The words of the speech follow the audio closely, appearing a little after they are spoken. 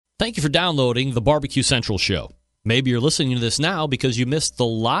Thank you for downloading the Barbecue Central Show. Maybe you're listening to this now because you missed the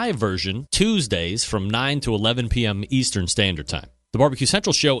live version Tuesdays from 9 to 11 p.m. Eastern Standard Time. The Barbecue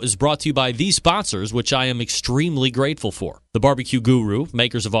Central Show is brought to you by these sponsors, which I am extremely grateful for. The Barbecue Guru,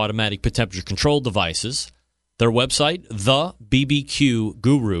 makers of automatic temperature control devices. Their website,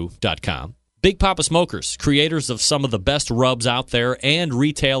 thebbqguru.com. Big Papa Smokers, creators of some of the best rubs out there and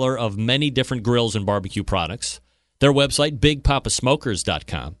retailer of many different grills and barbecue products. Their website,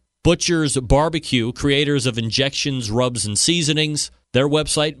 bigpapasmokers.com. Butcher's Barbecue, creators of injections, rubs, and seasonings. Their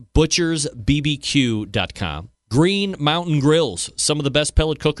website, butchersbbq.com. Green Mountain Grills, some of the best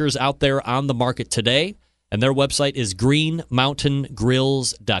pellet cookers out there on the market today. And their website is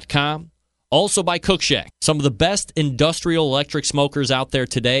greenmountaingrills.com. Also by Cook Shack, some of the best industrial electric smokers out there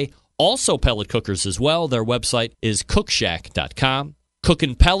today. Also pellet cookers as well. Their website is cookshack.com.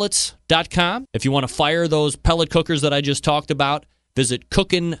 Cookinpellets.com. If you want to fire those pellet cookers that I just talked about, visit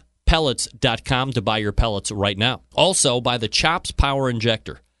cookinpellets.com to buy your pellets right now. Also, by the Chops Power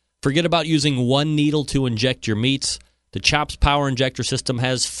Injector. Forget about using one needle to inject your meats. The Chops Power Injector system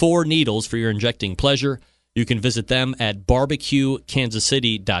has 4 needles for your injecting pleasure. You can visit them at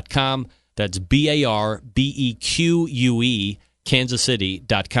barbecuekansascity.com. That's BARBEQUE,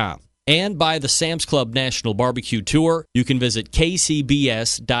 kansascity.com. And by the Sam's Club National Barbecue Tour, you can visit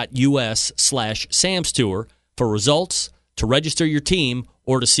kcbs.us/Sam's Tour for results, to register your team,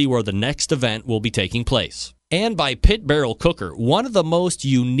 or to see where the next event will be taking place. And by Pit Barrel Cooker, one of the most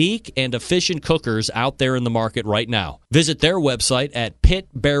unique and efficient cookers out there in the market right now. Visit their website at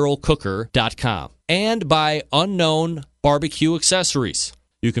pitbarrelcooker.com. And by Unknown Barbecue Accessories.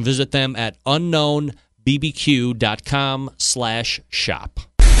 You can visit them at unknownbbq.com/shop.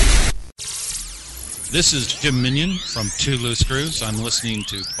 This is Jim Minion from Two Loose Screws. I'm listening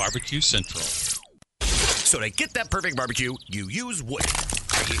to Barbecue Central. So to get that perfect barbecue, you use wood.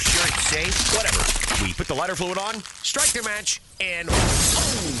 Are you sure it's safe? Whatever. We put the lighter fluid on, strike the match, and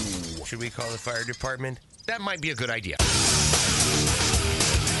oh! Should we call the fire department? That might be a good idea.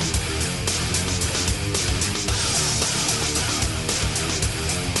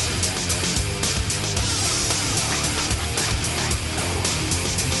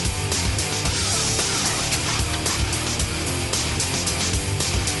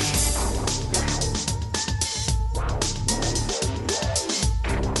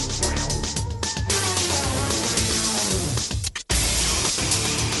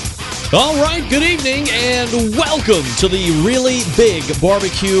 All right, good evening, and welcome to the really big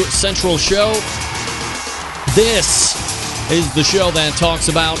Barbecue Central Show. This is the show that talks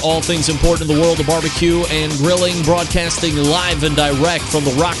about all things important in the world of barbecue and grilling, broadcasting live and direct from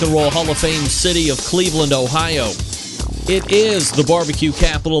the Rock and Roll Hall of Fame city of Cleveland, Ohio. It is the barbecue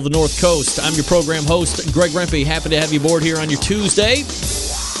capital of the North Coast. I'm your program host, Greg Rempe. Happy to have you aboard here on your Tuesday.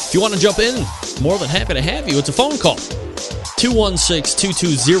 If you want to jump in, more than happy to have you. It's a phone call.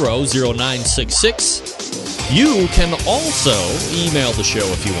 216-220-0966. You can also email the show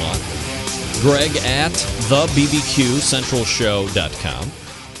if you want. Greg at thebbqcentralshow.com.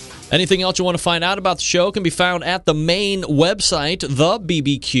 Anything else you want to find out about the show can be found at the main website,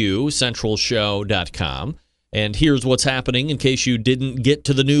 thebbqcentralshow.com. And here's what's happening in case you didn't get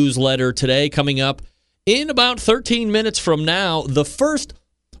to the newsletter today. Coming up in about 13 minutes from now,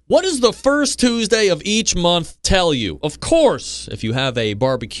 what does the first Tuesday of each month tell you? Of course, if you have a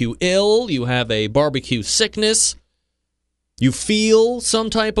barbecue ill, you have a barbecue sickness, you feel some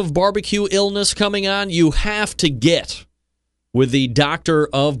type of barbecue illness coming on, you have to get with the doctor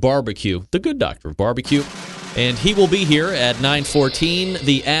of barbecue, the good doctor of barbecue. And he will be here at 9:14,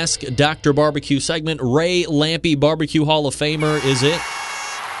 the Ask Dr. Barbecue segment. Ray Lampe, Barbecue Hall of Famer, is it?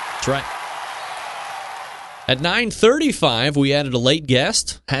 That's right. At 9:35, we added a late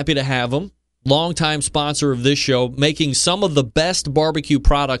guest. Happy to have him. Longtime sponsor of this show, making some of the best barbecue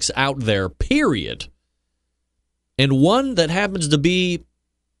products out there, period. And one that happens to be,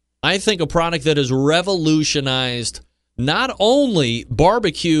 I think, a product that has revolutionized not only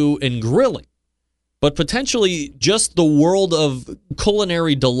barbecue and grilling, but potentially just the world of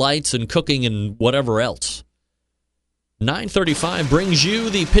culinary delights and cooking and whatever else. 9:35 brings you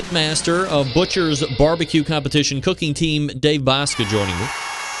the pitmaster of Butcher's Barbecue Competition cooking team, Dave Bosca, joining me.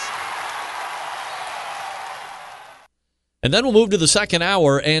 And then we'll move to the second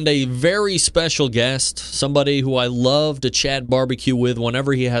hour and a very special guest, somebody who I love to chat barbecue with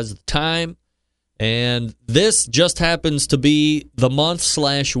whenever he has the time. And this just happens to be the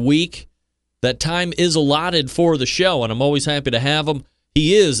month/week that time is allotted for the show, and I'm always happy to have him.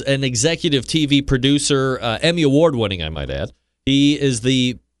 He is an executive TV producer, Emmy Award winning, I might add. He is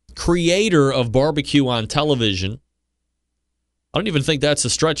the creator of Barbecue on Television. I don't even think that's a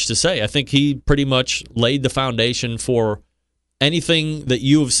stretch to say. I think he pretty much laid the foundation for anything that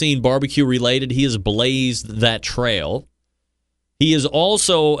you have seen barbecue related. He has blazed that trail. He is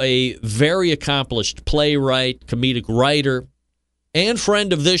also a very accomplished playwright, comedic writer, and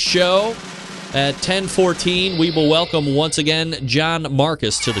friend of this show. At 10:14, we will welcome once again John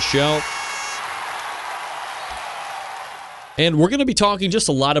Markus to the show. And we're going to be talking just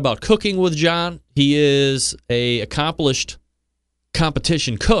a lot about cooking with John. He is an accomplished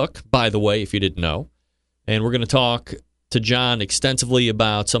competition cook, by the way, if you didn't know. And we're going to talk to John extensively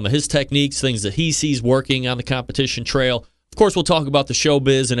about some of his techniques, things that he sees working on the competition trail. Of course, we'll talk about the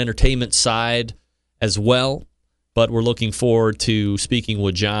showbiz and entertainment side as well. But we're looking forward to speaking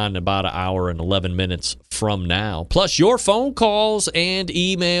with John about an hour and 11 minutes from now. Plus, your phone calls and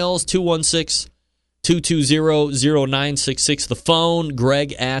emails, 216-220-0966. The phone,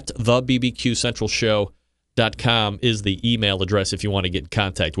 Greg at thebbqcentralshow.com is the email address if you want to get in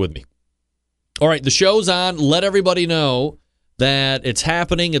contact with me. All right, the show's on. Let everybody know that it's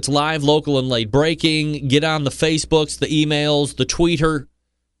happening. It's live, local, and late breaking. Get on the Facebooks, the emails, the Twitter.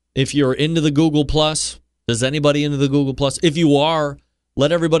 If you're into the Google+, is anybody into the Google+? If you are,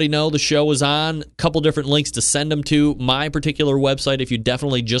 let everybody know the show is on. A couple different links to send them to. My particular website, if you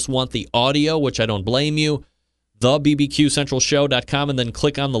definitely just want the audio, which I don't blame you, thebbqcentralshow.com, and then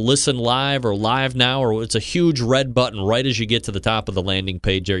click on the Listen Live or Live Now, or it's a huge red button right as you get to the top of the landing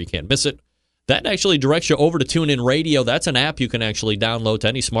page there. You can't miss it. That actually directs you over to TuneIn Radio. That's an app you can actually download to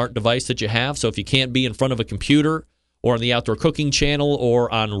any smart device that you have. So if you can't be in front of a computer or on the Outdoor Cooking Channel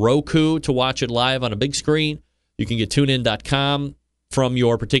or on Roku to watch it live on a big screen, you can get TuneIn.com from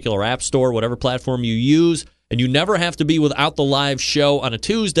your particular app store, whatever platform you use, and you never have to be without the live show on a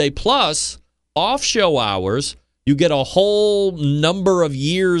Tuesday. Plus, off-show hours, you get a whole number of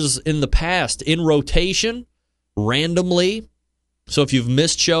years in the past in rotation, randomly. So if you've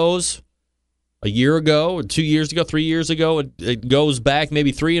missed shows a year ago, 2 years ago, 3 years ago, it goes back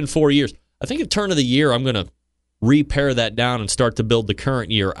maybe 3 and 4 years. I think at turn of the year, I'm going to repare that down and start to build the current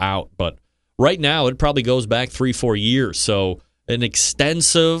year out. But right now, it probably goes back 3-4 years. So an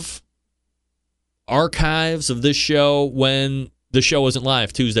extensive archives of this show when the show isn't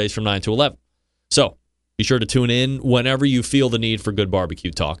live, Tuesdays from 9 to 11. So be sure to tune in whenever you feel the need for good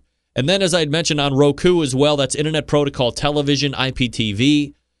barbecue talk. And then, as I had mentioned, on Roku as well, that's Internet Protocol Television,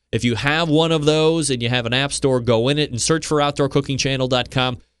 IPTV. If you have one of those and you have an app store, go in it and search for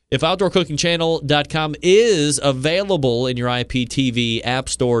OutdoorCookingChannel.com. If OutdoorCookingChannel.com is available in your IPTV app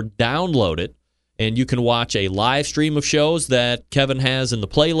store, download it, and you can watch a live stream of shows that Kevin has in the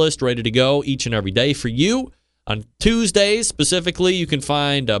playlist ready to go each and every day for you. On Tuesdays, specifically, you can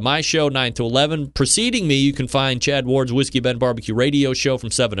find my show, 9 to 11. Preceding me, you can find Chad Ward's Whiskey Bend Barbecue Radio Show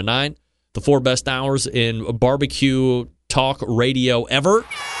from 7 to 9. The 4 best hours in barbecue talk radio ever.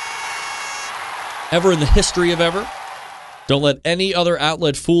 Ever in the history of ever. Don't let any other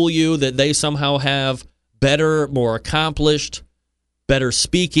outlet fool you that they somehow have better, more accomplished, better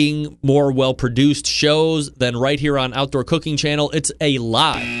speaking, more well-produced shows than right here on Outdoor Cooking Channel. It's a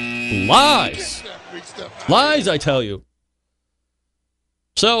lie. Lies. Lies, I tell you.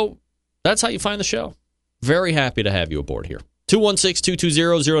 So that's how you find the show. Very happy to have you aboard here.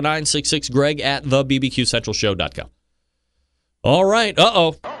 216-220-0966, Greg at thebbqcentralshow.com. All right.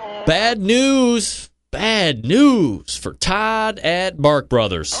 Bad news. Bad news for Todd at Bark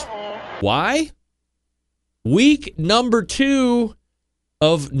Brothers. Why? Week number 2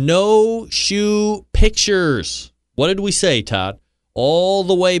 of No Shoe Pictures. What did we say, Todd? All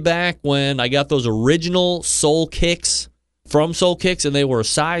the way back when I got those original Soul Kicks from Soul Kicks and they were a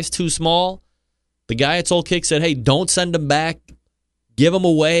size too small, the guy at Soul Kicks said, hey, don't send them back. Give them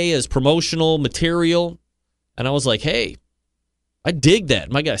away as promotional material. And I was like, hey, I dig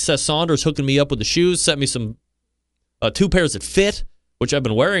that. My guy Seth Saunders hooking me up with the shoes, sent me some 2 pairs that fit, which I've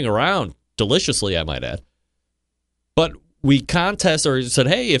been wearing around deliciously, I might add. But we said,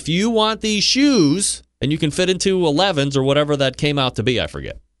 hey, if you want these shoes, and you can fit into 11s or whatever that came out to be, I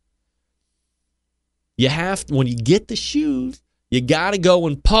forget. You have to, when you get the shoes, you got to go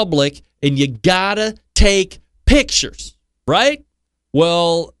in public and you got to take pictures, right?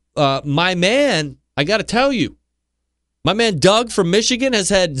 Well, my man, I got to tell you, my man Doug from Michigan has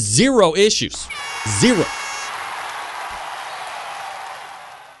had 0 issues. 0.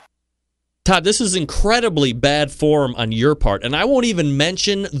 Todd, this is incredibly bad form on your part, and I won't even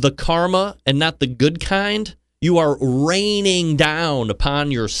mention the karma and not the good kind you are raining down upon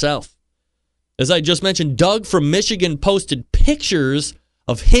yourself. As I just mentioned, Doug from Michigan posted pictures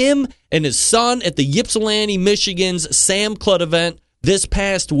of him and his son at the Ypsilanti, Michigan's Sam Clutt event this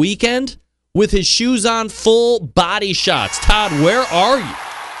past weekend. with his shoes on, full body shots. Todd, where are you?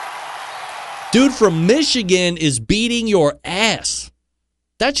 Dude from Michigan is beating your ass.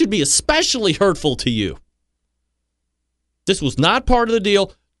 That should be especially hurtful to you. This was not part of the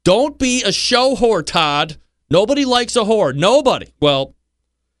deal. Don't be a show whore, Todd. Nobody likes a whore. Nobody. Well,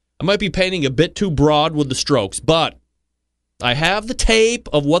 I might be painting a bit too broad with the strokes, but I have the tape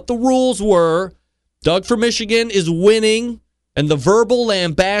of what the rules were. Doug from Michigan is winning, and the verbal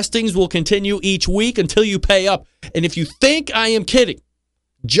lambastings will continue each week until you pay up. And if you think I am kidding,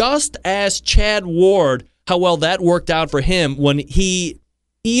 just ask Chad Ward how well that worked out for him when he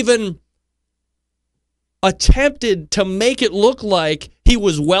even attempted to make it look like he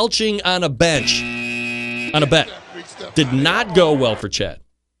was welching on a bench on a bet. Did not go well for Chad.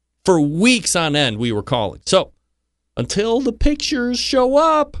 For weeks on end, we were calling. So, until the pictures show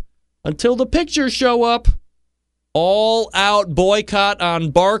up, all out boycott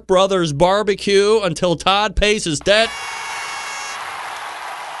on Bark Brothers Barbecue until Todd pays his debt.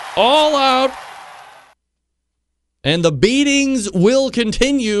 All out. And the beatings will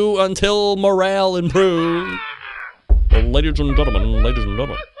continue until morale improves. Ladies and gentlemen.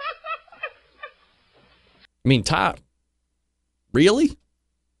 I mean, Todd, really?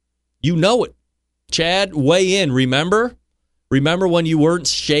 You know it. Chad, weigh in, remember? Remember when you weren't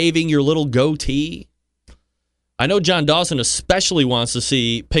shaving your little goatee? I know John Dawson especially wants to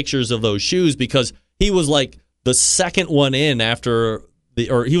see pictures of those shoes because he was like the second one in after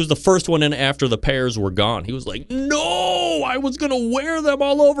he was the first one in after the pairs were gone. He was like, no, I was going to wear them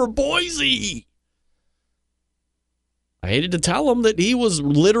all over Boise. I hated to tell him that he was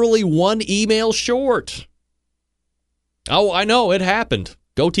literally one email short. Oh, I know, it happened.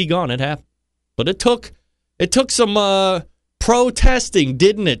 Goatee gone, it happened. But it took some protesting,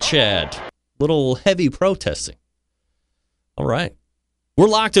 didn't it, Chad? Little heavy protesting. All right. We're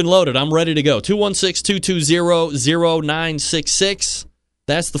locked and loaded. I'm ready to go. 216-220-0966.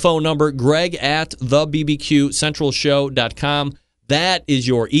 That's the phone number. Greg at thebbqcentralshow.com. That is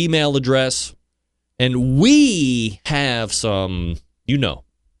your email address. And we have some,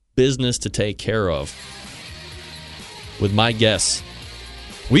 business to take care of with my guests.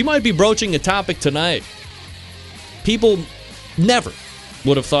 We might be broaching a topic tonight people never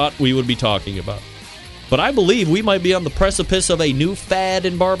would have thought we would be talking about. But I believe we might be on the precipice of a new fad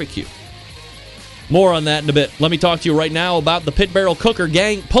in barbecue. More on that in a bit. Let me talk to you right now about the Pit Barrel Cooker.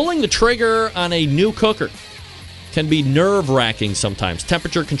 Gang, pulling the trigger on a new cooker can be nerve-wracking sometimes.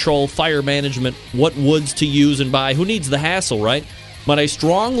 Temperature control, fire management, what woods to use and buy. Who needs the hassle, right? But I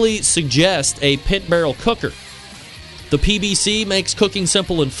strongly suggest a Pit Barrel Cooker. The PBC makes cooking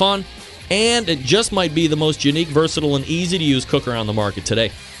simple and fun, and it just might be the most unique, versatile, and easy-to-use cooker on the market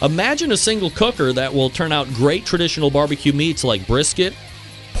today. Imagine a single cooker that will turn out great traditional barbecue meats like brisket,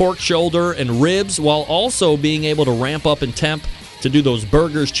 pork shoulder, and ribs, while also being able to ramp up in temp to do those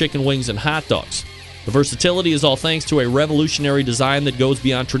burgers, chicken wings, and hot dogs. The versatility is all thanks to a revolutionary design that goes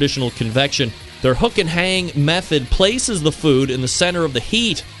beyond traditional convection. Their hook and hang method places the food in the center of the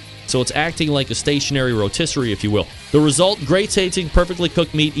heat, so it's acting like a stationary rotisserie, if you will. The result, great tasting, perfectly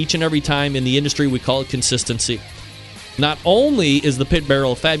cooked meat each and every time. In the industry, we call it consistency. Not only is the Pit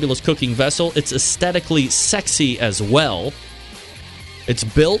Barrel a fabulous cooking vessel, it's aesthetically sexy as well. It's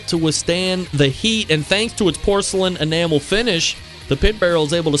built to withstand the heat, and thanks to its porcelain enamel finish, the Pit Barrel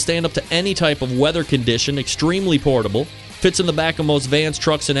is able to stand up to any type of weather condition, extremely portable, fits in the back of most vans,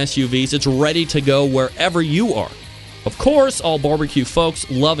 trucks, and SUVs. It's ready to go wherever you are. Of course, all barbecue folks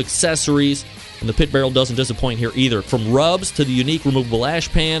love accessories, and the Pit Barrel doesn't disappoint here either. From rubs to the unique removable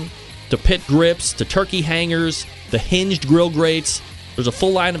ash pan, to pit grips, to turkey hangers, the hinged grill grates, there's a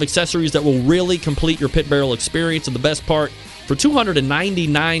full line of accessories that will really complete your Pit Barrel experience. And the best part, for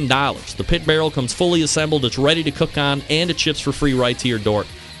 $299, the Pit Barrel comes fully assembled, it's ready to cook on, and it ships for free right to your door.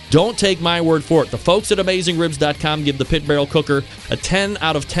 Don't take my word for it. The folks at AmazingRibs.com give the Pit Barrel Cooker a 10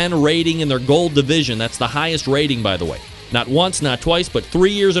 out of 10 rating in their gold division. That's the highest rating, by the way. Not once, not twice, but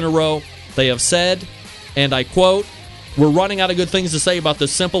 3 years in a row, they have said, and I quote, "We're running out of good things to say about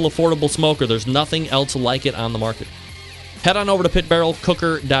this simple, affordable smoker. There's nothing else like it on the market." Head on over to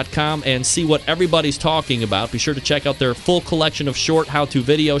pitbarrelcooker.com and see what everybody's talking about. Be sure to check out their full collection of short how-to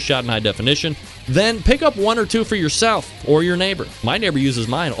videos shot in high definition. Then pick up one or two for yourself or your neighbor. My neighbor uses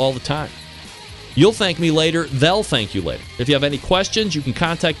mine all the time. You'll thank me later. They'll thank you later. If you have any questions, you can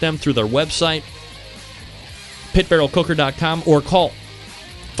contact them through their website, pitbarrelcooker.com, or call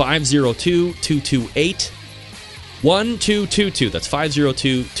 502-228-1222. That's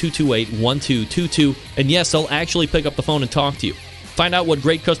 502-228-1222. And yes, they'll actually pick up the phone and talk to you. Find out what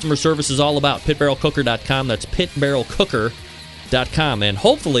great customer service is all about. Pitbarrelcooker.com. That's pitbarrelcooker.com. And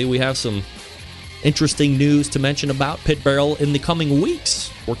hopefully we have some interesting news to mention about Pit Barrel in the coming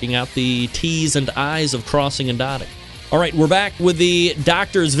weeks, working out the T's and I's of crossing and dotting. All right, we're back with the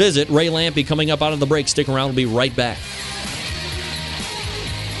doctor's visit. Ray Lampe coming up out of the break. Stick around. We'll be right back.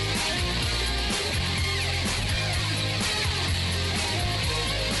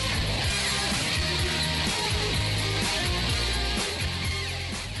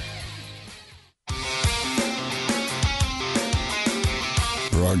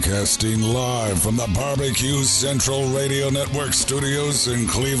 Broadcasting live from the Barbecue Central Radio Network studios in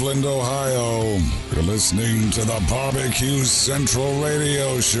Cleveland, Ohio. You're listening to the Barbecue Central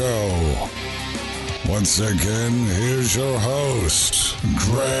Radio Show. Once again, here's your host,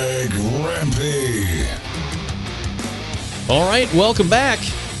 Greg Rempe. All right, welcome back.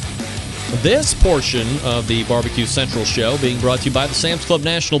 This portion of the Barbecue Central Show being brought to you by the Sam's Club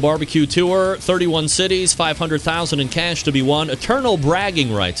National Barbecue Tour. 31 cities, $500,000 in cash to be won. Eternal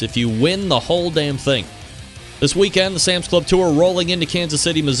bragging rights if you win the whole damn thing. This weekend, the Sam's Club Tour rolling into Kansas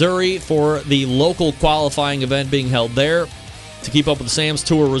City, Missouri for the local qualifying event being held there. To keep up with the Sam's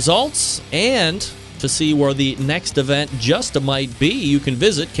Tour results and to see where the next event just might be, you can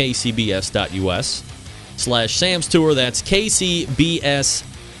visit kcbs.us/Sam's Tour. That's kcbs.us/Sam's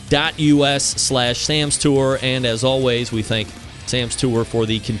Tour. And as always, we thank Sam's Tour for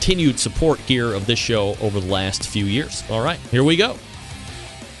the continued support here of this show over the last few years. All right, here we go.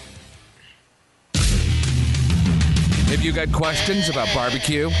 Have you got questions about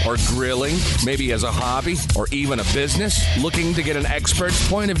barbecue or grilling, maybe as a hobby or even a business? Looking to get an expert's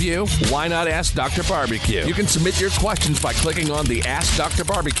point of view? Why not ask Dr. Barbecue? You can submit your questions by clicking on the Ask Dr.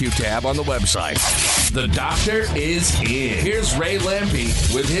 Barbecue tab on the website. The doctor is in. Here's Ray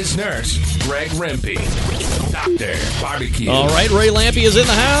Lampe with his nurse, Greg Rempe. Dr. Barbecue. All right, Ray Lampe is in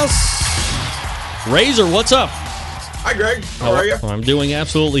the house. Razor, what's up? Hi, Greg. How are you? I'm doing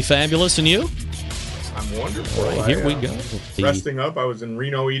absolutely fabulous, and you? I'm wonderful. Right, here we go. Resting up. I was in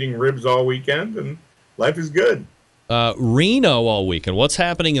Reno eating ribs all weekend, and life is good. Reno all weekend. What's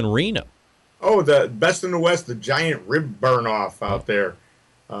happening in Reno? Oh, the Best in the West, the giant rib burn-off out there.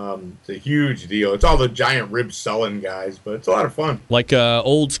 It's a huge deal. It's all the giant rib selling guys, but it's a lot of fun. Like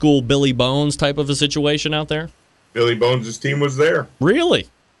old school Billy Bones type of a situation out there? Billy Bones' team was there. Really?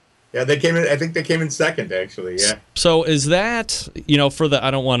 Yeah, they came in. I think they came in second, actually. Yeah. So is that, for the,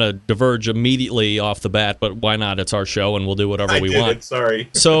 I don't want to diverge immediately off the bat, but why not? It's our show and we'll do whatever we want. Sorry.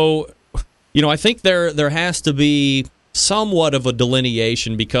 So, I think there has to be somewhat of a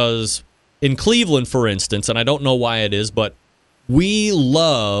delineation because in Cleveland, for instance, and I don't know why it is, but we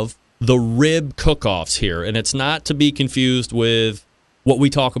love the rib cook-offs here, and it's not to be confused with what we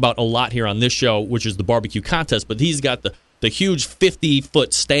talk about a lot here on this show, which is the barbecue contest, but he's got the huge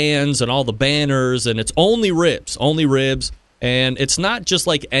 50-foot stands and all the banners, and it's only ribs. And it's not just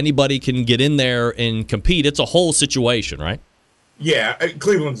like anybody can get in there and compete. It's a whole situation, right? Yeah,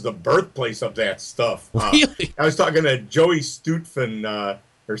 Cleveland's the birthplace of that stuff. Really? I was talking to Joey Stutfin,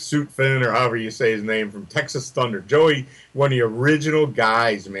 or Sutphin, or however you say his name, from Texas Thunder. Joey, one of the original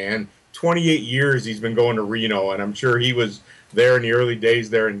guys, man. 28 years he's been going to Reno, and I'm sure he was there in the early days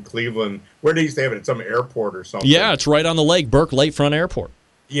there in Cleveland. Where they used to have it at some airport or something. Yeah, it's right on the lake, Burke Lakefront Airport.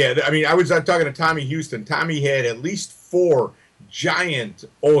 Yeah, I mean, I was talking to Tommy Houston. Tommy had at least 4 giant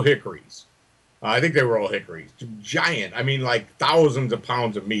Old Hickories. I think they were Old Hickories. Giant. I mean, like thousands of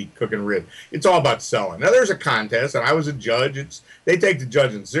pounds of meat cooking rib. It's all about selling. Now, there's a contest, and I was a judge. They take the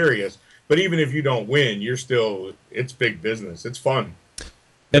judging serious. But even if you don't win, it's big business. It's fun.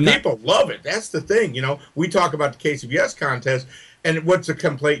 And people love it. That's the thing. We talk about the KCBS contest, and what's a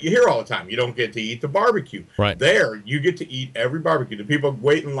complaint you hear all the time? You don't get to eat the barbecue. Right. There, you get to eat every barbecue. The people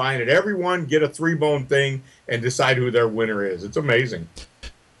wait in line at every one, get a 3-bone thing, and decide who their winner is. It's amazing.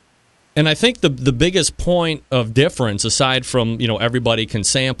 And I think the biggest point of difference, aside from, everybody can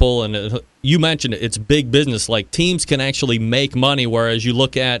sample, and you mentioned it's big business, like teams can actually make money, whereas you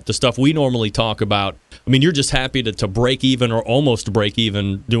look at the stuff we normally talk about, I mean, you're just happy to break even or almost break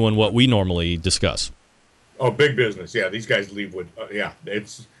even doing what we normally discuss. Oh, big business. Yeah, these guys leave with,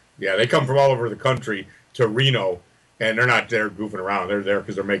 they come from all over the country to Reno, and they're not there goofing around. They're there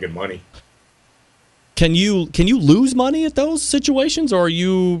because they're making money. Can you lose money at those situations, or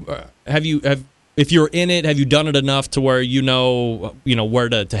have if you're in it, have you done it enough to where you know where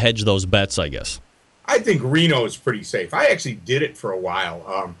to hedge those bets? I guess. I think Reno is pretty safe. I actually did it for a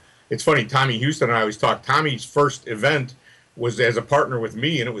while. It's funny. Tommy Houston and I always talk. Tommy's first event was as a partner with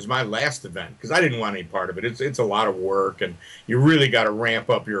me, and it was my last event because I didn't want any part of it. It's a lot of work, and you really got to ramp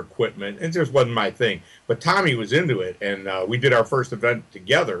up your equipment. It just wasn't my thing. But Tommy was into it, and we did our first event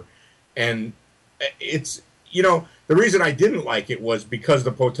together, and it's the The reason I didn't like it was because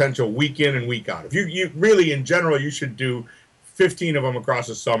the potential week in and week out. If you really, in general, you should do 15 of them across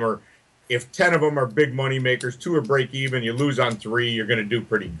the summer. If 10 of them are big money makers, 2 are break even, you lose on 3, you're going to do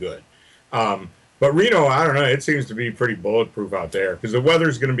pretty good. But Reno, I don't know, it seems to be pretty bulletproof out there because the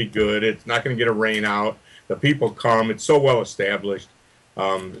weather's going to be good. It's not going to get a rain out. The people come. It's so well established.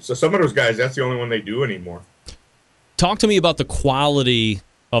 So some of those guys, that's the only one they do anymore. Talk to me about the quality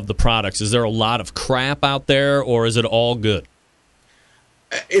of the products. Is there a lot of crap out there, or is it all good?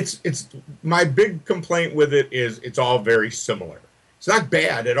 It's my big complaint with it is it's all very similar. It's not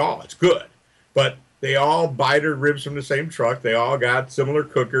bad at all. It's good. But they all buy their ribs from the same truck. They all got similar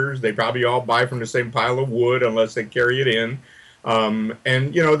cookers. They probably all buy from the same pile of wood unless they carry it in.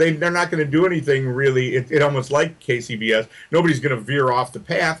 And, you know, they're not going to do anything really. It almost like KCBS. Nobody's going to veer off the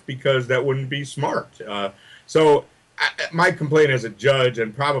path because that wouldn't be smart. So my complaint as a judge,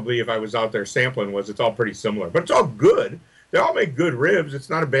 and probably if I was out there sampling, was it's all pretty similar. But it's all good. They all make good ribs.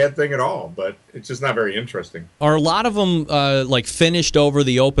 It's not a bad thing at all, but it's just not very interesting. Are a lot of them like finished over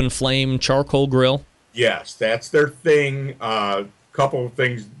the open flame charcoal grill? Yes, that's their thing. Couple of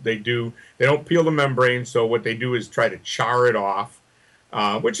things they do. They don't peel the membrane, so what they do is try to char it off,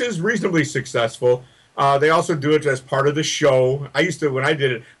 which is reasonably successful. They also do it as part of the show. I used to, when I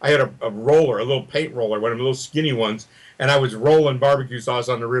did it, I had a roller, a little paint roller, one of the little skinny ones, and I was rolling barbecue sauce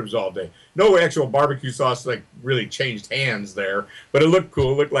on the ribs all day. No actual barbecue sauce like really changed hands there, but it looked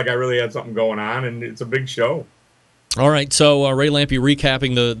cool. It looked like I really had something going on, and it's a big show. All right, so Ray Lampe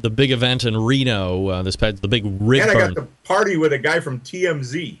recapping the big event in Reno, the big rib And I burn. got to party with a guy from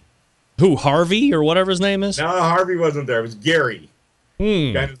TMZ. Who, Harvey or whatever his name is? No, Harvey wasn't there. It was Gary.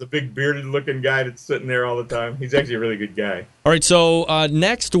 Hmm. Kind of the big bearded-looking guy that's sitting there all the time. He's actually a really good guy. All right, so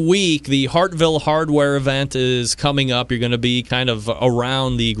next week, the Hartville Hardware event is coming up. You're going to be kind of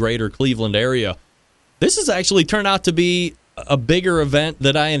around the greater Cleveland area. This has actually turned out to be a bigger event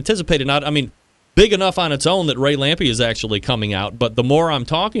than I anticipated. Not, I mean, big enough on its own that Ray Lampe is actually coming out, but the more I'm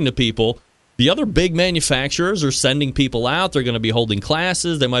talking to people, the other big manufacturers are sending people out. They're going to be holding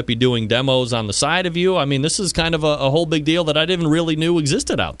classes. They might be doing demos on the side of you. I mean, this is kind of a whole big deal that I didn't really knew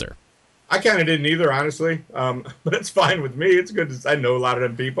existed out there. I kind of didn't either, honestly, but it's fine with me. It's good. I know a lot of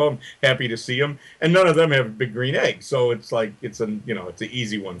them people. I'm happy to see them, and none of them have big green eggs, so it's like it's an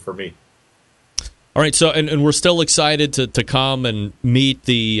easy one for me. All right, so and we're still excited to come and meet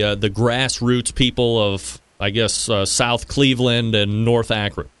the grassroots people of, I guess, South Cleveland and North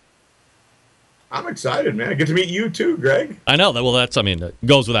Akron. I'm excited, man. I get to meet you too, Greg. I know that. Well, it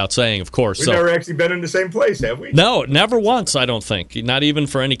goes without saying, of course. We've never actually been in the same place, have we? No, never once. I don't think. Not even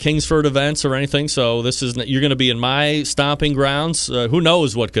for any Kingsford events or anything. So you're going to be in my stomping grounds. Who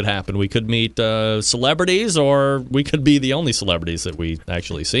knows what could happen? We could meet celebrities, or we could be the only celebrities that we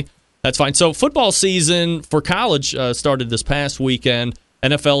actually see. That's fine. So football season for college started this past weekend.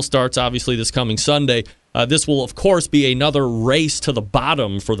 NFL starts obviously this coming Sunday. This will, of course, be another race to the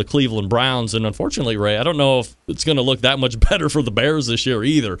bottom for the Cleveland Browns. And unfortunately, Ray, I don't know if it's going to look that much better for the Bears this year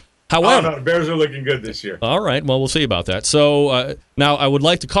either. However, no, the Bears are looking good this year. All right, well, we'll see about that. So now I would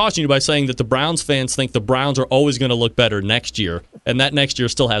like to caution you by saying that the Browns fans think the Browns are always going to look better next year, and that next year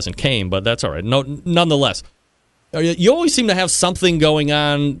still hasn't came, but that's all right. No, nonetheless, you always seem to have something going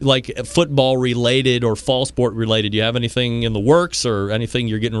on, like football-related or fall sport-related. Do you have anything in the works or anything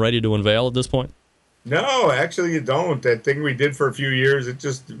you're getting ready to unveil at this point? No, actually you don't. That thing we did for a few years, it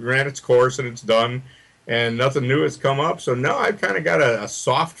just ran its course and it's done, and nothing new has come up. So, no, I've kind of got a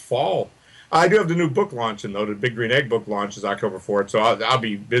soft fall. I do have the new book launching, though. The Big Green Egg book launch is October 4th, so I'll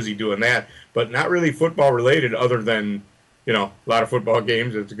be busy doing that. But not really football-related other than, a lot of football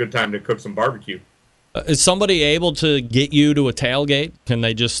games. It's a good time to cook some barbecue. Is somebody able to get you to a tailgate? Can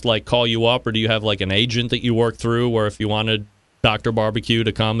they just, call you up, or do you have, an agent that you work through where if you wanted Dr. Barbecue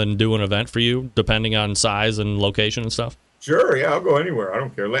to come and do an event for you, depending on size and location and stuff? Sure, yeah, I'll go anywhere. I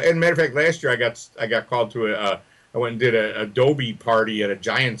don't care. And matter of fact, last year I got called to I went and did an Adobe party at a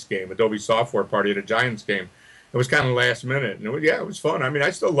Giants game, Adobe software party at a Giants game. It was kind of last minute, and it was fun. I mean,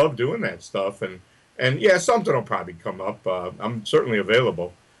 I still love doing that stuff, and yeah, something will probably come up. I'm certainly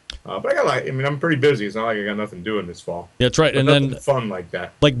available, but I'm pretty busy. It's not like I got nothing doing this fall. Yeah, that's right. But and nothing then fun like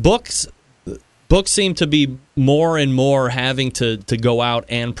that. Like books seem to be more and more having to go out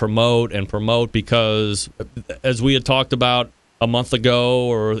and promote because, as we had talked about a month ago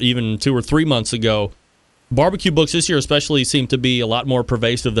or even 2 or 3 months ago, barbecue books this year especially seem to be a lot more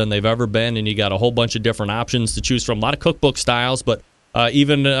pervasive than they've ever been, and you got a whole bunch of different options to choose from. A lot of cookbook styles, but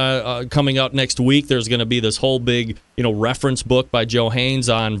even coming out next week, there's going to be this whole big reference book by Joe Haynes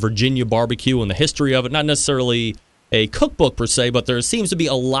on Virginia barbecue and the history of it. Not necessarily a cookbook per se, but there seems to be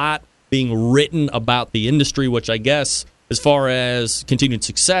a lot being written about the industry, which I guess, as far as continued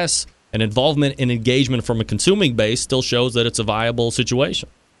success and involvement and engagement from a consuming base, still shows that it's a viable situation.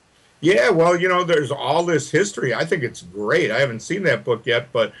 Yeah, well, there's all this history. I think it's great. I haven't seen that book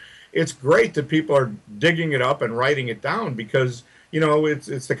yet, but it's great that people are digging it up and writing it down because,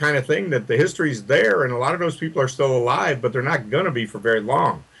 it's the kind of thing that the history's there, and a lot of those people are still alive, but they're not going to be for very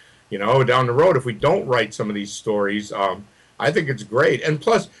long. Down the road, if we don't write some of these stories, I think it's great. And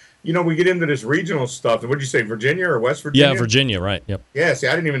plus, we get into this regional stuff. What did you say, Virginia or West Virginia? Yeah, Virginia, right. Yep. Yeah, see,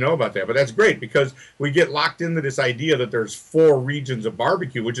 I didn't even know about that. But that's great because we get locked into this idea that there's 4 regions of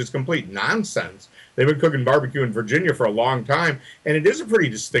barbecue, which is complete nonsense. They've been cooking barbecue in Virginia for a long time, and it is a pretty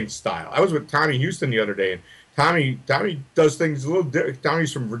distinct style. I was with Tommy Houston the other day, and Tommy does things a little different.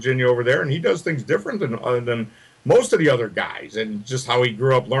 Tommy's from Virginia over there, and he does things different than most of the other guys, and just how he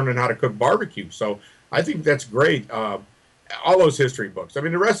grew up learning how to cook barbecue. So I think that's great. All those history books. I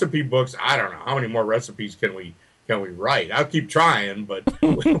mean, the recipe books, I don't know. How many more recipes can we write? I'll keep trying, but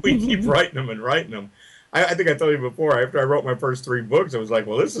we keep writing them. I think I told you before, after I wrote my first 3 books, I was like,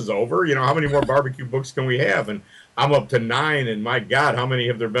 well, this is over. How many more barbecue books can we have? And I'm up to 9, and my God, how many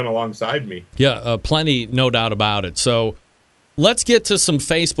have there been alongside me? Yeah, plenty, no doubt about it. So let's get to some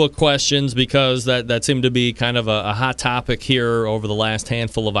Facebook questions because that seemed to be kind of a hot topic here over the last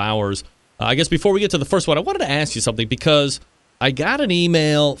handful of hours. I guess before we get to the first one, I wanted to ask you something because I got an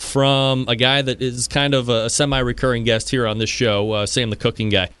email from a guy that is kind of a semi-recurring guest here on this show, Sam the Cooking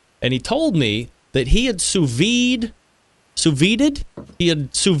Guy, and he told me that he had sous vide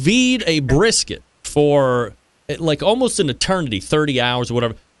a brisket for like almost an eternity, 30 hours or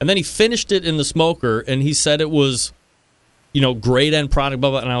whatever, and then he finished it in the smoker, and he said it was, great end product,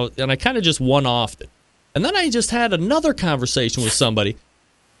 blah, blah, and I kind of just one-offed it. And then I just had another conversation with somebody.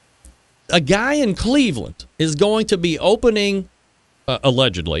 A guy in Cleveland is going to be opening,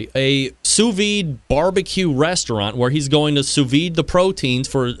 allegedly, a sous vide barbecue restaurant where he's going to sous vide the proteins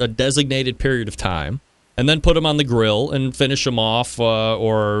for a designated period of time and then put them on the grill and finish them off. I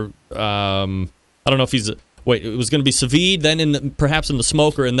don't know if it was going to be sous vide, then perhaps in the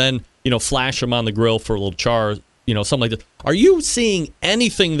smoker, and then, flash them on the grill for a little char, something like that. Are you seeing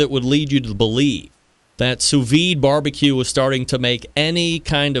anything that would lead you to believe that sous vide barbecue is starting to make any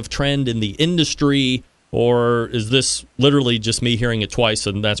kind of trend in the industry, or is this literally just me hearing it twice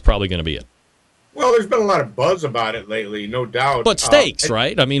and that's probably going to be it? Well, there's been a lot of buzz about it lately, no doubt. But steaks,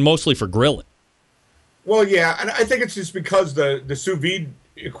 right? I mean, mostly for grilling. Well, yeah, and I think it's just because the sous vide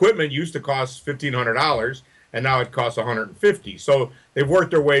equipment used to cost $1,500, and now it costs $150. So they've worked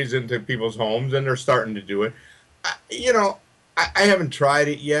their ways into people's homes, and they're starting to do it. I haven't tried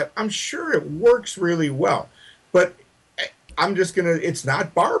it yet. I'm sure it works really well, but I'm just it's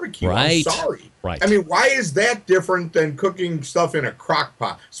not barbecue. Right. I'm sorry. Right. I mean, why is that different than cooking stuff in a crock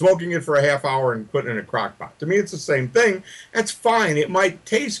pot, smoking it for a half hour and putting it in a crock pot? To me, it's the same thing. That's fine. It might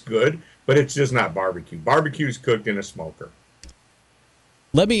taste good, but it's just not barbecue. Barbecue is cooked in a smoker.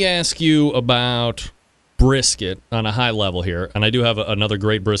 Let me ask you about brisket on a high level here, and I do have another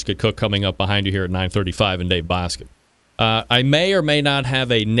great brisket cook coming up behind you here at 9:35 in Dave Boskin. I may or may not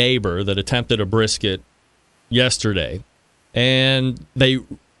have a neighbor that attempted a brisket yesterday, and they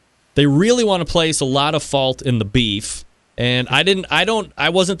really want to place a lot of fault in the beef. And I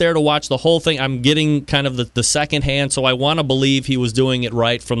wasn't there to watch the whole thing. I'm getting kind of the second hand, so I want to believe he was doing it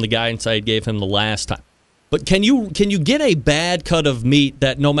right from the guidance I gave him the last time. But can you get a bad cut of meat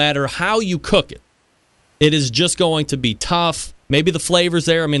that no matter how you cook it, it is just going to be tough? Maybe the flavor's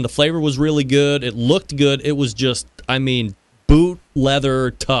there. I mean, the flavor was really good. It looked good. It was just, boot leather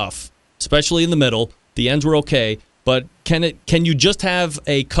tough, especially in the middle. The ends were okay. But can you just have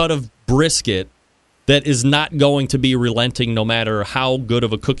a cut of brisket that is not going to be relenting no matter how good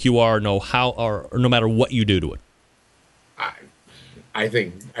of a cook you are, or no matter what you do to it? I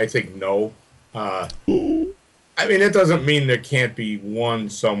think no. It doesn't mean there can't be one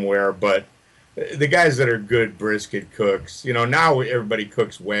somewhere, but the guys that are good brisket cooks, now everybody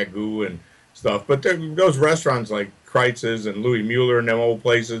cooks Wagyu and stuff, but those restaurants like Kreitz's and Louis Mueller and them old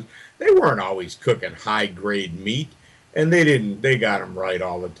places, they weren't always cooking high-grade meat, and they got them right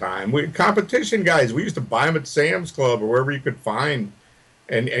all the time. Competition guys, we used to buy them at Sam's Club or wherever you could find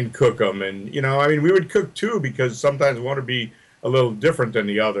and cook them. And, we would cook too because sometimes we want to be a little different than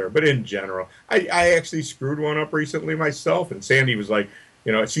the other. But in general, I actually screwed one up recently myself, and Sandy was like,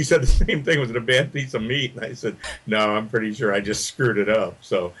 she said the same thing, was it a bad piece of meat? And I said, no, I'm pretty sure I just screwed it up.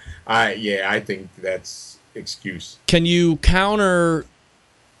 So, I think that's excuse. Can you counter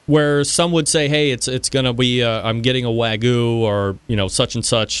where some would say, hey, it's going to be, I'm getting a Wagyu or, such and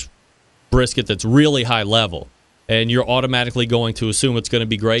such brisket that's really high level. and you're automatically going to assume it's going to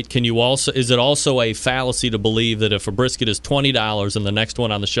be great. Is it also a fallacy to believe that if a brisket is $20 and the next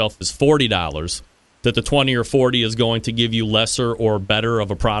one on the shelf is $40, that the 20 or 40 is going to give you lesser or better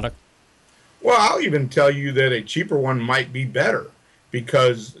of a product? Well, I'll even tell you that a cheaper one might be better,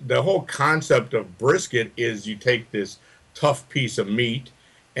 because the whole concept of brisket is you take this tough piece of meat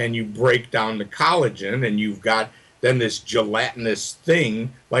and you break down the collagen, and you've got then this gelatinous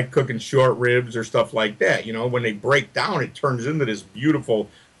thing like cooking short ribs or stuff like that. You know, when they break down, it turns into this beautiful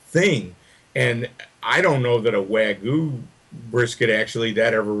thing. And I don't know that a Wagyu brisket actually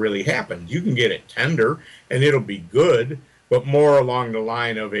that ever really happens. You can get it tender and it'll be good, but more along the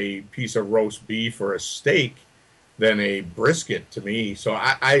line of a piece of roast beef or a steak than a brisket to me. So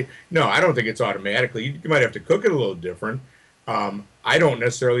I don't think it's automatically. You might have to cook it a little different. I don't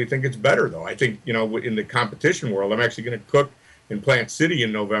necessarily think it's better, though. I think, you know, in the competition world, I'm actually going to cook in Plant City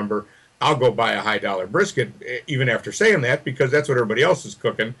in November. I'll go buy a high-dollar brisket, even after saying that, because that's what everybody else is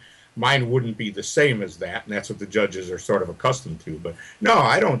cooking. Mine wouldn't be the same as that, and that's what the judges are sort of accustomed to. But no,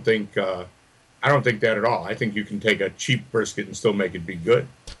 I don't think that at all. I think you can take a cheap brisket and still make it be good.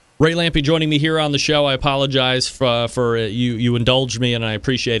 Ray Lampe joining me here on the show. I apologize for you indulged me, and I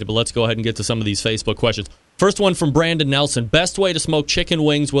appreciate it, but let's go ahead and get to some of these Facebook questions. First one from Brandon Nelson. Best way to smoke chicken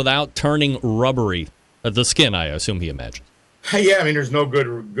wings without turning rubbery? The skin, I assume he imagines. Yeah, I mean, there's no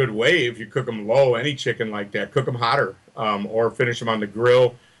good way if you cook them low, any chicken like that. Cook them hotter, or finish them on the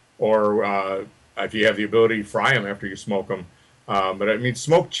grill, or if you have the ability, fry them after you smoke them. But I mean,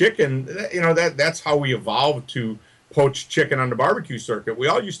 smoked chicken, you know, that's how we evolved to poached chicken on the barbecue circuit. We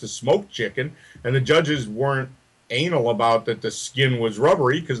all used to smoke chicken, and the judges weren't anal about that the skin was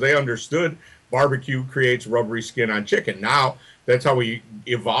rubbery, because they understood barbecue creates rubbery skin on chicken. Now, that's how we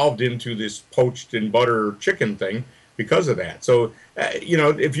evolved into this poached in butter chicken thing because of that. So, you know,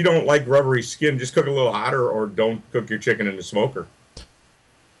 if you don't like rubbery skin, just cook a little hotter, or don't cook your chicken in the smoker.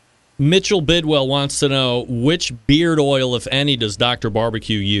 Mitchell Bidwell wants to know, which beard oil, if any, does Dr.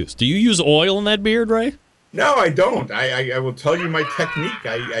 Barbecue use? Do you use oil in that beard, Ray? No, I don't. I will tell you my technique.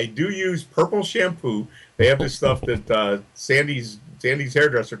 I do use purple shampoo. They have this stuff that Sandy's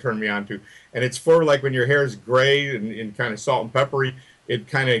hairdresser turned me on to, and it's for like when your hair is gray and kind of salt and peppery. It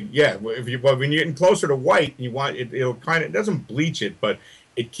kind of when you're getting closer to white, and you want it, it doesn't bleach it, but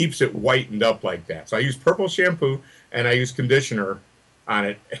it keeps it whitened up like that. So I use purple shampoo, and I use conditioner on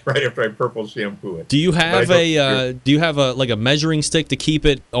it right after I purple shampoo it. Do you have a measuring stick to keep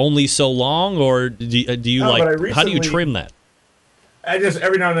it only so long, or how do you trim that? I just,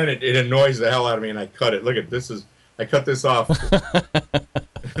 every now and then it annoys the hell out of me, and I cut it. Look at this, I cut this off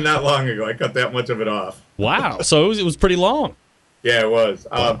not long ago. I cut that much of it off. Wow. So it was pretty long. Yeah, it was.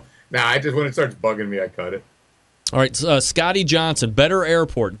 Now I just, when it starts bugging me, I cut it. All right, Scotty Johnson, better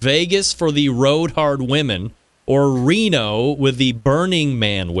airport, Vegas for the road hard women, or Reno with the Burning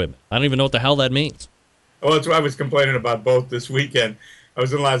Man women? I don't even know what the hell that means. Well, that's why I was complaining about both this weekend. I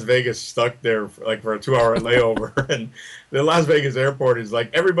was in Las Vegas, stuck there for a 2-hour layover, and the Las Vegas airport is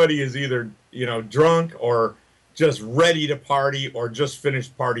like, everybody is either, you know, drunk or just ready to party or just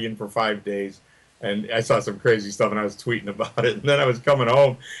finished partying for 5 days. And I saw some crazy stuff, and I was tweeting about it. And then I was coming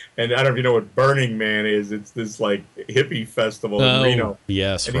home, and I don't know if you know what Burning Man is. It's this, like, hippie festival in Reno.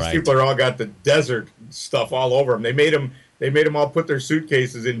 Yes, and these people are all got the desert stuff all over them. They made them all put their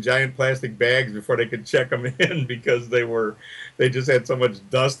suitcases in giant plastic bags before they could check them in, because they just had so much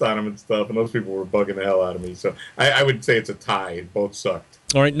dust on them and stuff, and those people were bugging the hell out of me. So I would say it's a tie. Both sucked.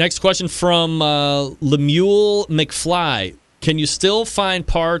 All right, next question from Lemuel McFly. Can you still find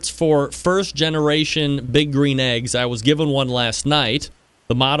parts for first-generation Big Green Eggs? I was given one last night.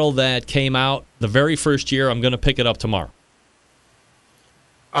 The model that came out the very first year. I'm going to pick it up tomorrow.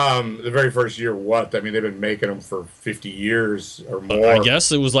 The very first year, what? I mean, they've been making them for 50 years or more. I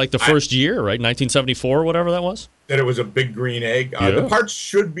guess it was like the first year, right? 1974, whatever that was? That it was a Big Green Egg. Yeah. The parts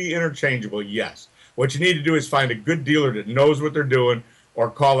should be interchangeable, yes. What you need to do is find a good dealer that knows what they're doing, or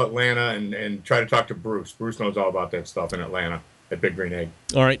call Atlanta and try to talk to Bruce. Bruce knows all about that stuff in Atlanta at Big Green Egg.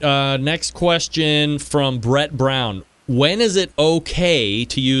 All right, next question from Brett Brown. When is it okay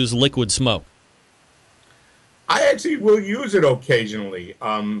to use liquid smoke? I actually will use it occasionally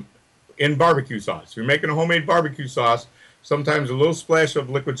in barbecue sauce. If you're making a homemade barbecue sauce, sometimes a little splash of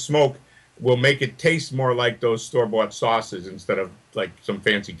liquid smoke will make it taste more like those store-bought sauces instead of like some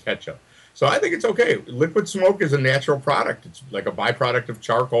fancy ketchup. So I think it's okay. Liquid smoke is a natural product. It's like a byproduct of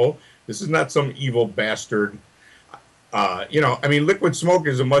charcoal. This is not some evil bastard. I mean, liquid smoke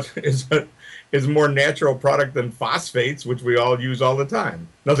is a more natural product than phosphates, which we all use all the time.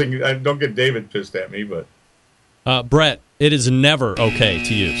 Don't get David pissed at me, but Brett, it is never okay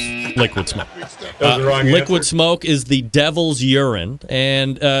to use. liquid smoke. That was the wrong Liquid answer. smoke is the devil's urine,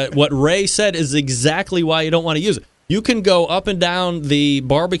 and what Ray said is exactly why you don't want to use it. You can go up and down the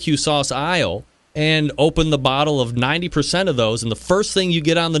barbecue sauce aisle and open the bottle of 90% of those, and the first thing you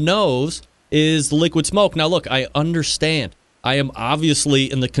get on the nose is liquid smoke. Now, look, I understand. I am obviously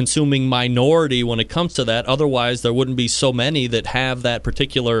in the consuming minority when it comes to that. Otherwise, there wouldn't be so many that have that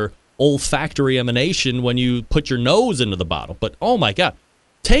particular olfactory emanation when you put your nose into the bottle. But, oh, my God,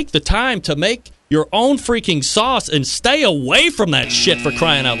 take the time to make your own freaking sauce and stay away from that shit, for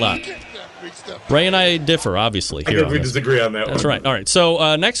crying out loud. Ray and I differ, obviously. I Here think on we this. disagree on that That's one. right. All right.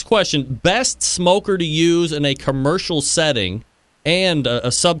 So next question. Best smoker to use in a commercial setting, and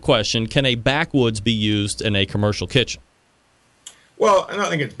a sub-question, can a backwoods be used in a commercial kitchen? Well, I don't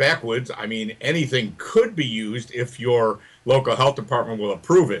think it's backwoods. I mean, anything could be used if your local health department will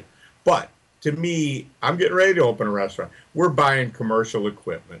approve it. But to me, I'm getting ready to open a restaurant. We're buying commercial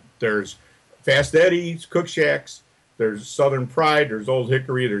equipment. There's Fast Eddie's, Cook Shacks, there's Southern Pride, there's Old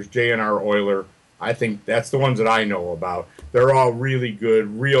Hickory, there's J&R Oiler. I think that's the ones that I know about. They're all really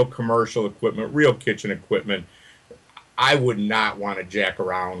good, real commercial equipment, real kitchen equipment. I would not want to jack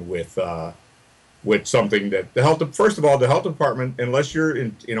around with something that the health. First of all, the health department, unless you're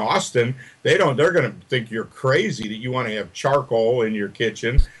in Austin, they're going to think you're crazy that you want to have charcoal in your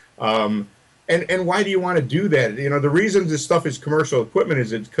kitchen. And why do you want to do that? You know, the reason this stuff is commercial equipment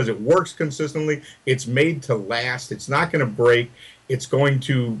is it's because it works consistently. It's made to last. It's not going to break. It's going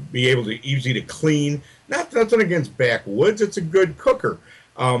to be able to easy to clean. Nothing against backwoods. It's a good cooker.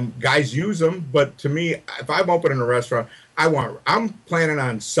 Guys use them, but to me, if I'm opening a restaurant, I'm planning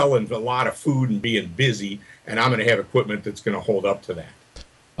on selling a lot of food and being busy, and I'm going to have equipment that's going to hold up to that.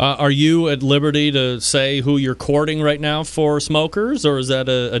 Are you at liberty to say who you're courting right now for smokers, or is that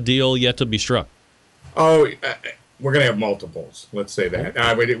a deal yet to be struck? Oh, we're going to have multiples. Let's say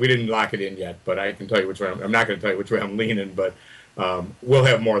that. We didn't lock it in yet, but I can tell you which way. I'm not going to tell you which way I'm leaning, but we'll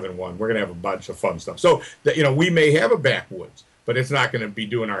have more than one. We're going to have a bunch of fun stuff. So, we may have a backwoods, but it's not going to be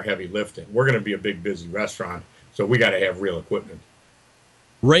doing our heavy lifting. We're going to be a big, busy restaurant, so we got to have real equipment.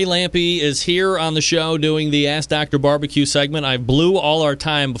 Ray Lampe is here on the show doing the Ask Dr. Barbecue segment. I blew all our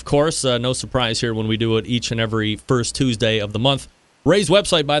time, of course. No surprise here when we do it each and every first Tuesday of the month. Ray's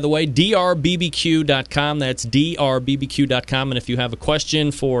website, by the way, drbbq.com. That's drbbq.com. And if you have a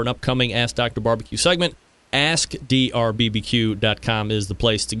question for an upcoming Ask Dr. Barbecue segment, askdrbbq.com is the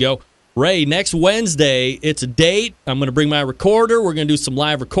place to go. Ray, next Wednesday, it's a date. I'm going to bring my recorder. We're going to do some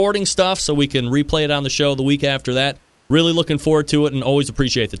live recording stuff so we can replay it on the show the week after that. Really looking forward to it and always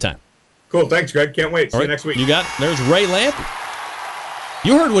appreciate the time. Cool. Thanks, Greg. Can't wait. See you next week. You got it. There's Ray Lampe.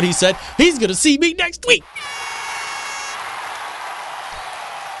 You heard what he said. He's going to see me next week.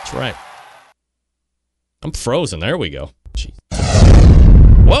 That's right. I'm frozen. There we go. Jeez.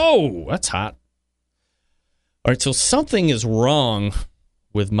 Whoa, that's hot. All right, so something is wrong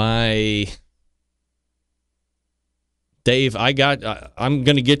with my... Dave, I'm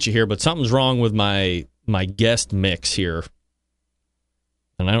going to get you here, but something's wrong with my guest mix here,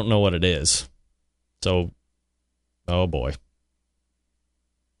 and I don't know what it is. So, oh boy.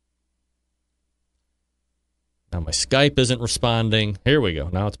 Now my Skype isn't responding. Here we go.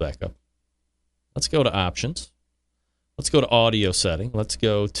 Now it's back up. Let's go to options. Let's go to audio setting. Let's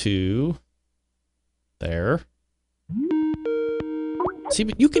go to there. See,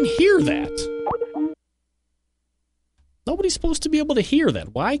 but you can hear that. Nobody's supposed to be able to hear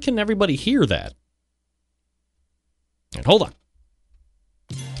that. Why can everybody hear that? And hold on.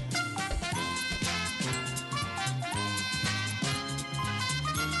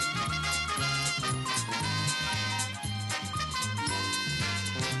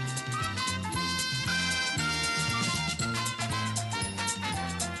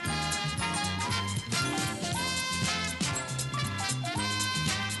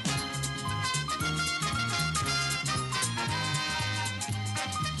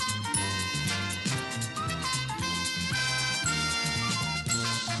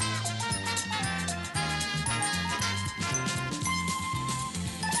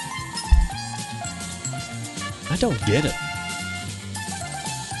 I don't get it.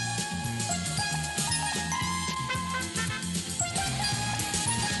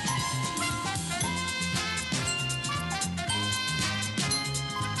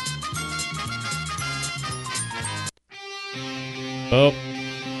 Oh.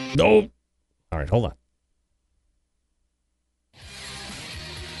 No. All right, hold on. All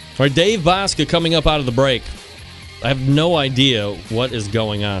right, Dave Bosca coming up out of the break. I have no idea what is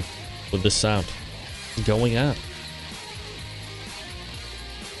going on with this sound. What's going on?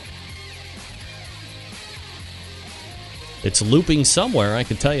 It's looping somewhere, I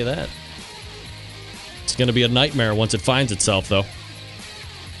can tell you that. It's going to be a nightmare once it finds itself, though.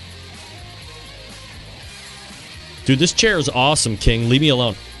 Dude, this chair is awesome, King. Leave me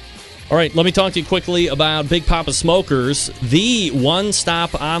alone. All right, let me talk to you quickly about Big Papa Smokers, the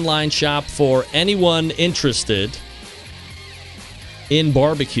one-stop online shop for anyone interested in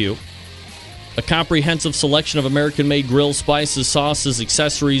barbecue. A comprehensive selection of American-made grills, spices, sauces,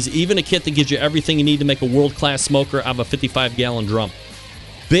 accessories, even a kit that gives you everything you need to make a world-class smoker out of a 55-gallon drum.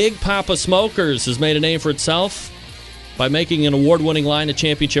 Big Papa Smokers has made a name for itself by making an award-winning line of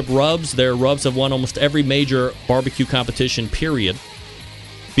championship rubs. Their rubs have won almost every major barbecue competition, period.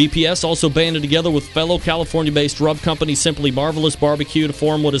 BPS also banded together with fellow California-based rub company Simply Marvelous Barbecue to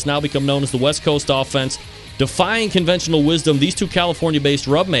form what has now become known as the West Coast Offense. Defying conventional wisdom, these two California-based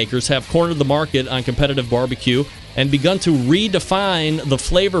rub makers have cornered the market on competitive barbecue and begun to redefine the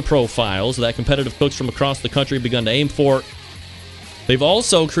flavor profiles that competitive cooks from across the country have begun to aim for. They've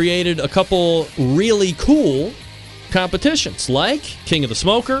also created a couple really cool competitions, like King of the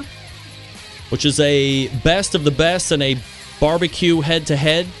Smoker, which is a best of the best and a barbecue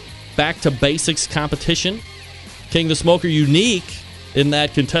head-to-head, back-to-basics competition. King of the Smoker unique in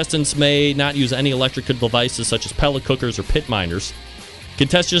that contestants may not use any electrical devices such as pellet cookers or pit miners.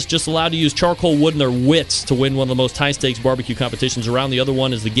 Contestants just allowed to use charcoal wood and their wits to win one of the most high-stakes barbecue competitions around. The other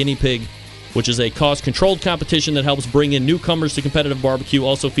one is the Guinea Pig, which is a cost-controlled competition that helps bring in newcomers to competitive barbecue.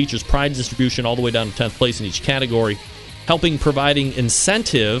 Also features prize distribution all the way down to 10th place in each category, helping providing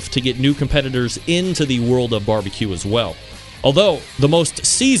incentive to get new competitors into the world of barbecue as well. Although the most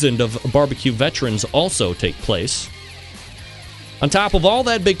seasoned of barbecue veterans also take place. On top of all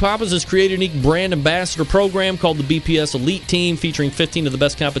that, Big Papa's has created a unique brand ambassador program called the BPS Elite Team, featuring 15 of the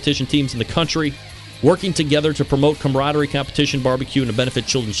best competition teams in the country, working together to promote camaraderie, competition, barbecue, and to benefit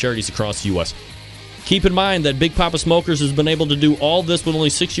children's charities across the U.S. Keep in mind that Big Papa Smokers has been able to do all this with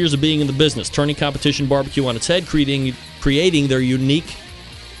only 6 years of being in the business, turning competition barbecue on its head, creating their unique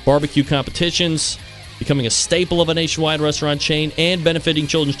barbecue competitions, becoming a staple of a nationwide restaurant chain, and benefiting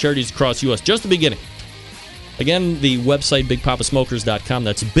children's charities across the U.S. Just the beginning. Again, the website, BigPapaSmokers.com.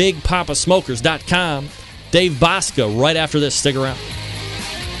 That's BigPapaSmokers.com. Dave Bosca right after this. Stick around.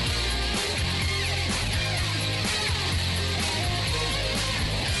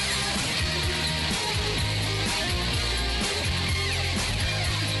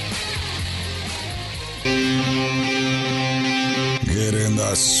 Get in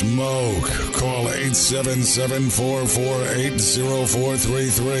the smoke. Call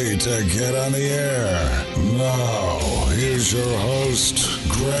 877-448-0433 to get on the air. Now, here's your host,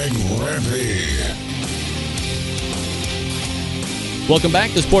 Greg Rempe. Welcome back.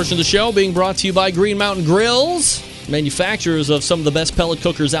 This portion of the show being brought to you by Green Mountain Grills, manufacturers of some of the best pellet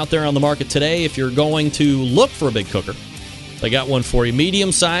cookers out there on the market today. If you're going to look for a big cooker, they got one for you.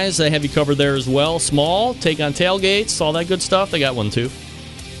 Medium size, they have you covered there as well. Small, take on tailgates, all that good stuff, they got one too.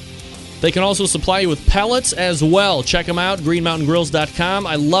 They can also supply you with pellets as well. Check them out, greenmountaingrills.com.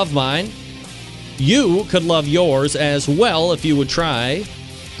 I love mine. You could love yours as well if you would try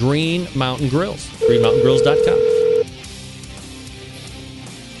Green Mountain Grills. greenmountaingrills.com.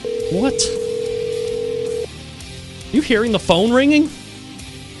 What? You hearing the phone ringing?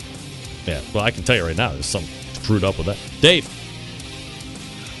 Yeah, well, I can tell you right now, there's something screwed up with that. Dave.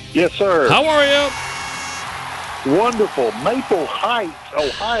 Yes, sir. How are you? Wonderful. Maple Heights,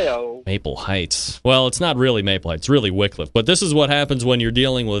 Ohio. Maple Heights. Well, it's not really Maple Heights. It's really Wickliffe. But this is what happens when you're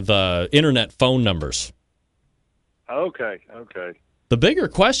dealing with internet phone numbers. Okay. The bigger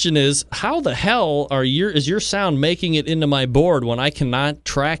question is, how the hell is your sound making it into my board when I cannot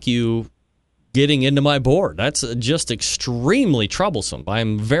track you getting into my board? That's just extremely troublesome.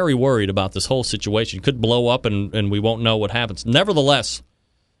 I'm very worried about this whole situation. It could blow up and we won't know what happens. Nevertheless,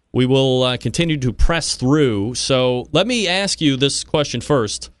 we will continue to press through. So let me ask you this question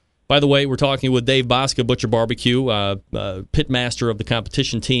first. By the way, we're talking with Dave Bosca, Butcher Barbecue, pitmaster of the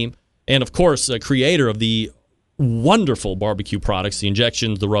competition team, and of course, a creator of the wonderful barbecue products, the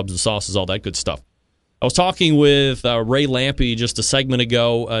injections, the rubs, the sauces, all that good stuff. I was talking with Ray Lampe just a segment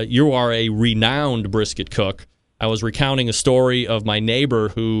ago. You are a renowned brisket cook. I was recounting a story of my neighbor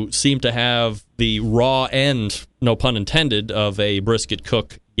who seemed to have the raw end, no pun intended, of a brisket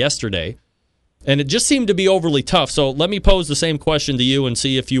cook yesterday. And it just seemed to be overly tough. So let me pose the same question to you and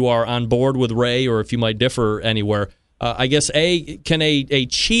see if you are on board with Ray or if you might differ anywhere. I guess, can a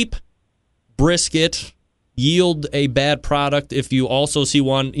cheap brisket yield a bad product if you also see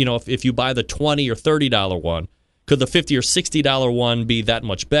one, if you buy the $20 or $30 one? Could the $50 or $60 one be that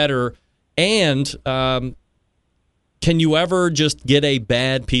much better? And can you ever just get a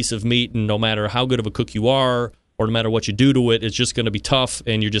bad piece of meat, and no matter how good of a cook you are or no matter what you do to it, it's just going to be tough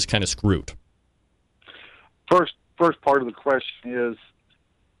and you're just kind of screwed? First part of the question is,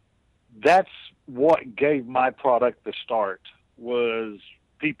 that's what gave my product the start, was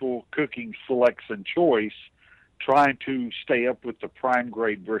people cooking selects and choice, trying to stay up with the prime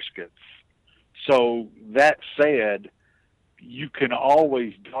grade briskets. So that said, you can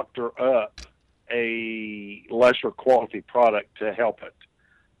always doctor up a lesser quality product to help it.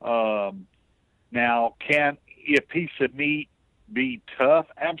 Now, can a piece of meat be tough?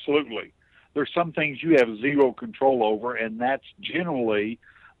 Absolutely. There's some things you have zero control over, and that's generally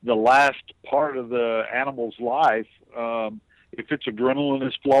the last part of the animal's life. If its adrenaline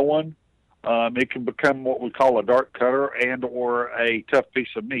is flowing, it can become what we call a dark cutter and or a tough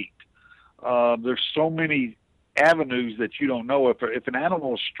piece of meat. There's so many avenues that you don't know. If an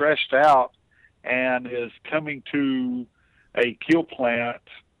animal is stressed out and is coming to a kill plant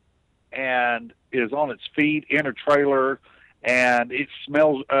and is on its feet in a trailer and it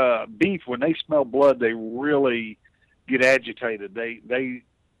smells beef, when they smell blood, they really get agitated. They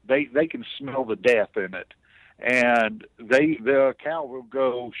can smell the death in it, and the cow will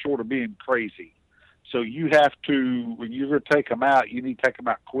go short of being crazy. So you have to, when you're going to take them out, you need to take them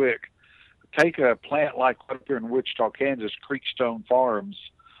out quick. Take a plant like up here in Wichita, Kansas, Creekstone Farms.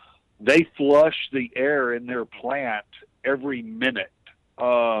 They flush the air in their plant every minute,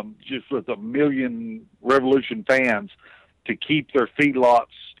 just with a million revolution fans to keep their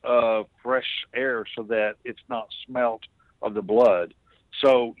feedlots fresh air so that it's not smelt of the blood.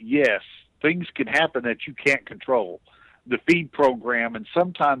 So, yes, things can happen that you can't control. The feed program, and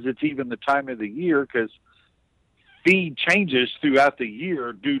sometimes it's even the time of the year, because feed changes throughout the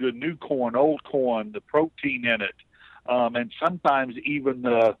year due to new corn, old corn, the protein in it, and sometimes even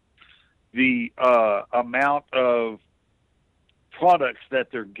the amount of products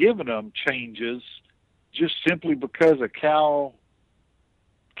that they're giving them changes, just simply because a cow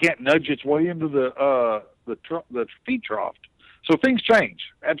can't nudge its way into the feed trough. So things change,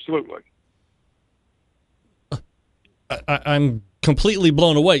 absolutely. I'm completely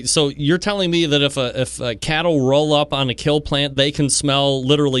blown away. So you're telling me that if a cattle roll up on a kill plant, they can smell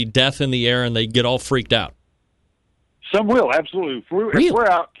literally death in the air and they get all freaked out? Some will, absolutely. If we're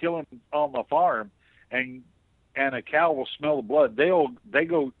out killing on the farm and a cow will smell the blood, they'll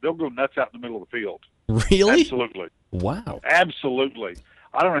go nuts out in the middle of the field. Really? Absolutely. Wow. Absolutely.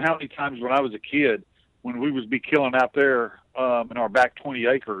 I don't know how many times when I was a kid, when we would be killing out there in our back 20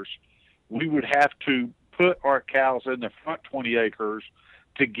 acres, we would have to put our cows in the front 20 acres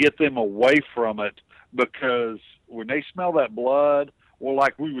to get them away from it, because when they smell that blood, or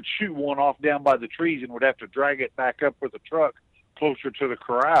like we would shoot one off down by the trees and would have to drag it back up with a truck closer to the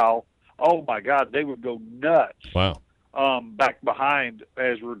corral, oh my God, they would go nuts. Wow. Back behind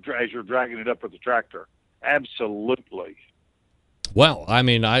as you're dragging it up with the tractor. Absolutely. Well, I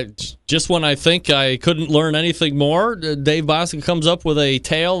mean, just when I think I couldn't learn anything more, Dave Bostic comes up with a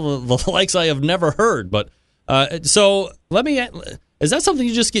tale the likes I have never heard. But so let me. Is that something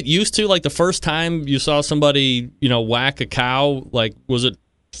you just get used to? Like the first time you saw somebody, whack a cow, like was it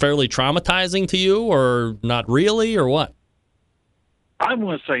fairly traumatizing to you, or not really, or what? I'm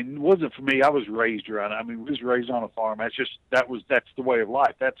going to say it wasn't for me. I was raised around it. I mean, we was raised on a farm. That's the way of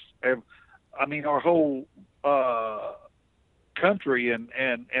life. Our whole country and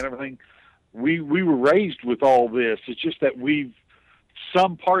everything. We were raised with all this. It's just that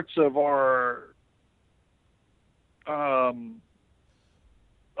some parts of our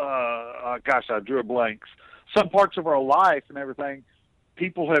I drew a blank. Some parts of our life and everything,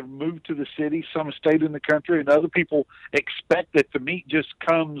 people have moved to the city, some stayed in the country, and other people expect that the meat just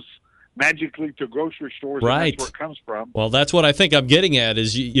comes magically to grocery stores, right. And that's where it comes from. Well, that's what I think I'm getting at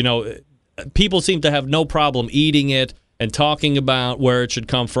is, people seem to have no problem eating it and talking about where it should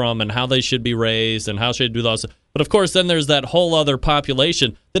come from and how they should be raised and how should do those. But, of course, then there's that whole other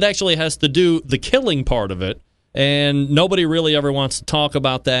population that actually has to do the killing part of it, and nobody really ever wants to talk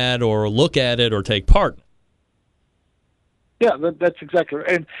about that or look at it or take part. Yeah, that's exactly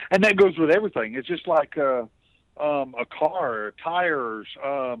right. And that goes with everything. It's just like a car, tires.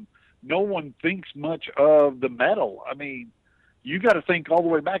 No one thinks much of the metal. I mean, you got to think all the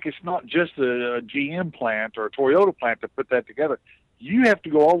way back. It's not just a GM plant or a Toyota plant to put that together. You have to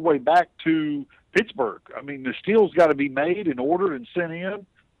go all the way back to Pittsburgh. I mean, the steel's got to be made and ordered and sent in.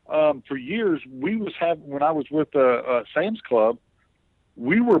 For years, when I was with Sam's Club,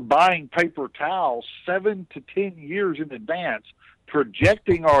 we were buying paper towels 7 to 10 years in advance,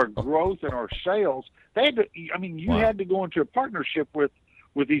 projecting our growth and our sales. You had to go into a partnership with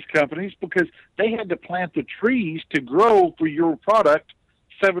these companies because they had to plant the trees to grow for your product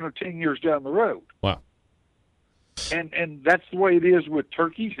 7 or 10 years down the road. Wow. And that's the way it is with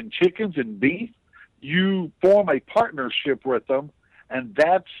turkeys and chickens and beef. You form a partnership with them, and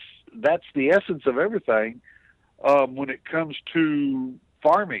that's the essence of everything. When it comes to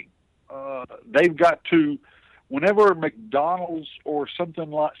farming, they've got to. Whenever McDonald's or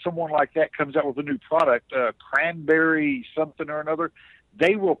someone like that comes out with a new product, cranberry something or another,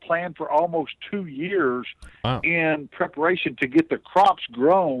 they will plan for almost 2 years in preparation to get the crops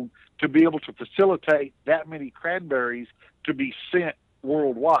grown to be able to facilitate that many cranberries to be sent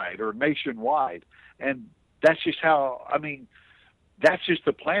worldwide or nationwide. And that's just that's just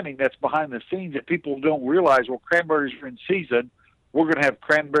the planning that's behind the scenes that people don't realize. Well, cranberries are in season. We're going to have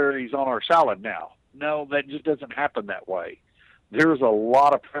cranberries on our salad now. No, that just doesn't happen that way. There's a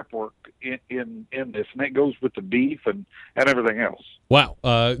lot of prep work in this, and it goes with the beef and everything else. Wow.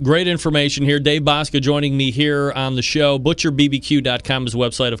 Great information here. Dave Bosca joining me here on the show. ButcherBBQ.com is the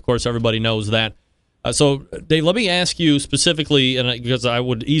website. Of course, everybody knows that. So, Dave, let me ask you specifically, and because I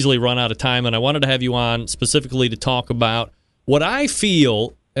would easily run out of time, and I wanted to have you on specifically to talk about what I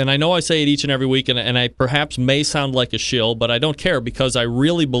feel, and I know I say it each and every week, and I perhaps may sound like a shill, but I don't care because I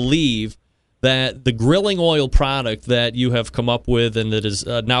really believe that the grilling oil product that you have come up with and that has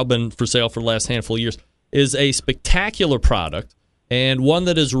now been for sale for the last handful of years is a spectacular product and one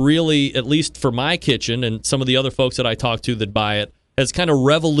that is really, at least for my kitchen and some of the other folks that I talk to that buy it, has kind of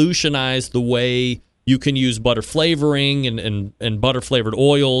revolutionized the way you can use butter flavoring and butter-flavored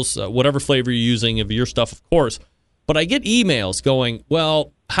oils, whatever flavor you're using of your stuff, of course. But I get emails going,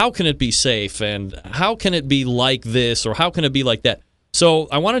 well, how can it be safe and how can it be like this or how can it be like that? So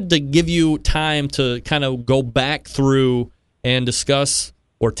I wanted to give you time to kind of go back through and discuss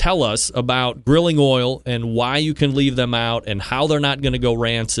or tell us about grilling oil and why you can leave them out and how they're not going to go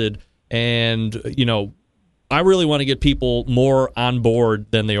rancid. And, you know, I really want to get people more on board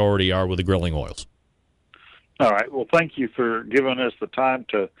than they already are with the grilling oils. All right. Well, thank you for giving us the time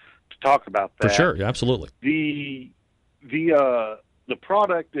to talk about that. For sure. Absolutely. The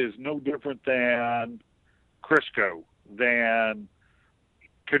product is no different than Crisco, than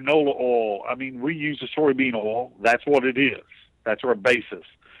canola oil. I mean, we use a soybean oil. That's what it is. That's our basis.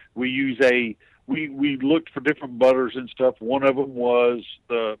 We use we looked for different butters and stuff. One of them was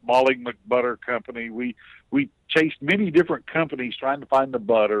the Molly McButter company. We chased many different companies trying to find the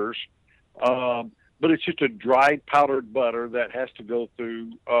butters, but it's just a dried powdered butter that has to go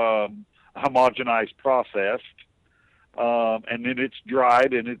through a homogenized process, and then it's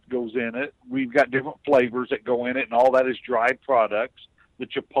dried and it goes in it. We've got different flavors that go in it, and all that is dried products. The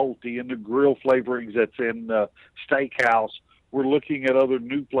chipotle and the grill flavorings that's in the steakhouse. We're looking at other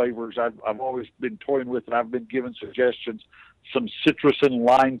new flavors I've always been toying with, and I've been given suggestions, some citrus and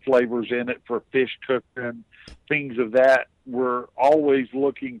lime flavors in it for fish cooking, things of that. We're always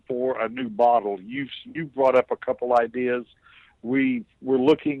looking for a new bottle. You brought up a couple ideas. We're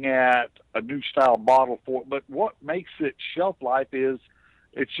looking at a new style bottle for it, but what makes it shelf life is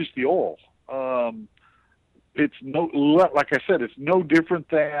it's just the oil. It's like I said, it's no different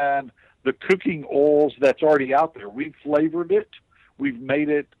than the cooking oils that's already out there. We've flavored it. We've made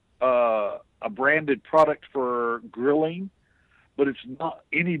it a branded product for grilling, but it's not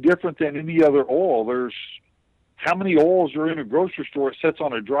any different than any other oil. There's how many oils are in a grocery store? It sits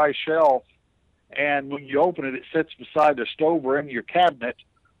on a dry shelf, and when you open it, it sits beside the stove or in your cabinet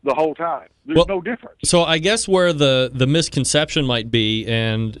the whole time. There's no difference. So I guess where the misconception might be,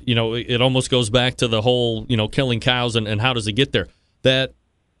 and you know, it almost goes back to the whole, you know, killing cows and how does it get there, that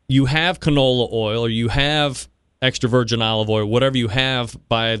you have canola oil or you have extra virgin olive oil, whatever you have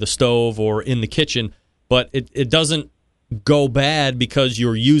by the stove or in the kitchen, but it doesn't go bad because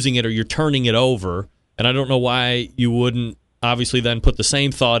you're using it or you're turning it over. And I don't know why you wouldn't obviously then put the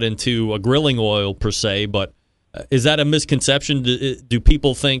same thought into a grilling oil per se, but is that a misconception? Do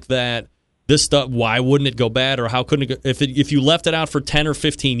people think that this stuff, why wouldn't it go bad, or how couldn't it go, if you left it out for 10 or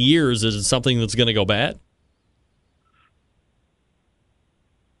 15 years, is it something that's going to go bad?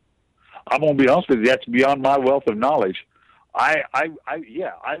 I'm going to be honest with you, that's beyond my wealth of knowledge. I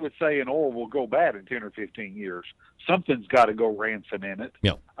would say an oil will go bad in 10 or 15 years. Something's got to go rancid in it.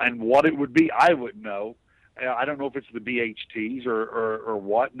 Yeah. And what it would be, I wouldn't know. I don't know if it's the BHTs or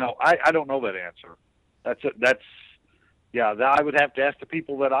what. No, I don't know that answer. I would have to ask the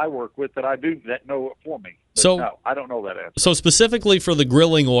people that I work with that know it for me. But so no, I don't know that answer. So specifically for the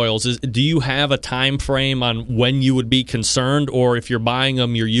grilling oils, do you have a time frame on when you would be concerned, or if you're buying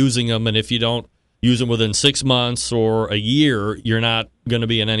them, you're using them, and if you don't use them within 6 months or a year, you're not going to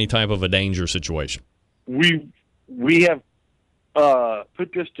be in any type of a danger situation? We have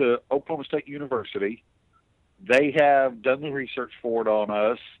put this to Oklahoma State University. They have done the research for it on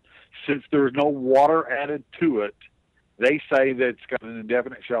us. Since there's no water added to it, they say that it's got an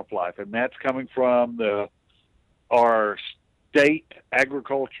indefinite shelf life, and that's coming from our state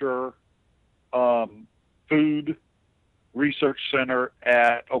agriculture food research center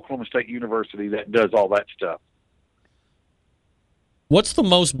at Oklahoma State University that does all that stuff. What's the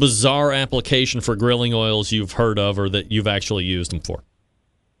most bizarre application for grilling oils you've heard of or that you've actually used them for?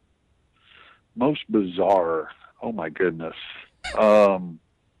 Most bizarre? Oh, my goodness. That's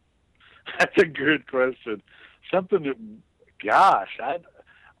a good question. Something that, gosh,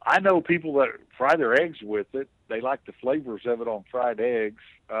 I know people that fry their eggs with it. They like the flavors of it on fried eggs,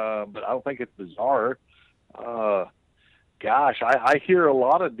 but I don't think it's bizarre. Gosh, I hear a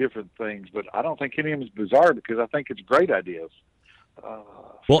lot of different things, but I don't think any of them is bizarre because I think it's great ideas.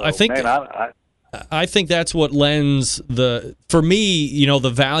 I think I think that's what lends for me,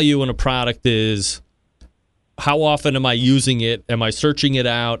 the value in a product is how often am I using it? Am I searching it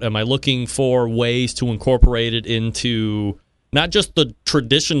out? Am I looking for ways to incorporate it into not just the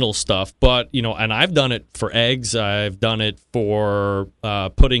traditional stuff, but, and I've done it for eggs. I've done it for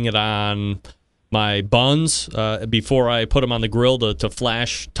putting it on my buns before I put them on the grill to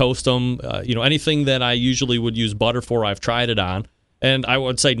flash toast them. Anything that I usually would use butter for, I've tried it on. And I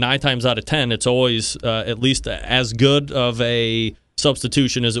would say 9 times out of 10, it's always at least as good of a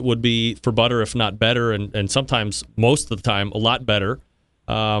substitution as it would be for butter, if not better, and sometimes, most of the time, a lot better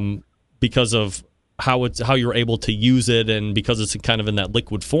because of how you're able to use it and because it's kind of in that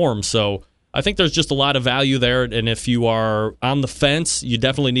liquid form. So I think there's just a lot of value there, and if you are on the fence, you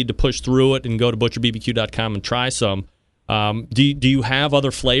definitely need to push through it and go to butcherbbq.com and try some. Do you have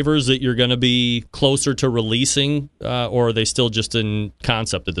other flavors that you're going to be closer to releasing, or are they still just in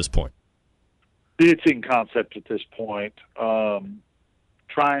concept at this point? It's in concept at this point.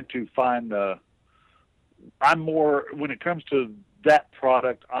 Trying to find when it comes to that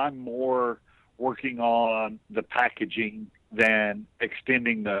product, I'm more working on the packaging than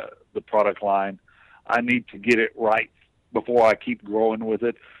extending the product line. I need to get it right before I keep growing with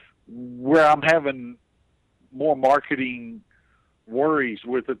it. Where I'm having more marketing worries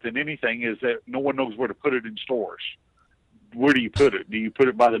with it than anything is that no one knows where to put it in stores. Where do you put it? Do you put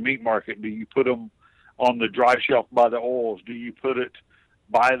it by the meat market? Do you put them on the dry shelf by the oils? Do you put it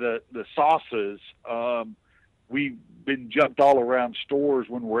by the sauces? We've been jumped all around stores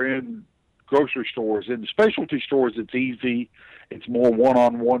when we're in grocery stores. In the specialty stores, it's easy. It's more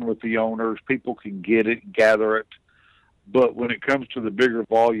one-on-one with the owners. People can get it and gather it. But when it comes to the bigger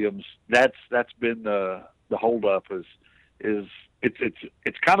volumes, that's been the holdup is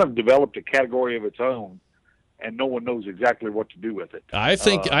it's kind of developed a category of its own, and no one knows exactly what to do with it. I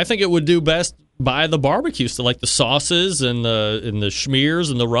think it would do best by the barbecue, so like the sauces and the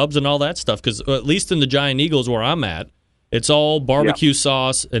schmears and the rubs and all that stuff. Because at least in the Giant Eagles where I'm at, it's all barbecue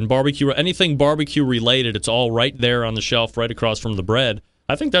sauce and barbecue. Anything barbecue related, it's all right there on the shelf, right across from the bread.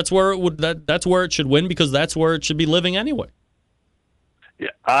 I think that's where that's where it should win because that's where it should be living anyway. Yeah,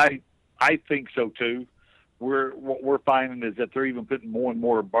 I think so too. What we're finding is that they're even putting more and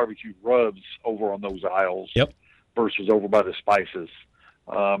more barbecue rubs over on those aisles versus over by the spices.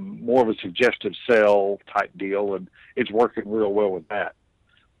 More of a suggestive sell type deal, and it's working real well with that.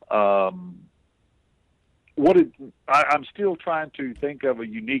 I'm still trying to think of a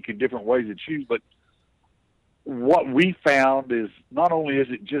unique and different way to choose, but what we found is not only is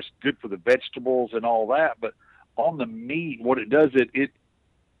it just good for the vegetables and all that, but on the meat, what it does,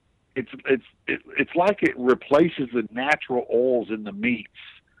 it's like it replaces the natural oils in the meats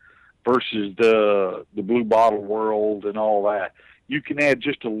versus the Blue Bottle world and all that. You can add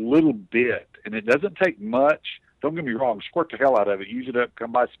just a little bit, and it doesn't take much. Don't get me wrong, squirt the hell out of it, use it up,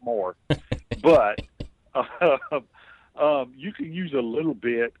 come buy some more. But you can use a little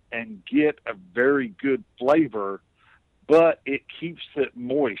bit and get a very good flavor, but it keeps it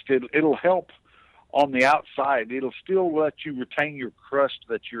moist. It'll help on the outside. It'll still let you retain your crust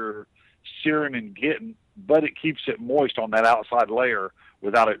that you're searing and getting, but it keeps it moist on that outside layer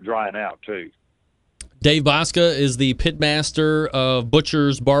without it drying out too. Dave Bosca is the pitmaster of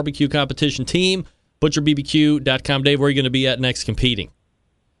Butcher's barbecue competition team. ButcherBBQ.com. Dave, where are you going to be at next competing?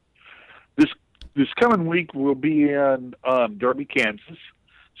 This coming week we'll be in Derby, Kansas.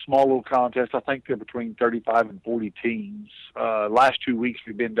 Small little contest. I think they're between 35 and 40 teams. Last 2 weeks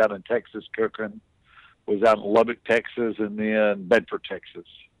we've been down in Texas cooking. Was out in Lubbock, Texas, and then Bedford, Texas,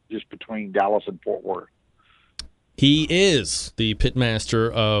 just between Dallas and Fort Worth. He is the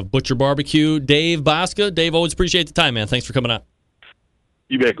pitmaster of Butcher Barbecue, Dave Bosca. Dave, always appreciate the time, man. Thanks for coming on.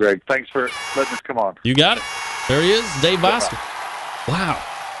 You bet, Greg. Thanks for letting us come on. You got it. There he is, Dave Bosca. Wow.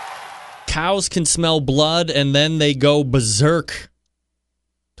 Cows can smell blood, and then they go berserk.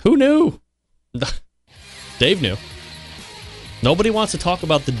 Who knew? Dave knew. Nobody wants to talk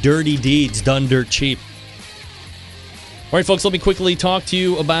about the dirty deeds done dirt cheap. All right, folks, let me quickly talk to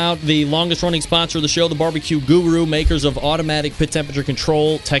you about the longest-running sponsor of the show, the Barbecue Guru, makers of automatic pit temperature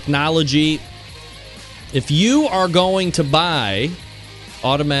control technology. If you are going to buy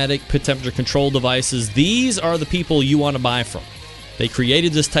automatic pit temperature control devices, these are the people you want to buy from. They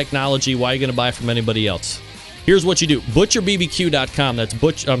created this technology. Why are you going to buy from anybody else? Here's what you do. ButcherBBQ.com. That's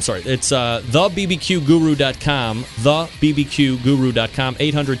it's thebbqguru.com. Thebbqguru.com.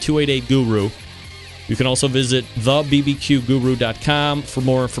 800-288-GURU. You can also visit thebbqguru.com for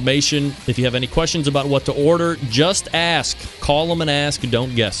more information. If you have any questions about what to order, just ask. Call them and ask.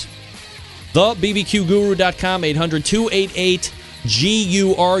 Don't guess. Thebbqguru.com.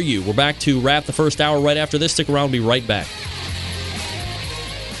 800-288-GURU. We're back to wrap the first hour right after this. Stick around. We'll be right back.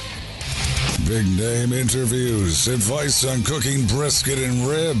 Big name interviews, advice on cooking brisket and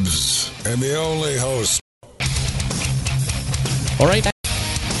ribs, and the only host. All right.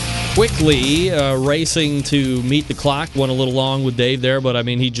 Quickly racing to meet the clock. Went a little long with Dave there, but I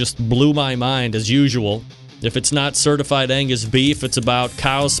mean, he just blew my mind as usual. If it's not certified Angus beef, it's about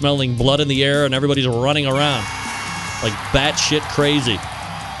cows smelling blood in the air and everybody's running around like batshit crazy.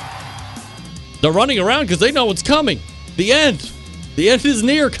 They're running around because they know what's coming. The end. The end is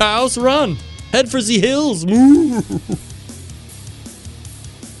near, cows. Run. Head for the hills. Moo.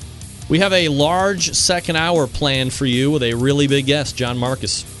 We have a large second hour planned for you with a really big guest, John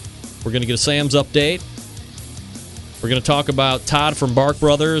Marcus. We're going to get a Sam's update. We're going to talk about Todd from Bark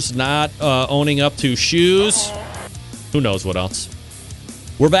Brothers not owning up to shoes. Who knows what else.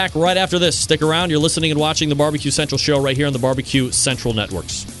 We're back right after this. Stick around. You're listening and watching the Barbecue Central show right here on the Barbecue Central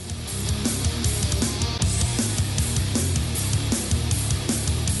Networks.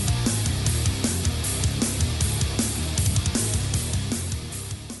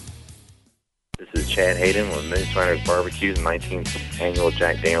 Chad Hayden with Moonshiners Barbecue's 19th annual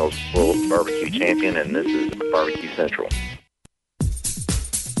Jack Daniel's World Barbecue Champion, and this is Barbecue Central.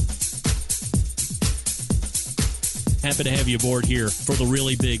 Happy to have you aboard here for the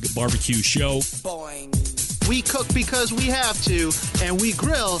really big barbecue show. Boing. We cook because we have to, and we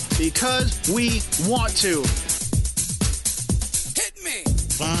grill because we want to. Hit me!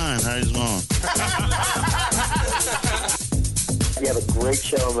 Fine, how's it going? You have a great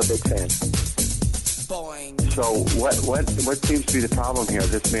show. I'm a big fan. Boing. So what seems to be the problem here?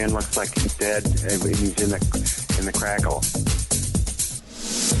 This man looks like he's dead, and he's in the crackle.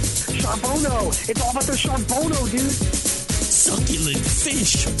 Charbono! It's all about the Charbono, dude! Succulent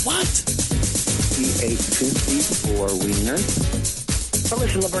fish! What? He ate 2 feet 4 wieners. But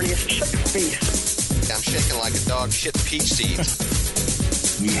listen, Lavernius, shut your face. I'm shaking like a dog shit peach seeds.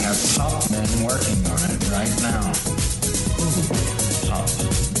 We have top men working on it right now. Top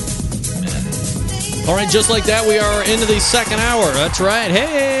men. All right, just like that, we are into the second hour. That's right.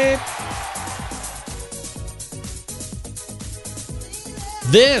 Hey!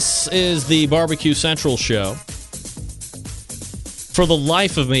 This is the Barbecue Central show. For the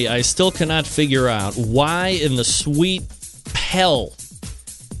life of me, I still cannot figure out why in the sweet hell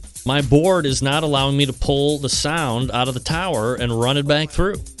my board is not allowing me to pull the sound out of the tower and run it back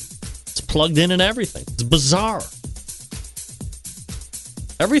through. It's plugged in and everything. It's bizarre.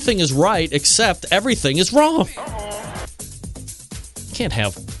 Everything is right, except everything is wrong. Can't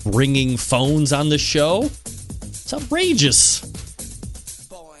have ringing phones on this show. It's outrageous.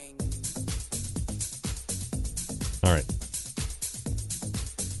 All right.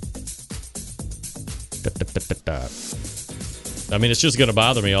 I mean, it's just going to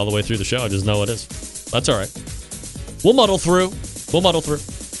bother me all the way through the show. I just know it is. That's all right. We'll muddle through.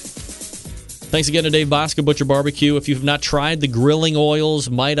 Thanks again to Dave Bosca, Butcher Barbecue. If you've not tried the grilling oils,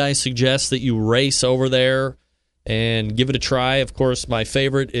 might I suggest that you race over there and give it a try. Of course, my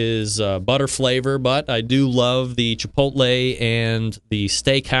favorite is butter flavor, but I do love the Chipotle and the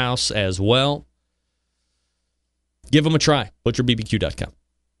Steakhouse as well. Give them a try. ButcherBBQ.com.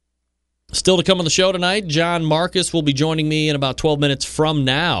 Still to come on the show tonight, John Marcus will be joining me in about 12 minutes from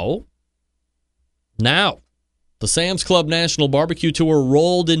now. The Sam's Club National Barbecue Tour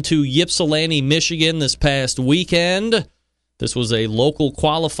rolled into Ypsilanti, Michigan this past weekend. This was a local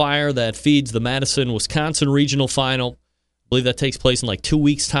qualifier that feeds the Madison, Wisconsin regional final. I believe that takes place in like 2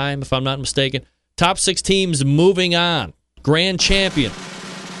 weeks' time, if I'm not mistaken. Top 6 teams moving on. Grand champion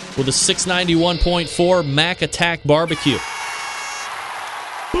with a 691.4 Mac Attack Barbecue.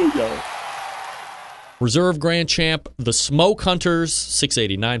 Booyah. Reserve Grand Champ, the Smoke Hunters,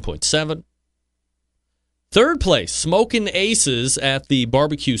 689.7. Third place, Smokin' Aces at the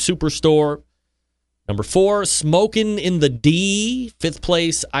Barbecue Superstore. Number 4, Smokin' in the D. Fifth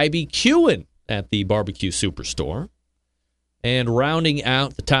place, IBQin' at the Barbecue Superstore. And rounding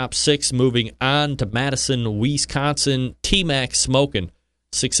out the top 6, moving on to Madison, Wisconsin, T-Mac smoking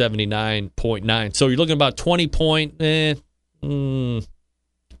 679.9. So you're looking about 20 point.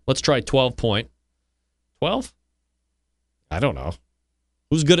 Let's try 12 point. 12? I don't know.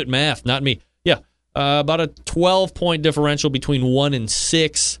 Who's good at math? Not me. Yeah, about a 12-point differential between 1 and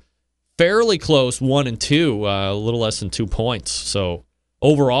 6. Fairly close, 1 and 2, a little less than 2 points. So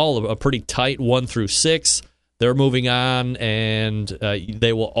overall, a pretty tight 1 through 6. They're moving on, and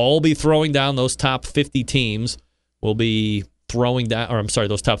they will all be throwing down. Those top 50 teams will be throwing down, or I'm sorry,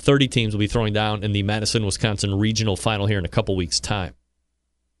 those top 30 teams will be throwing down in the Madison, Wisconsin regional final here in a couple weeks' time.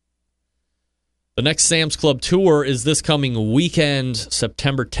 The next Sam's Club Tour is this coming weekend,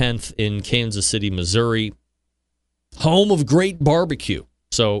 September 10th in Kansas City, Missouri, home of great barbecue.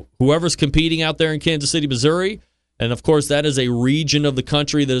 So whoever's competing out there in Kansas City, Missouri, and of course that is a region of the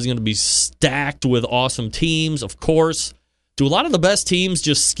country that is going to be stacked with awesome teams, of course. Do a lot of the best teams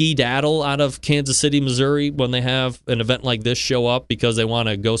just skedaddle out of Kansas City, Missouri when they have an event like this show up because they want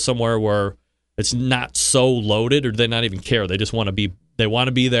to go somewhere where it's not so loaded, or do they not even care? They just want to be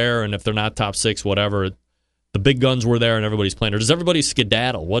there, and if they're not top 6, whatever, the big guns were there and everybody's playing. Or does everybody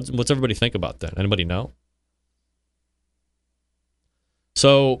skedaddle? What's everybody think about that? Anybody know?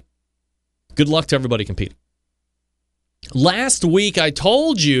 So, good luck to everybody competing. Last week, I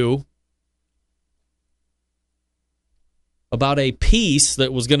told you about a piece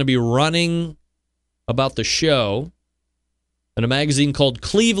that was going to be running about the show in a magazine called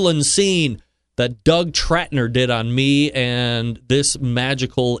Cleveland Scene that Doug Tratner did on me and this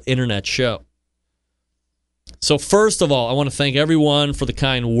magical internet show. So first of all, I want to thank everyone for the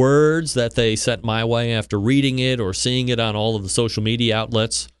kind words that they sent my way after reading it or seeing it on all of the social media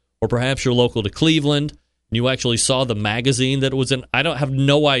outlets, or perhaps you're local to Cleveland and you actually saw the magazine that it was in. I have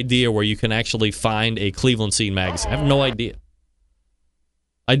no idea where you can actually find a Cleveland Scene magazine. I have no idea.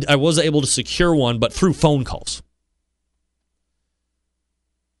 I was able to secure one, but through phone calls.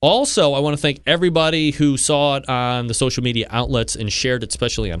 Also, I want to thank everybody who saw it on the social media outlets and shared it,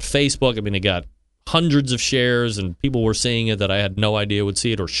 especially on Facebook. I mean, it got hundreds of shares, and people were seeing it that I had no idea would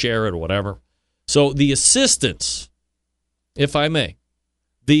see it or share it or whatever. So the assistance, if I may,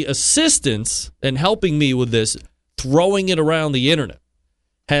 the assistance in helping me with this, throwing it around the internet,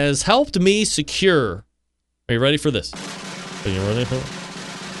 has helped me secure, are you ready for this? Are you ready for it?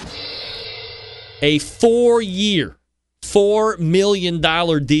 A 4-year, $4 million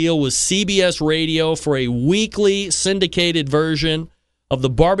deal with CBS Radio for a weekly syndicated version of the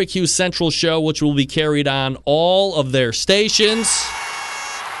Barbecue Central show, which will be carried on all of their stations.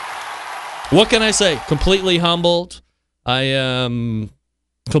 What can I say? Completely humbled. I am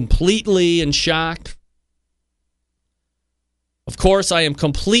completely in shock. Of course, I am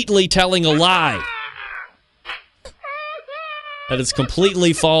completely telling a lie. That is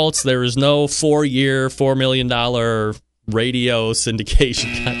completely false. There is no 4-year, $4 million radio syndication.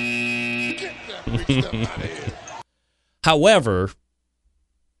 However,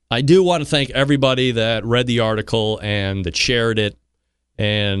 I do want to thank everybody that read the article and that shared it.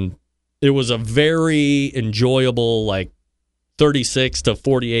 And it was a very enjoyable, 36 to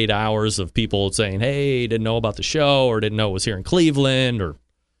 48 hours of people saying, hey, didn't know about the show, or didn't know it was here in Cleveland, or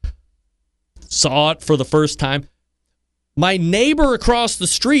saw it for the first time. My neighbor across the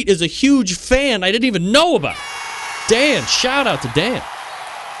street is a huge fan I didn't even know about. Dan, shout out to Dan.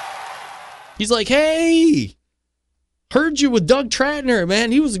 He's like, hey, heard you with Doug Tratner,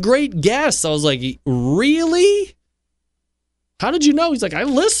 man. He was a great guest. I was like, really? How did you know? He's like, I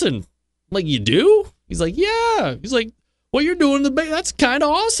listen. I'm like, you do? He's like, yeah. He's like, what you're doing in the Bay, that's kind of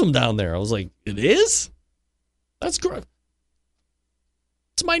awesome down there. I was like, it is? That's great.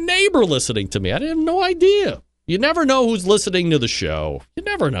 It's my neighbor listening to me. I didn't have no idea. You never know who's listening to the show. You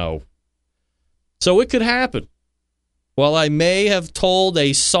never know. So it could happen. While I may have told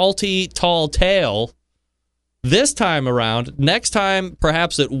a salty, tall tale this time around, next time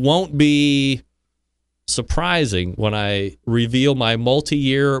perhaps it won't be surprising when I reveal my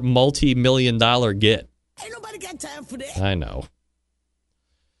multi-year, multi-million-dollar get. Ain't nobody got time for that. I know.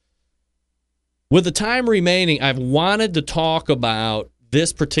 With the time remaining, I've wanted to talk about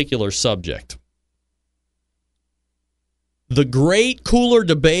this particular subject. The great cooler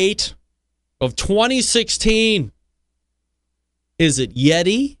debate of 2016. Is it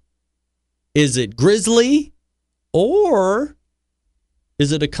Yeti? Is it Grizzly? Or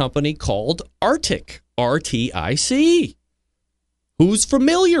is it a company called Arctic? RTIC. Who's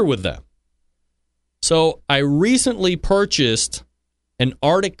familiar with them? So I recently purchased an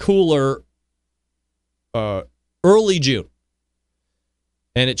Arctic cooler early June.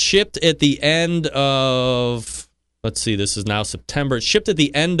 And it shipped at the end of let's see, this is now September. It shipped at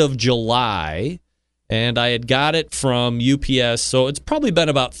the end of July, and I had got it from UPS, so it's probably been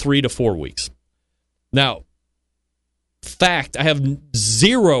about 3 to 4 weeks. Now, fact, I have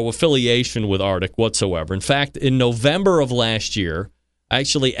zero affiliation with Arctic whatsoever. In fact, in November of last year, I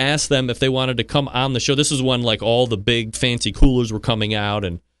actually asked them if they wanted to come on the show. This is when like all the big fancy coolers were coming out,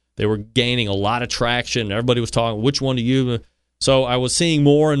 and they were gaining a lot of traction. Everybody was talking, which one do you? So I was seeing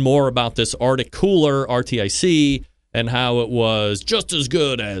more and more about this Arctic cooler, RTIC, and how it was just as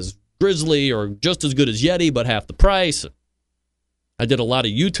good as Grizzly or just as good as Yeti, but half the price. I did a lot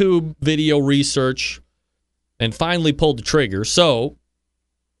of YouTube video research and finally pulled the trigger. So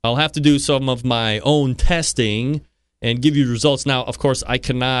I'll have to do some of my own testing and give you results. Now, of course, I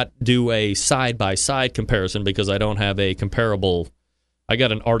cannot do a side-by-side comparison because I don't have a comparable. I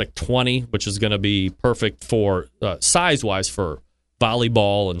got an Arctic 20, which is going to be perfect for size-wise for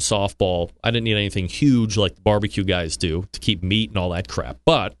volleyball and softball. I didn't need anything huge like the barbecue guys do to keep meat and all that crap.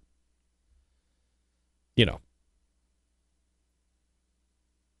 But, you know,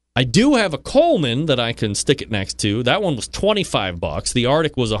 I do have a Coleman that I can stick it next to. That one was $25. The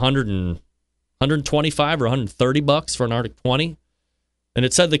Arctic was $125 or $130 for an Arctic 20. And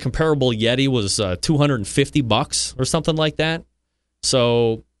it said the comparable Yeti was $250 or something like that.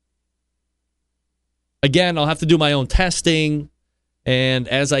 So, again, I'll have to do my own testing. And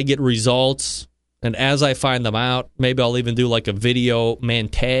as I get results and as I find them out, maybe I'll even do like a video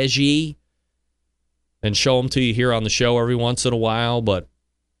montage and show them to you here on the show every once in a while. But,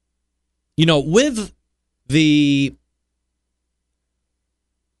 you know, with the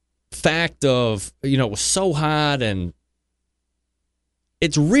fact of, you know, it was so hot and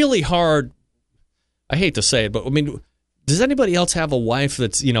it's really hard. I hate to say it, but I mean, does anybody else have a wife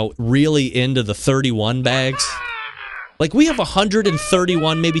that's, you know, really into the 31 bags? Like, we have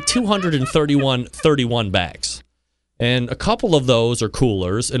 131, maybe 231 31 bags. And a couple of those are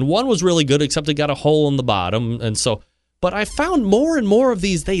coolers. And one was really good, except it got a hole in the bottom. And so, but I found more and more of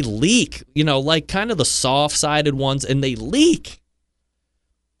these, they leak. You know, like kind of the soft-sided ones, and they leak.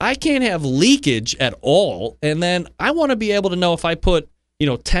 I can't have leakage at all. And then I want to be able to know if I put, you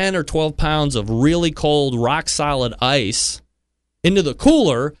know, 10 or 12 pounds of really cold, rock-solid ice into the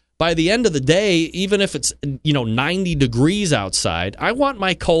cooler. By the end of the day, even if it's, you know, 90 degrees outside, I want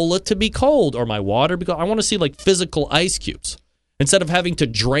my cola to be cold or my water because I want to see like physical ice cubes. Instead of having to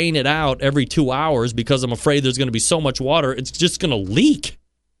drain it out every 2 hours because I'm afraid there's going to be so much water, it's just going to leak.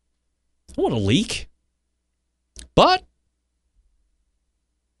 I don't want to leak. But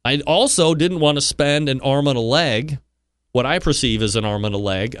I also didn't want to spend an arm and a leg, what I perceive as an arm and a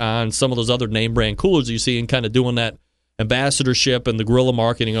leg, on some of those other name brand coolers you see and kind of doing that ambassadorship and the guerrilla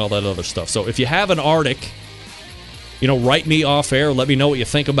marketing and all that other stuff. So if you have an Arctic, you know, write me off air. Let me know what you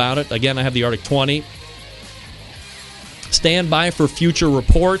think about it. Again, I have the Arctic 20. Stand by for future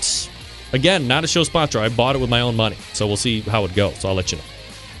reports. Again, not a show sponsor. I bought it with my own money. So we'll see how it goes. I'll let you know.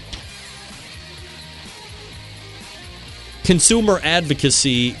 Consumer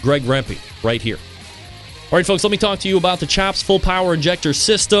advocacy, Greg Rempe, right here. All right, folks, let me talk to you about the Chops Full Power Injector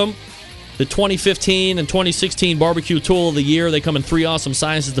System. The 2015 and 2016 Barbecue Tool of the Year. They come in 3 awesome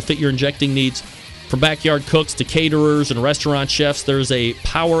sizes to fit your injecting needs. From backyard cooks to caterers and restaurant chefs, there's a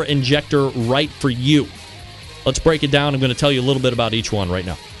power injector right for you. Let's break it down. I'm going to tell you a little bit about each one right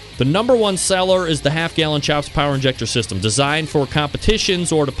now. The number one seller is the half-gallon Chops Power Injector System, designed for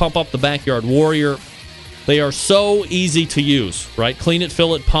competitions or to pump up the backyard warrior. They are so easy to use, right? Clean it,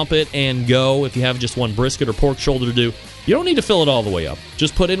 fill it, pump it, and go. If you have just one brisket or pork shoulder to do, you don't need to fill it all the way up.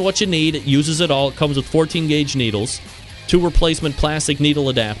 Just put in what you need. It uses it all. It comes with 14-gauge needles, 2 replacement plastic needle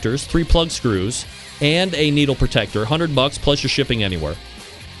adapters, 3 plug screws, and a needle protector. $100 plus your shipping anywhere.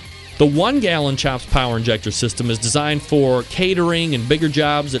 The 1-gallon Chops Power Injector System is designed for catering and bigger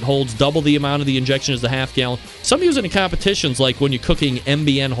jobs. It holds double the amount of the injection as the half-gallon. Some use it in competitions, like when you're cooking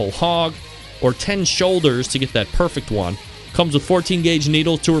MBN whole hog or 10 shoulders to get that perfect one. Comes with 14-gauge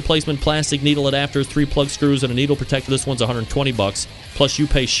needles, 2 replacement plastic needle adapters, 3 plug screws, and a needle protector. This one's $120, plus you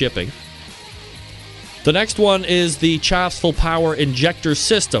pay shipping. The next one is the Chops Full Power Injector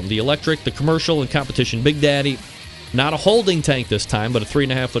System, the electric, the commercial, and competition Big Daddy. Not a holding tank this time, but a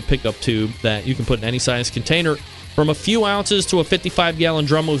 3.5-foot pickup tube that you can put in any size container. From a few ounces to a 55-gallon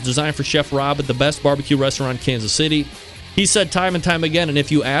drum, was designed for Chef Rob at the best barbecue restaurant in Kansas City. He said time and time again, and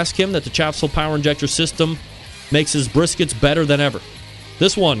if you ask him, that the Chops Full Power Injector System makes his briskets better than ever.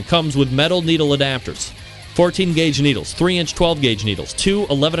 This one comes with metal needle adapters, 14-gauge needles, 3-inch 12-gauge needles, 2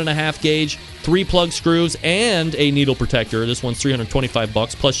 11.5-gauge, 3 plug screws, and a needle protector. This one's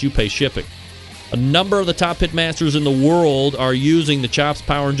 $325, plus you pay shipping. A number of the top pitmasters in the world are using the Chops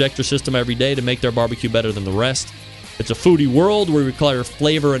Power Injector System every day to make their barbecue better than the rest. It's a foodie world where we require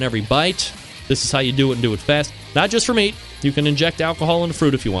flavor in every bite. This is how you do it and do it fast. Not just for meat. You can inject alcohol into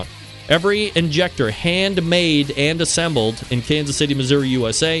fruit if you want. Every injector handmade and assembled in Kansas City, Missouri,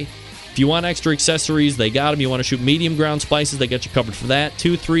 USA. If you want extra accessories, they got them. You want to shoot medium ground spices, they got you covered for that.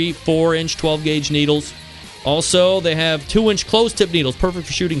 2, 3, 4-inch 12-gauge needles. Also, they have 2-inch closed-tip needles, perfect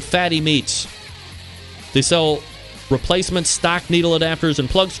for shooting fatty meats. They sell replacement stock needle adapters and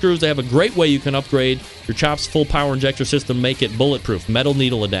plug screws. They have a great way you can upgrade your Chops full power injector system, make it bulletproof. Metal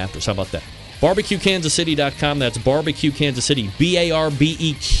needle adapters. How about that? BarbecueKansasCity.com. That's Barbecue Kansas City.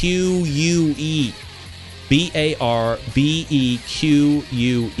 BARBEQUE. BARBEQUE.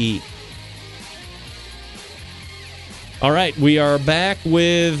 All right, we are back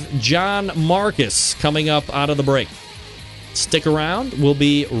with John Markus coming up out of the break. Stick around. We'll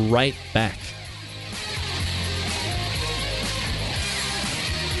be right back.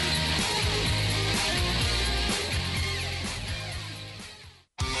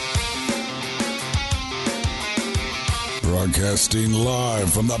 Broadcasting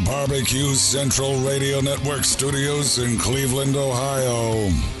live from the Barbecue Central Radio Network studios in Cleveland,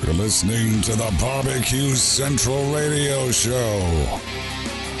 Ohio. You're listening to the Barbecue Central Radio Show.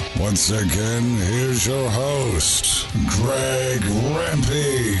 Once again, here's your host, Greg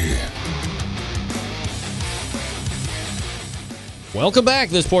Rempe. Welcome back.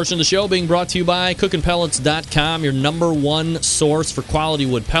 This portion of the show being brought to you by CookinPellets.com, your number one source for quality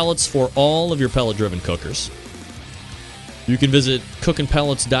wood pellets for all of your pellet-driven cookers. You can visit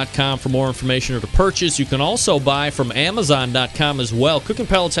CookinPellets.com for more information or to purchase. You can also buy from Amazon.com as well. Cookin'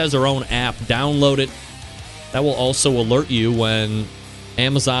 Pellets has their own app. Download it. That will also alert you when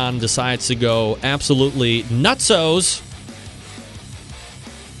Amazon decides to go absolutely nutsos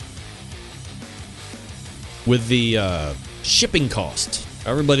with the shipping cost.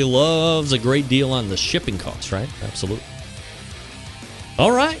 Everybody loves a great deal on the shipping cost, right? Absolutely.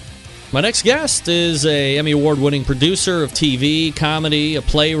 All right. My next guest is a Emmy Award-winning producer of TV, comedy, a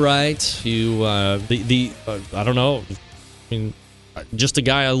playwright. I don't know. I mean, just a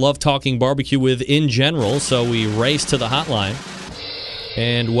guy I love talking barbecue with in general, so we race to the hotline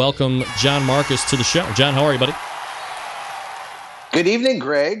and welcome John Markus to the show. John, how are you, buddy? Good evening,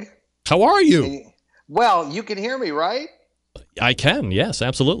 Greg. How are you? Well, you can hear me, right? I can, yes,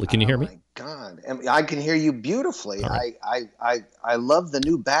 absolutely. Can you hear me? God, I can hear you beautifully. Right. I love the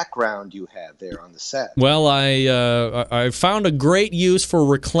new background you have there on the set. Well, I found a great use for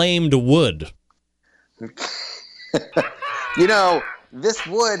reclaimed wood. You know, this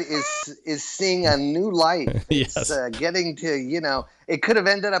wood is seeing a new life. Yes. It's getting to, it could have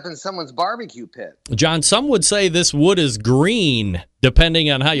ended up in someone's barbecue pit. John, some would say this wood is green,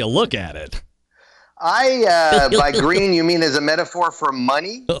 depending on how you look at it. By green, you mean as a metaphor for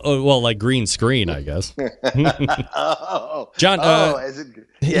money? Well, like green screen, I guess. John,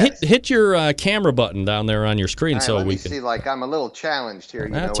 hit your camera button down there on your screen right, so we can see. Like I'm a little challenged here,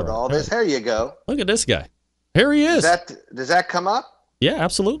 with all this. There you go. Look at this guy. Here he is. Does that come up? Yeah,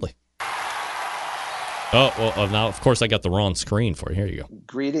 absolutely. Oh, well, now of course I got the wrong screen for you. Here you go.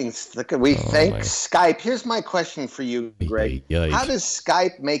 Greetings. We thank Skype. Here's my question for you, Greg. How does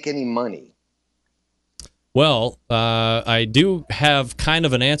Skype make any money? Well, I do have kind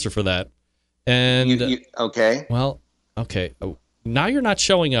of an answer for that. And okay. Well, okay. Now you're not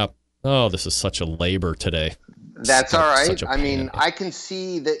showing up. Oh, this is such a labor today. That's all right. I mean, I can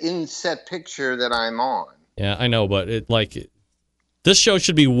see the inset picture that I'm on. Yeah, I know, but this show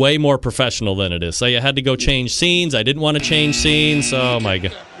should be way more professional than it is. So I had to go change scenes. I didn't want to change scenes. Oh my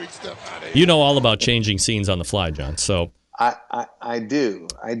God. You know all about changing scenes on the fly, John. So I do.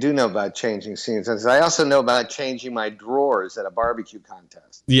 I do know about changing scenes. I also know about changing my drawers at a barbecue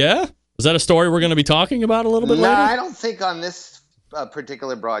contest. Yeah? Is that a story we're going to be talking about a little bit later? No, I don't think on this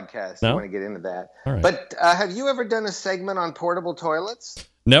particular broadcast I want to get into that. All right. But have you ever done a segment on portable toilets?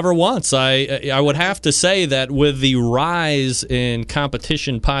 Never once. I would have to say that with the rise in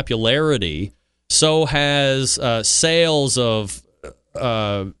competition popularity, so has sales of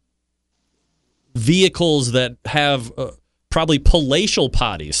vehicles that have probably palatial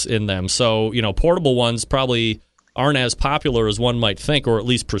potties in them. So, portable ones probably aren't as popular as one might think, or at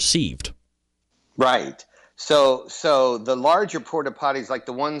least perceived. Right. So the larger porta potties, like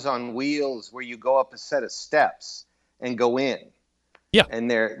the ones on wheels where you go up a set of steps and go in. Yeah.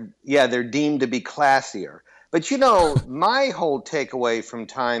 And they're deemed to be classier. But my whole takeaway from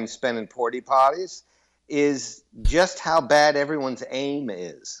time spent in porta potties is just how bad everyone's aim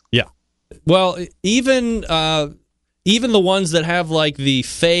is. Yeah. Well, even the ones that have like the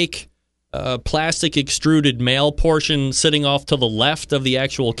fake plastic extruded male portion sitting off to the left of the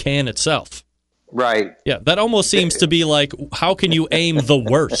actual can itself. Right. Yeah, that almost seems to be like, how can you aim the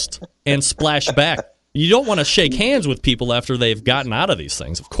worst and splash back? You don't want to shake hands with people after they've gotten out of these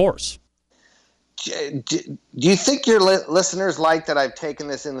things, of course. Do you think your listeners like that I've taken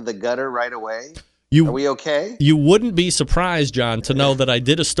this into the gutter right away? Are we okay? You wouldn't be surprised, John, to know that I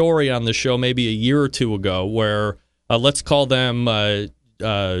did a story on the show maybe a year or two ago where, let's call them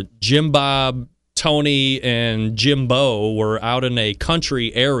Jim Bob, Tony, and Jimbo were out in a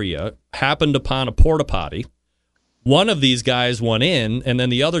country area, happened upon a porta potty. One of these guys went in, and then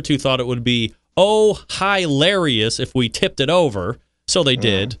the other two thought it would be, hilarious if we tipped it over. So they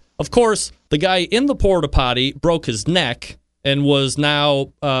did. Of course, the guy in the porta potty broke his neck and was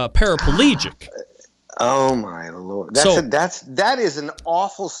now paraplegic. Oh my Lord! That is an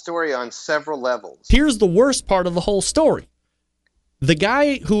awful story on several levels. Here's the worst part of the whole story: the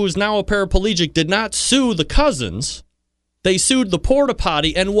guy who is now a paraplegic did not sue the cousins. They sued the porta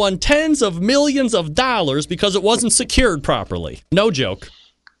potty and won tens of millions of dollars because it wasn't secured properly. No joke.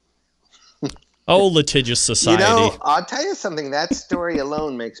 Oh, litigious society. I'll tell you something. That story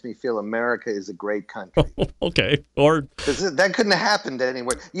alone makes me feel America is a great country. Okay. Or that couldn't have happened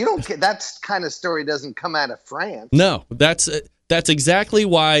anywhere. You don't get that kind of story doesn't come out of France. No, that's exactly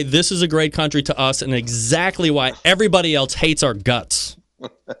why this is a great country to us, and exactly why everybody else hates our guts.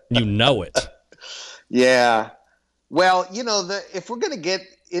 You know it. Yeah. Well, if we're going to get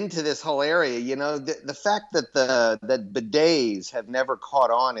into this whole area, the fact that that bidets have never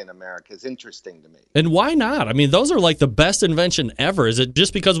caught on in America is interesting to me. And why not? I mean, those are like the best invention ever. Is it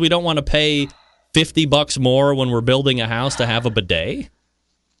just because we don't want to pay $50 more when we're building a house to have a bidet?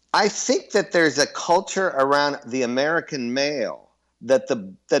 I think that there's a culture around the American male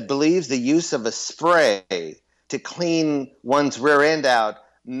that believes the use of a spray to clean one's rear end out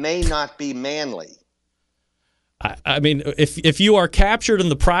may not be manly. I mean, if you are captured in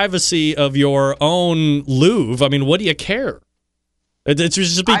the privacy of your own Louvre, I mean, what do you care? It's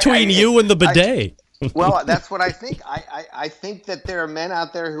just between you and the bidet. Well, that's what I think. I think that there are men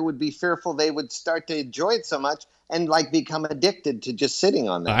out there who would be fearful they would start to enjoy it so much and become addicted to just sitting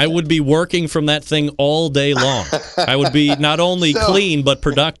on that. I would be working from that thing all day long. I would be not only clean but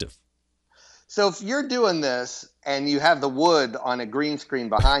productive. So if you're doing this and you have the wood on a green screen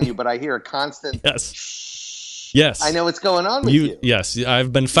behind you, but I hear a constant Yes. I know what's going on with you. Yes,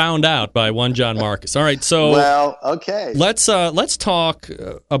 I've been found out by one John Marcus. All right, so okay. Let's talk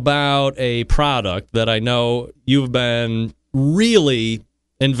about a product that I know you've been really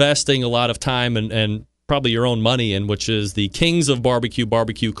investing a lot of time and probably your own money in, which is the Kings of Barbecue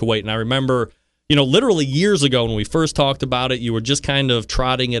Kuwait. And I remember, literally years ago when we first talked about it, you were just kind of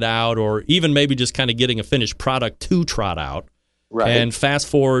trotting it out, or even maybe just kind of getting a finished product to trot out. Right. And fast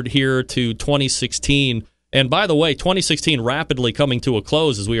forward here to 2016. And by the way, 2016 rapidly coming to a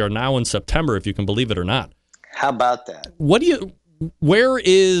close as we are now in September, if you can believe it or not. How about that? Where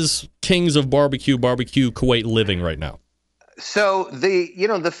is Kings of Barbecue Kuwait living right now? So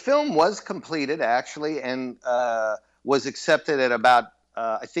the film was completed actually and was accepted at about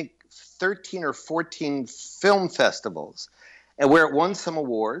I think 13 or 14 film festivals, and where it won some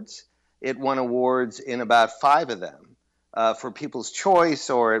awards. It won awards in about 5 of them for People's Choice,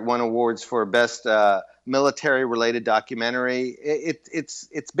 or it won awards for best military-related documentary.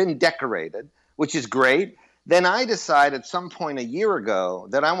 It's been decorated, which is great. Then I decided at some point a year ago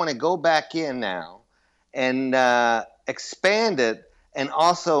that I want to go back in now and expand it and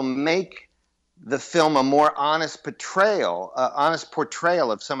also make the film a more honest portrayal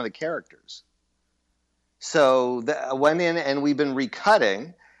of some of the characters. So I went in and we've been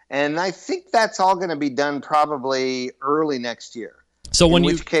recutting, and I think that's all going to be done probably early next year. So in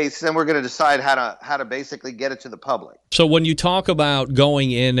which case, then we're going to decide how to basically get it to the public. So when you talk about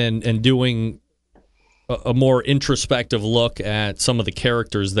going in and doing a more introspective look at some of the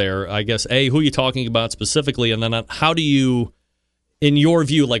characters there, I guess, who are you talking about specifically? And then how do you, in your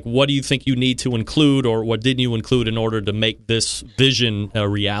view, what do you think you need to include, or what didn't you include in order to make this vision a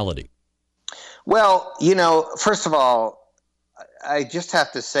reality? Well, first of all, I just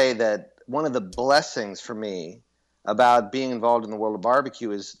have to say that one of the blessings for me about being involved in the world of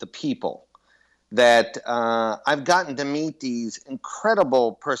barbecue is the people. That I've gotten to meet these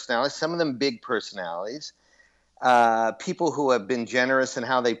incredible personalities, some of them big personalities, people who have been generous in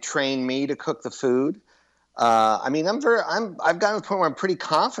how they've trained me to cook the food. I've gotten to the point where I'm pretty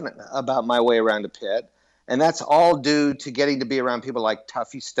confident about my way around a pit, and that's all due to getting to be around people like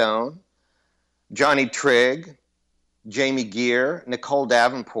Tuffy Stone, Johnny Trigg, Jamie Geer, Nicole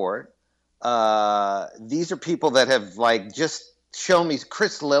Davenport. These are people that have just shown me.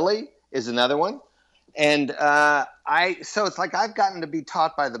 Chris Lilly is another one. And so it's I've gotten to be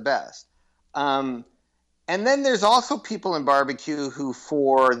taught by the best. And then there's also people in barbecue who,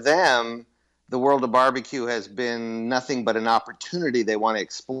 for them, the world of barbecue has been nothing but an opportunity they want to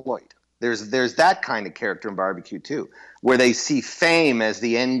exploit. There's that kind of character in barbecue too, where they see fame as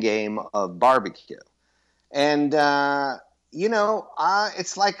the end game of barbecue. And,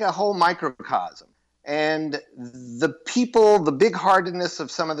 it's like a whole microcosm. And the people, the big-heartedness of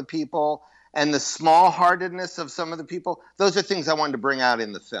some of the people and the small-heartedness of some of the people, those are things I wanted to bring out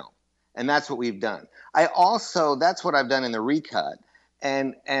in the film. And that's what we've done. That's what I've done in the recut.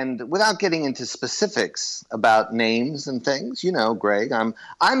 And without getting into specifics about names and things, Greg, I'm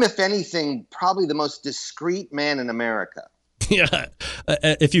if anything, probably the most discreet man in America. Yeah,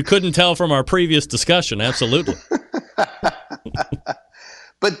 if you couldn't tell from our previous discussion, absolutely.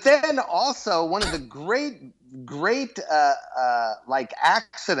 But then also one of the great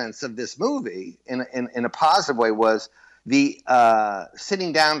accidents of this movie in a positive way was the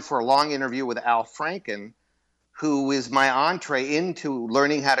sitting down for a long interview with Al Franken, who is my entree into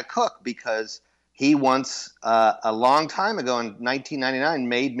learning how to cook, because he once, a long time ago in 1999,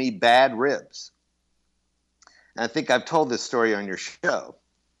 made me bad ribs. And I think I've told this story on your show.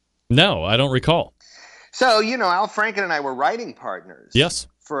 No, I don't recall. So, Al Franken and I were writing partners. Yes.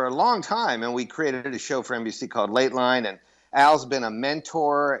 For a long time, and we created a show for NBC called Late Line, and Al's been a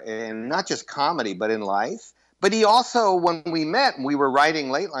mentor in not just comedy, but in life. But he also, when we met and we were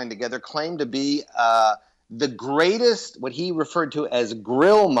writing Late Line together, claimed to be the greatest, what he referred to as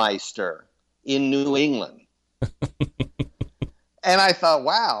grillmeister in New England. And I thought,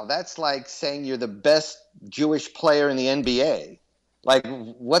 wow, that's like saying you're the best Jewish player in the NBA. Like,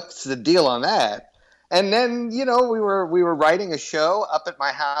 what's the deal on that? And then, we were writing a show up at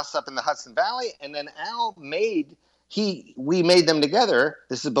my house up in the Hudson Valley, and then Al we made them together.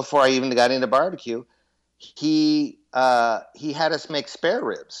 This is before I even got into barbecue. He had us make spare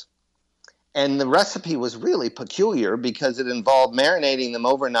ribs. And the recipe was really peculiar because it involved marinating them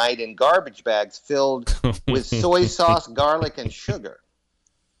overnight in garbage bags filled with soy sauce, garlic, and sugar.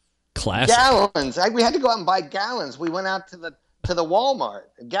 Classic. Gallons. We had to go out and buy gallons. We went out to the Walmart,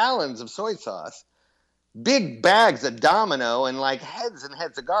 gallons of soy sauce, big bags of Domino, and like heads and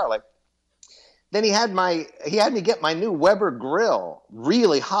heads of garlic. Then he had me get my new Weber grill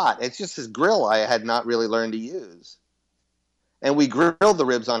really hot. It's just this grill I had not really learned to use. And we grilled the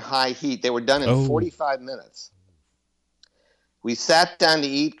ribs on high heat. They were done in 45 minutes. We sat down to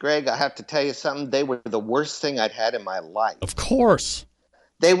eat, Greg. I have to tell you something. They were the worst thing I'd had in my life. Of course.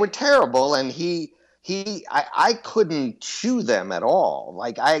 They were terrible, and I couldn't chew them at all.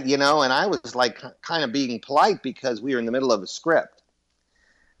 Like and I was like kind of being polite because we were in the middle of a script.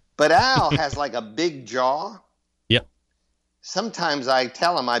 But Al has like a big jaw. Yeah. Sometimes I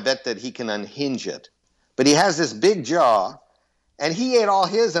tell him I bet that he can unhinge it. But he has this big jaw. And he ate all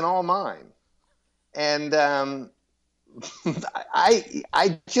his and all mine. And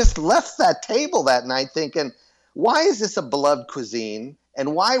I just left that table that night thinking, why is this a beloved cuisine?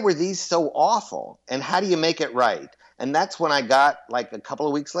 And why were these so awful? And how do you make it right? And that's when I got, like a couple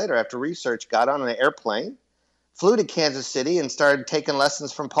of weeks later after research, got on an airplane, flew to Kansas City, and started taking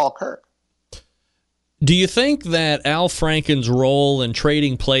lessons from Paul Kirk. Do you think that Al Franken's role in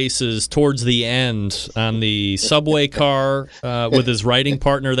trading places towards the end on the subway car with his writing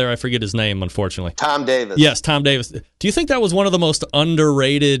partner there, I forget his name, unfortunately. Tom Davis. Yes, Tom Davis. Do you think that was one of the most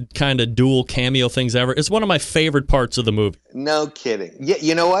underrated kind of dual cameo things ever? It's one of my favorite parts of the movie. No kidding. Yeah,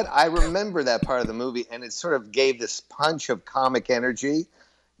 you know what? I remember that part of the movie, and it sort of gave this punch of comic energy.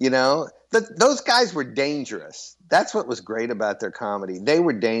 Those guys were dangerous. That's what was great about their comedy. They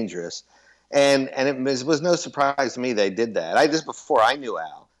were dangerous. And it was no surprise to me they did that. Before I knew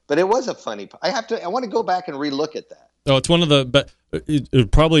Al, but it was a funny. I want to go back and relook at that. Oh, it's one of the. But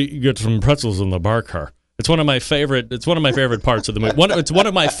it probably get some pretzels in the bar car. It's one of my favorite. It's one of my favorite parts of the movie. It's one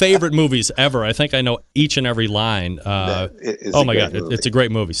of my favorite movies ever. I think I know each and every line. Oh my god, it's a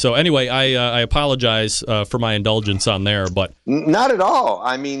great movie. So anyway, I apologize for my indulgence on there, but not at all.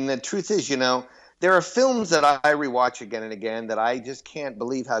 I mean, the truth is, there are films that I rewatch again and again that I just can't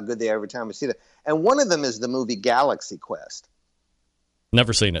believe how good they are every time I see them. And one of them is the movie Galaxy Quest.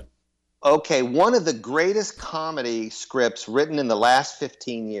 Never seen it. Okay, one of the greatest comedy scripts written in the last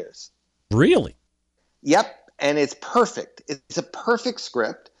 15 years. Really? Yep, and it's perfect. It's a perfect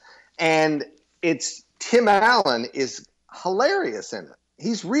script, and Tim Allen is hilarious in it.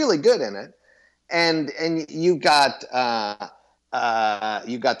 He's really good in it, and you've got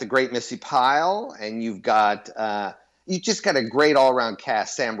the great Missy Pyle, and you just got a great all around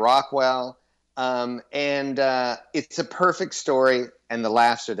cast. Sam Rockwell, and it's a perfect story, and the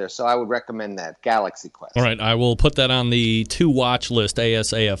laughs are there. So I would recommend that Galaxy Quest. All right, I will put that on the to watch list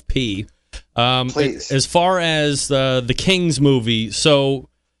ASAP. Please. As far as the Kings movie, so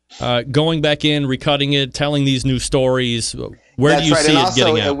going back in, recutting it, telling these new stories, where do you see it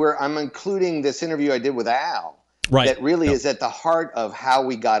getting out? I'm including this interview I did with Al. Right. That really is at the heart of how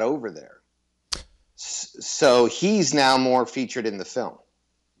we got over there. So he's now more featured in the film.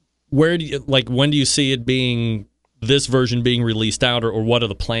 Where do you when do you see it being, this version being released out, or what are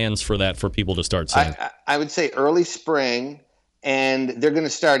the plans for that for people to start seeing? I would say early spring, and they're going to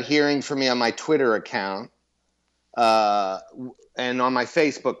start hearing from me on my Twitter account and on my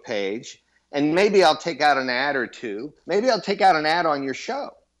Facebook page, and maybe I'll take out an ad or two. Maybe I'll take out an ad on your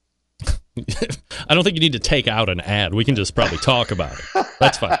show. I don't think you need to take out an ad. We can just probably talk about it.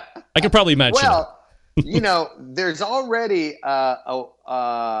 That's fine. I could probably mention it. There's already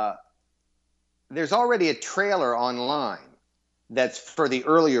a trailer online that's for the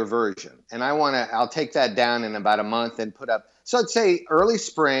earlier version, and I'll take that down in about a month and put up. So I'd say early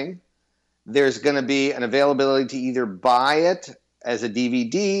spring. There's going to be an availability to either buy it as a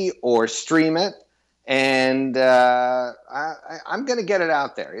DVD or stream it, and I'm going to get it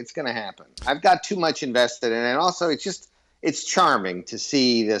out there. It's going to happen. I've got too much invested in it, and also it's charming to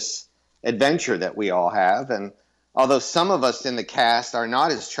see this adventure that we all have. And although some of us in the cast are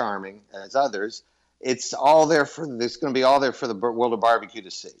not as charming as others, it's all there there's going to be all there for the world of barbecue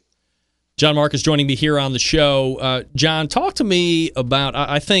to see. John Markus joining me here on the show. John, talk to me about,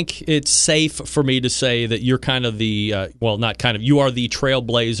 I think it's safe for me to say that you're kind of you are the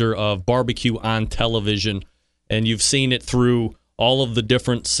trailblazer of barbecue on television, and you've seen it through all of the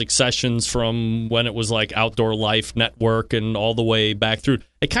different successions from when it was like Outdoor Life Network and all the way back through.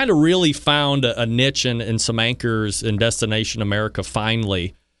 It kind of really found a niche and some anchors in Destination America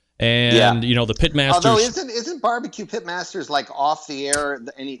finally. And, the Pitmasters... Although isn't Barbecue Pitmasters off the air?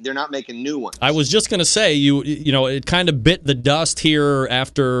 They're not making new ones. I was just going to say, it kind of bit the dust here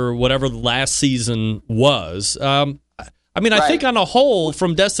after whatever the last season was. I think on a whole,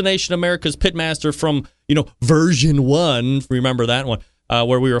 from Destination America's Pitmaster from, version 1, remember that one,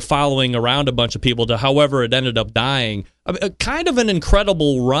 where we were following around a bunch of people to however it ended up dying. Kind of an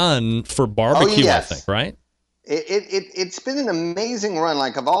incredible run for barbecue, yes. I think, right? It's been an amazing run.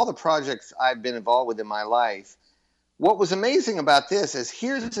 Of all the projects I've been involved with in my life, what was amazing about this is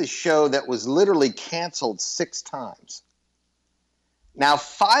here's a show that was literally canceled 6 times. Now,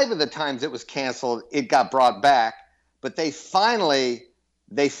 5 of the times it was canceled, it got brought back, but they finally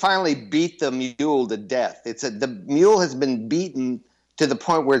beat the mule to death. The mule has been beaten to the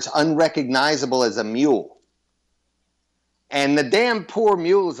point where it's unrecognizable as a mule. And the damn poor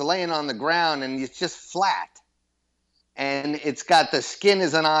mule is laying on the ground and it's just flat. And it's got the skin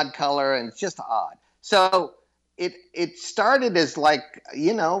is an odd color, and it's just odd. So it started as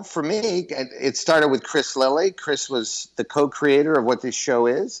for me, it started with Chris Lilly. Chris was the co-creator of what this show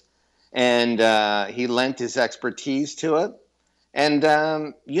is, and he lent his expertise to it. And,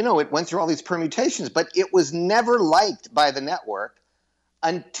 it went through all these permutations, but it was never liked by the network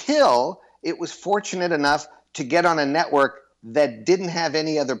until it was fortunate enough to get on a network that didn't have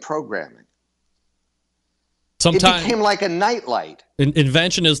any other programming. It became like a nightlight.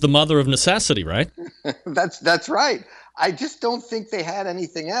 Invention is the mother of necessity, right? That's right. I just don't think they had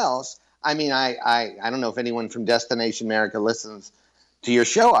anything else. I mean, I don't know if anyone from Destination America listens to your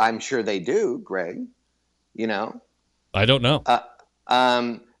show. I'm sure they do, Greg. I don't know.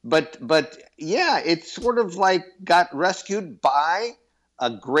 But yeah, it sort of got rescued by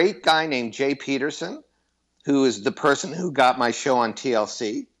a great guy named Jay Peterson, who is the person who got my show on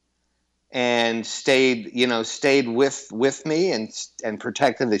TLC. And stayed with me and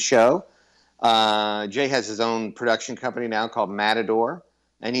protected the show. Jay has his own production company now called Matador,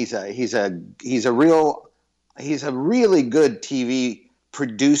 and he's a really good TV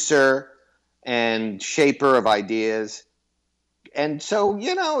producer and shaper of ideas. And so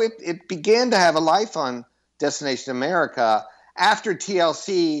it began to have a life on Destination America after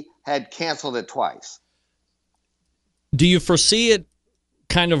TLC had canceled it twice. Do you foresee it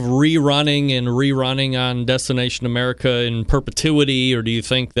kind of rerunning on Destination America in perpetuity, or do you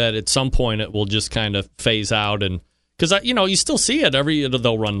think that at some point it will just kind of phase out? And because you still see it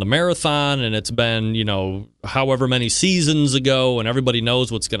they'll run the marathon, and it's been however many seasons ago, and everybody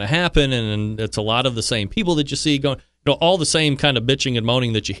knows what's going to happen, and it's a lot of the same people that you see going, all the same kind of bitching and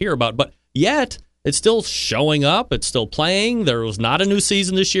moaning that you hear about, but yet it's still showing up, it's still playing. There was not a new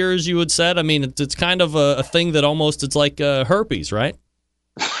season this year, as you had said. I mean, it's kind of a thing that almost it's like herpes, right?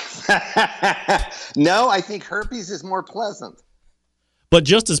 No, I think herpes is more pleasant. But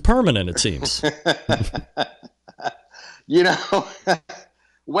just as permanent, it seems.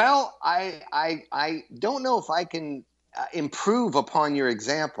 Well, I don't know if I can improve upon your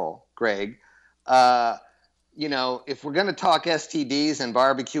example, Greg. You know, if we're going to talk STDs and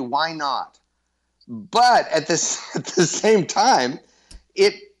barbecue, why not? But at the same time,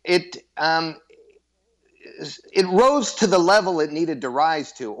 it rose to the level it needed to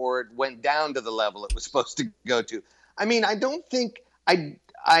rise to, or it went down to the level it was supposed to go to. I mean, I don't think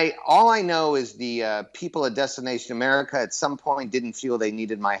all I know is the people at Destination America at some point didn't feel they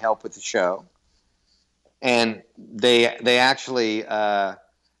needed my help with the show, and they actually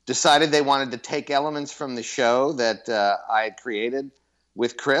decided they wanted to take elements from the show that I had created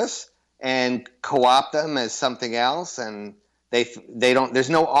with Chris and co-opt them as something else, and they don't. There's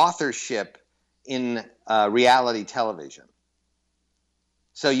no authorship in reality television,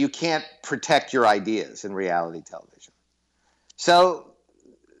 so you can't protect your ideas in reality television. So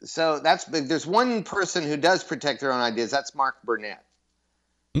that's big. There's one person who does protect their own ideas. That's Mark Burnett,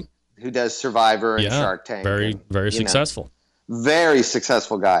 who does Survivor and Shark Tank. Very successful. Very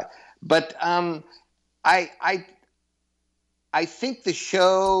successful guy. But I think the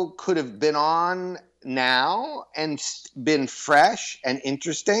show could have been on now and been fresh and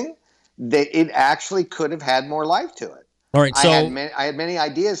interesting. It actually could have had more life to it. All right, so I had many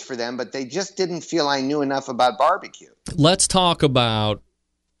ideas for them, but they just didn't feel I knew enough about barbecue. Let's talk about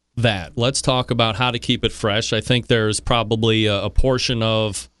that. Let's talk about how to keep it fresh. I think there's probably a portion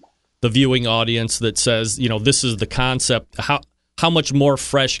of the viewing audience that says, you know, this is the concept. How much more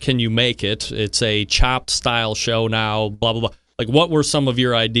fresh can you make it? It's a Chopped style show now, blah, blah, blah. Like, what were some of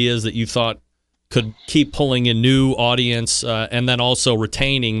your ideas that you thought could keep pulling in new audience and then also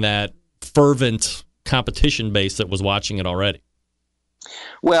retaining that fervent competition base that was watching it already?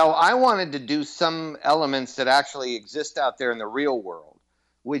 Well, I wanted to do some elements that actually exist out there in the real world,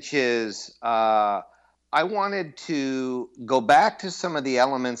 which is I wanted to go back to some of the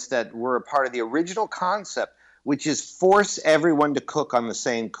elements that were a part of the original concept, which is force everyone to cook on the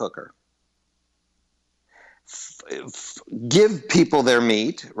same cooker. Give people their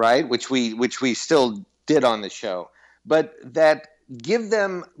meat, right, which we still did on the show, but that give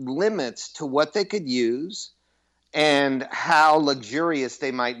them limits to what they could use and how luxurious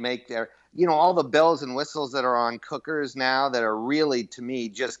they might make their, you know, all the bells and whistles that are on cookers now that are really, to me,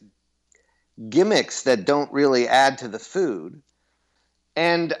 just gimmicks that don't really add to the food.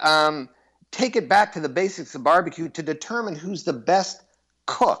 And take it back to the basics of barbecue to determine who's the best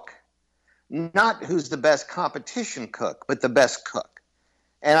cook, not who's the best competition cook, but the best cook.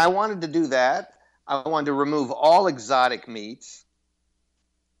 And I wanted to do that. I wanted to remove all exotic meats.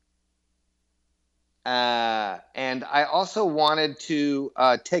 And I also wanted to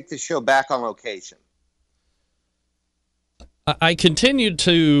take the show back on location. I continued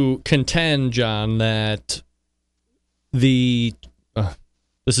to contend, John, that this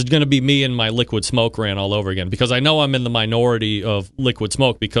is going to be me and my liquid smoke rant all over again, because I know I'm in the minority of liquid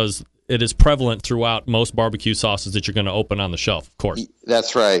smoke because it is prevalent throughout most barbecue sauces that you're going to open on the shelf, of course.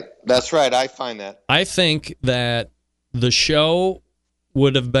 That's right. That's right. I find that. I think that the show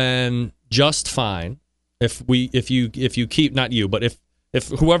would have been just fine if you keep, not you, but if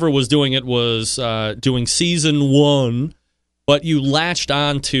whoever was doing it was doing season 1, but you latched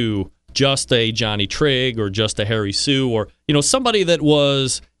on to just a Johnny Trigg or just a Harry Sue, or, you know, somebody that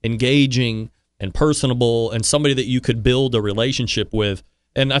was engaging and personable and somebody that you could build a relationship with.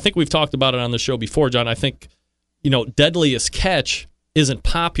 And I think we've talked about it on the show before, John. I think, you know, Deadliest Catch isn't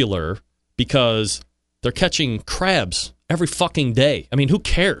popular because they're catching crabs every fucking day. I mean, who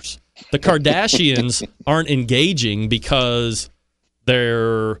cares? The Kardashians aren't engaging because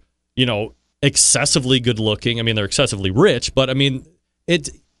they're, you know, excessively good looking. I mean, they're excessively rich, but I mean,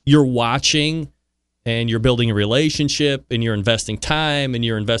 you're watching and you're building a relationship and you're investing time and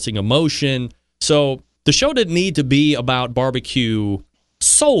you're investing emotion. So the show didn't need to be about barbecue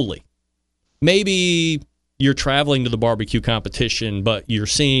solely. Maybe you're traveling to the barbecue competition, but you're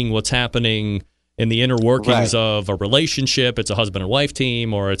seeing what's happening in the inner workings of a relationship. It's a husband and wife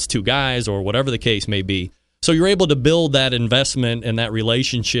team, or it's two guys, or whatever the case may be. So you're able to build that investment and that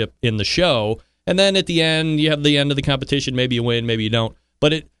relationship in the show. And then at the end, you have the end of the competition. Maybe you win, maybe you don't.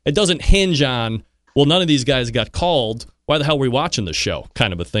 But it doesn't hinge on, well, none of these guys got called. Why the hell are we watching this show?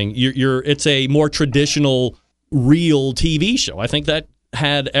 Kind of a thing. It's a more traditional, real TV show. I think that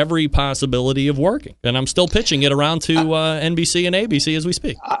had every possibility of working. And I'm still pitching it around to NBC and ABC as we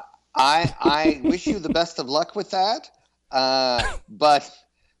speak. I wish you the best of luck with that. But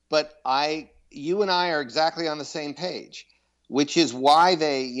you and I are exactly on the same page, which is why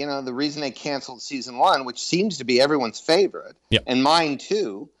the reason they canceled season 1, which seems to be everyone's favorite, and mine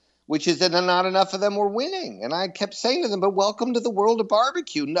too, which is that not enough of them were winning. And I kept saying to them, but welcome to the world of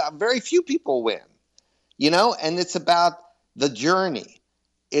barbecue. Very few people win, and it's about the journey.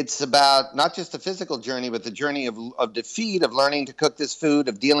 it's about not just the physical journey, but the journey of defeat, of learning to cook this food,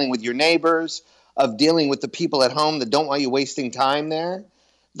 of dealing with your neighbors, of dealing with the people at home that don't want you wasting time there.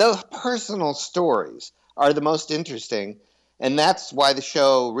 Those personal stories are the most interesting, and that's why the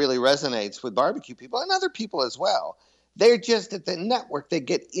show really resonates with barbecue people and other people as well. They're just at the network, they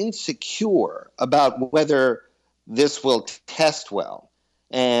get insecure about whether this will test well,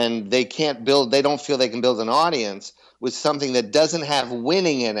 and they don't feel they can build an audience with something that doesn't have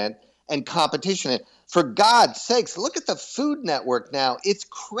winning in it and competition in it. For God's sakes, look at the Food Network now. It's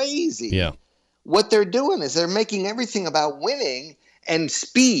crazy. Yeah. What they're doing is they're making everything about winning and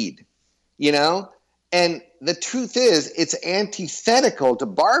speed, And the truth is, it's antithetical to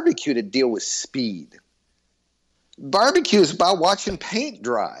barbecue to deal with speed. Barbecue is about watching paint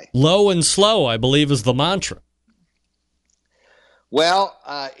dry. Low and slow, I believe, is the mantra. Well,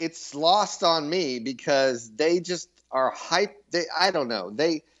 it's lost on me because they just are hype. I don't know.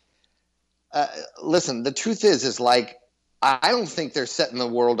 Listen, the truth is like, I don't think they're setting the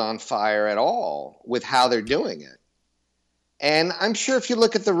world on fire at all with how they're doing it. And I'm sure if you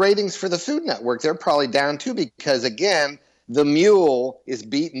look at the ratings for the Food Network, they're probably down too because, again, the mule is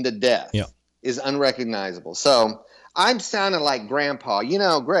beaten to death, is unrecognizable. So I'm sounding like Grandpa.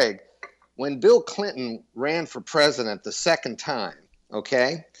 Greg, when Bill Clinton ran for president the second time,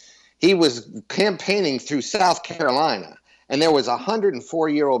 okay, he was campaigning through South Carolina, and there was a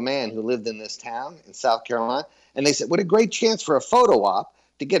 104-year-old man who lived in this town in South Carolina, and they said, what a great chance for a photo op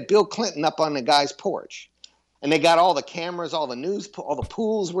to get Bill Clinton up on the guy's porch. And they got all the cameras, all the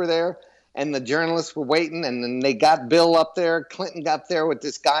pools were there, and the journalists were waiting, and then they got Bill up there. Clinton got there with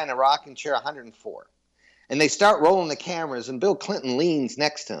this guy in a rocking chair, 104. And they start rolling the cameras, and Bill Clinton leans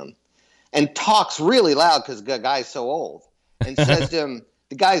next to him and talks really loud because the guy's so old, and says to him,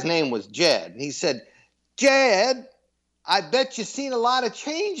 the guy's name was Jed, and he said, Jed, I bet you've seen a lot of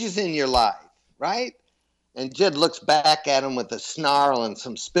changes in your life, right? And Jed looks back at him with a snarl and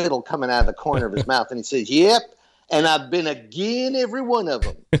some spittle coming out of the corner of his mouth, and he says, yep, and I've been again every one of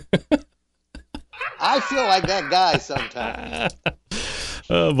them. I feel like that guy sometimes.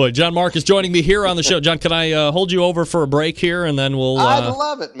 Oh, boy. John Marcus joining me here on the show. John, can I hold you over for a break here, and then we'll I'd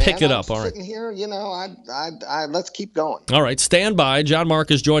love it, man. pick it up. I'm all right. Sitting here, let's keep going. All right, stand by. John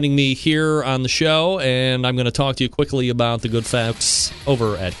Marcus joining me here on the show, and I'm going to talk to you quickly about the good folks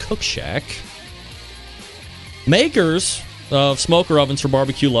over at Cook Shack. Makers of smoker ovens for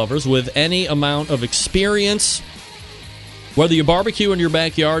barbecue lovers with any amount of experience. Whether you barbecue in your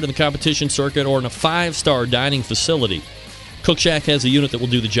backyard, in the competition circuit, or in a 5-star dining facility, Cook Shack has a unit that will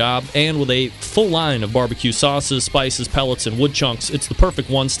do the job, and with a full line of barbecue sauces, spices, pellets, and wood chunks, it's the perfect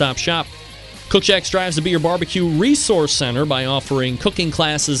one-stop shop. Cook Shack strives to be your barbecue resource center by offering cooking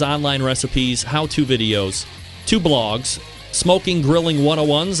classes, online recipes, how-to videos, 2 blogs, smoking, grilling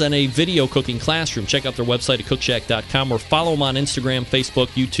 101s, and a video cooking classroom. Check out their website at cookshack.com or follow them on Instagram, Facebook,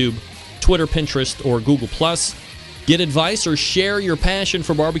 YouTube, Twitter, Pinterest, or Google+. Get advice or share your passion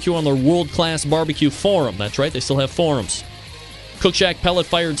for barbecue on their world-class barbecue forum. That's right, they still have forums. Cook Shack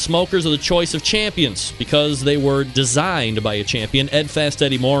pellet-fired smokers are the choice of champions because they were designed by a champion, Ed Fast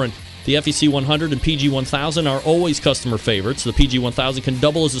Eddie Morin. The FEC 100 and PG 1000 are always customer favorites. The PG 1000 can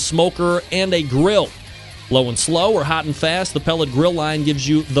double as a smoker and a grill. Low and slow or hot and fast, the pellet grill line gives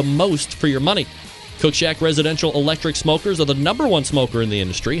you the most for your money. Cook Shack residential electric smokers are the #1 smoker in the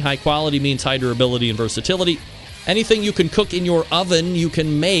industry. High quality means high durability and versatility. Anything you can cook in your oven, you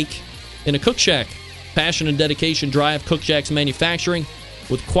can make in a Cook Shack. Passion and dedication drive Cook Shack's manufacturing,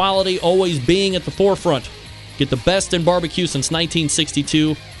 with quality always being at the forefront. Get the best in barbecue since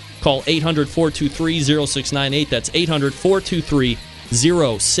 1962. Call 800-423-0698. That's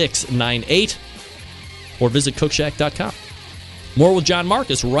 800-423-0698. Or visit cookshack.com. More with John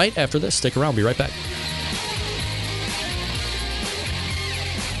Marcus right after this. Stick around. Be right back.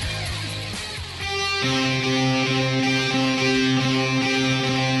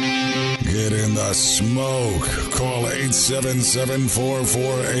 Get in the smoke. Call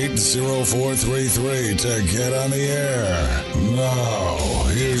 877-448-0433 to get on the air. Now,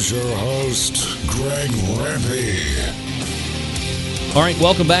 here's your host, Greg Rempe. All right,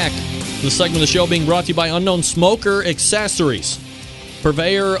 welcome back. The segment of the show being brought to you by Unknown Smoker Accessories.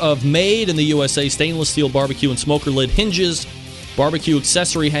 Purveyor of made in the USA stainless steel barbecue and smoker lid hinges, barbecue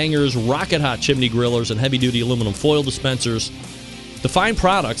accessory hangers, rocket hot chimney grillers, and heavy-duty aluminum foil dispensers. The fine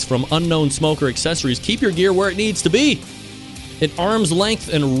products from Unknown Smoker Accessories keep your gear where it needs to be, at arm's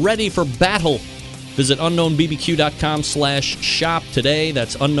length and ready for battle. Visit unknownbbq.com/shop today.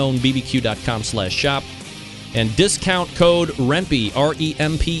 That's unknownbbq.com/shop. And discount code REMPE,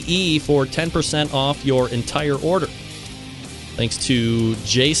 REMPE, for 10% off your entire order. Thanks to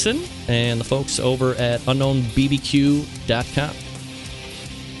Jason and the folks over at unknownbbq.com. All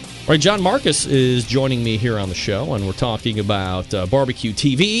right, John Marcus is joining me here on the show, and we're talking about barbecue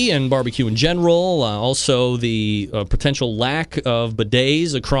TV and barbecue in general, also the potential lack of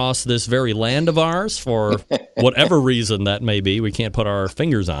bidets across this very land of ours for whatever reason that may be. We can't put our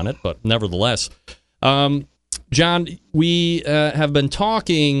fingers on it, but nevertheless. John, we have been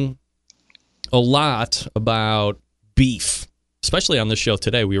talking a lot about beef, especially on this show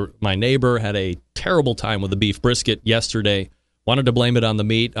today. My neighbor had a terrible time with the beef brisket yesterday. Wanted to blame it on the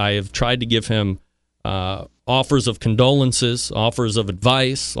meat. I have tried to give him offers of condolences, offers of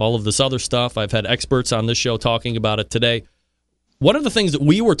advice, all of this other stuff. I've had experts on this show talking about it today. One of the things that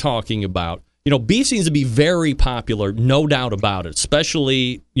we were talking about, beef seems to be very popular, no doubt about it,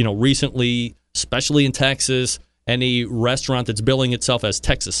 especially, recently, especially in Texas. Any restaurant that's billing itself as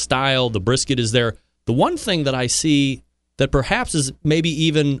Texas style, the brisket is there. The one thing that I see that perhaps is maybe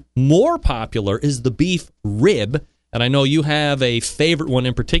even more popular is the beef rib. And I know you have a favorite one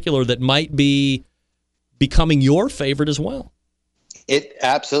in particular that might be becoming your favorite as well. It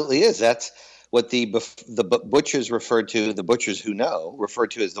absolutely is. That's what the butchers refer to, the butchers who know, refer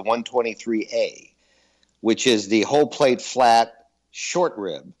to as the 123A, which is the whole plate flat short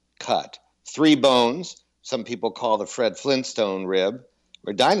rib cut. 3 bones. Some people call the Fred Flintstone rib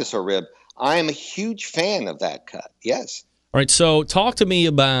or dinosaur rib. I am a huge fan of that cut. Yes. All right. So talk to me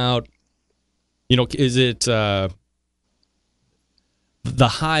about, is it... the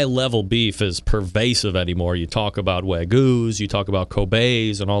high-level beef is pervasive anymore. You talk about Wagyus, you talk about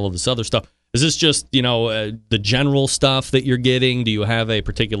Kobe's, and all of this other stuff. Is this just, the general stuff that you're getting? Do you have a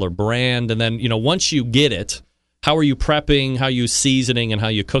particular brand? And then, once you get it, how are you prepping, how are you seasoning, and how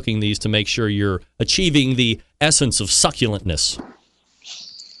are you cooking these to make sure you're achieving the essence of succulentness?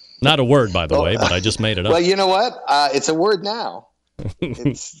 Not a word, by the way, but I just made it up. Well, you know what? It's a word now.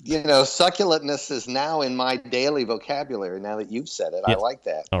 It's succulentness is now in my daily vocabulary now that you've said it. Yeah. I like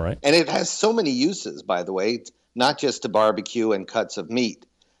that. All right. And it has so many uses, by the way. It's not just to barbecue and cuts of meat.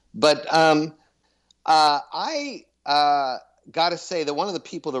 But I got to say that one of the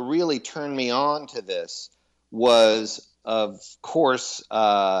people that really turned me on to this was, of course,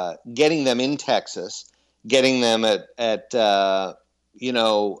 getting them in Texas, getting them at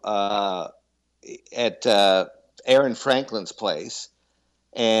Aaron Franklin's place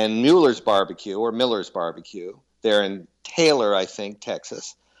and Miller's Barbecue. They're in Taylor, I think,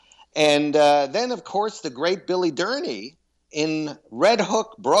 Texas. And then, of course, the great Billy Durney in Red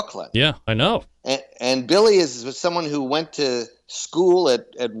Hook, Brooklyn. Yeah, I know. And Billy is someone who went to school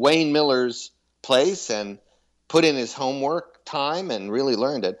at Wayne Miller's place and put in his homework time and really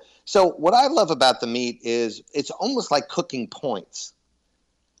learned it. So what I love about the meat is it's almost like cooking points.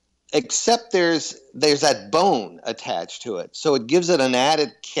 Except there's that bone attached to it. So it gives it an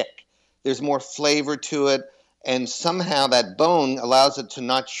added kick. There's more flavor to it. And somehow that bone allows it to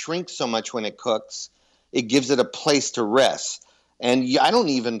not shrink so much when it cooks. It gives it a place to rest. And I don't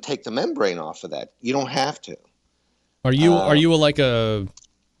even take the membrane off of that. You don't have to. Are you like a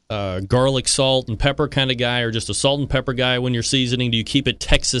garlic, salt, and pepper kind of guy, or just a salt and pepper guy when you're seasoning? Do you keep it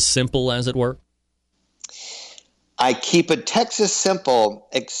Texas simple, as it were? I keep it Texas simple,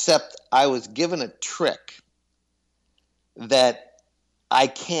 except I was given a trick that I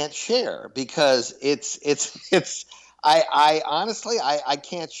can't share because I honestly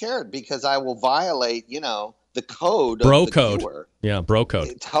can't share it because I will violate, the code bro of the code. viewer. Yeah, bro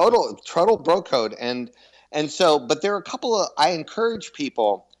code. Total bro code. And so, but there are a couple of, I encourage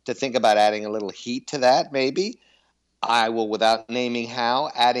people to think about adding a little heat to that, maybe. I will, without naming how,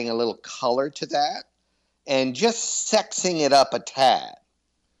 adding a little color to that. And just sexing it up a tad.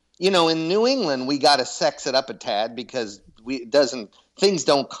 In New England, we got to sex it up a tad because things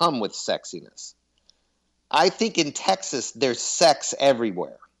don't come with sexiness. I think in Texas, there's sex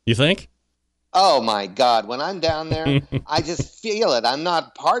everywhere. You think? Oh my God! When I'm down there, I just feel it. I'm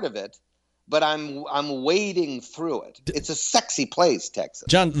not part of it, but I'm wading through it. It's a sexy place, Texas.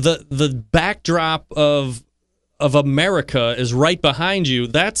 John, the backdrop of America is right behind you.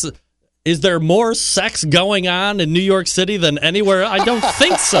 Is there more sex going on in New York City than anywhere? I don't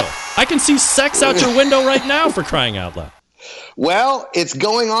think so. I can see sex out your window right now, for crying out loud. Well, it's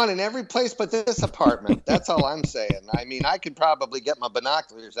going on in every place but this apartment. That's all I'm saying. I mean, I could probably get my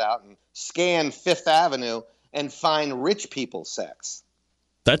binoculars out and scan Fifth Avenue and find rich people sex.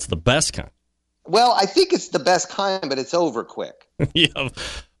 That's the best kind. Well, I think it's the best kind, but it's over quick. Yeah.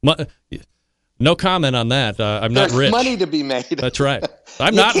 No comment on that. I'm not rich. There's money to be made. That's right.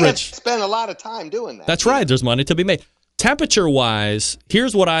 I'm not rich. You can't spend a lot of time doing that. That's right. There's money to be made. Temperature-wise,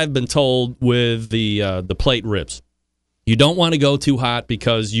 here's what I've been told with the plate ribs. You don't want to go too hot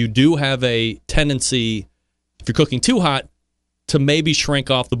because you do have a tendency, if you're cooking too hot, to maybe shrink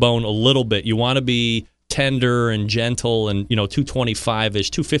off the bone a little bit. You want to be tender and gentle and,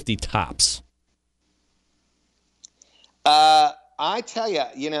 225-ish, 250 tops. I tell you,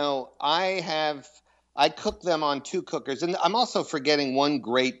 I cook them on 2 cookers. And I'm also forgetting one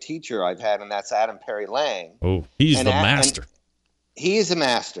great teacher I've had, and that's Adam Perry Lang. Oh, he's the master. He is a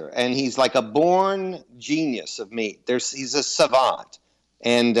master, and he's like a born genius of meat. He's a savant,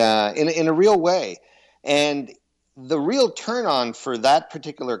 and in a real way. And the real turn on for that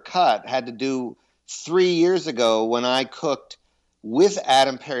particular cut had to do 3 years ago when I cooked with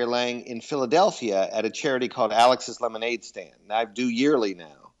Adam Perry Lang in Philadelphia at a charity called Alex's Lemonade Stand. I do yearly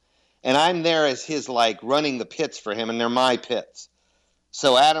now. And I'm there as his, running the pits for him, and they're my pits.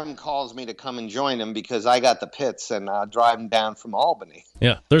 So Adam calls me to come and join him because I got the pits, and I'll drive him down from Albany.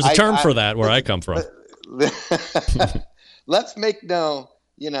 Yeah, there's a term for that where I come from. Let's make no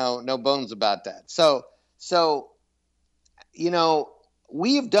bones about that. So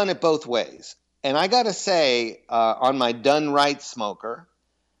we've done it both ways. And I got to say, on my Done Right smoker,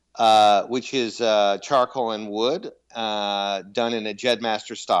 which is charcoal and wood, done in a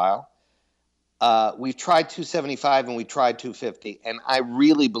Jedmaster style, we've tried 275 and we tried 250. And I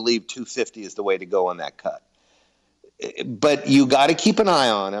really believe 250 is the way to go on that cut. But you got to keep an eye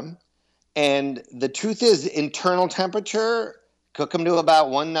on them. And the truth is, internal temperature, cook them to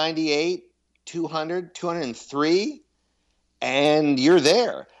about 198, 200, 203, and you're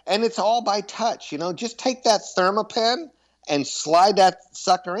there. And it's all by touch. Just take that Thermapen and slide that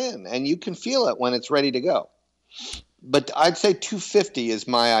sucker in, and you can feel it when it's ready to go. But I'd say 250 is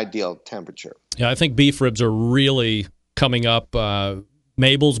my ideal temperature. Yeah, I think beef ribs are really coming up.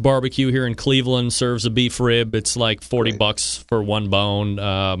 Mabel's Barbecue here in Cleveland serves a beef rib. It's like $40 for one bone.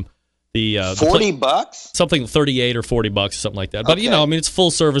 $40? Something 38 or $40, something like that. But, Okay. it's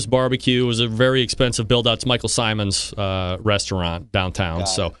full-service barbecue. It was a very expensive build-out. It's Michael Simon's restaurant downtown.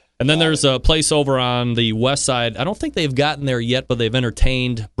 And then there's a place over on the west side. I don't think they've gotten there yet, but they've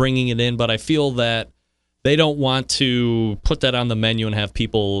entertained bringing it in. But I feel that they don't want to put that on the menu and have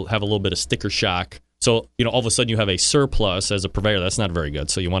people have a little bit of sticker shock. So, all of a sudden you have a surplus as a purveyor. That's not very good.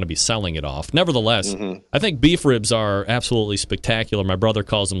 So you want to be selling it off. Nevertheless, I think beef ribs are absolutely spectacular. My brother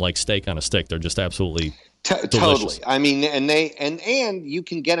calls them like steak on a stick. They're just absolutely delicious. Totally. I mean, and you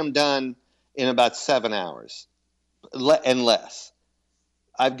can get them done in about 7 hours and less.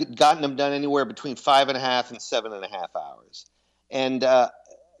 I've gotten them done anywhere between 5.5 and 7.5 hours. And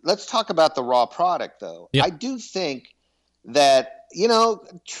let's talk about the raw product, though. Yep. I do think that,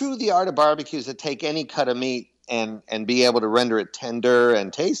 true the art of barbecue is to take any cut of meat and be able to render it tender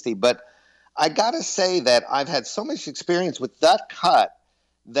and tasty. But I got to say that I've had so much experience with that cut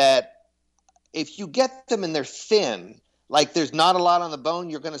that if you get them and they're thin, like there's not a lot on the bone,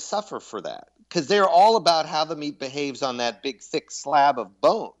 you're going to suffer for that. Because they're all about how the meat behaves on that big, thick slab of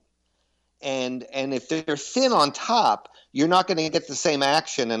bone. And if they're thin on top, you're not going to get the same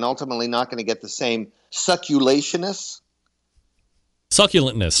action and ultimately not going to get the same succulentness.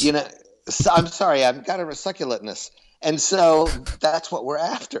 Succulentness. I'm sorry, I've got a succulentness. And so that's what we're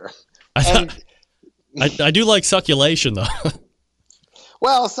after. And I do like succulation, though.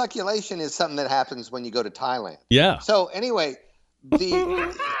 Well, succulation is something that happens when you go to Thailand. Yeah. So anyway,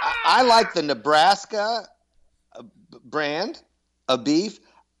 I like the Nebraska brand of beef.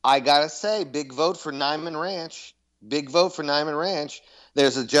 I gotta say, big vote for Nyman Ranch. Big vote for Nyman Ranch.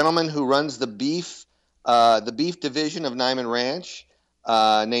 There's a gentleman who runs the beef division of Nyman Ranch,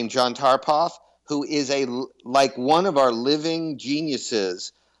 named John Tarpoff, who is one of our living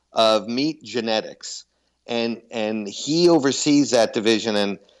geniuses of meat genetics, and he oversees that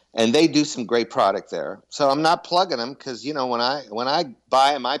division, and they do some great product there. So I'm not plugging them because when I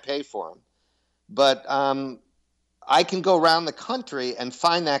buy them, I pay for them, but I can go around the country and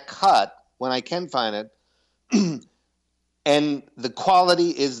find that cut when I can find it, and the quality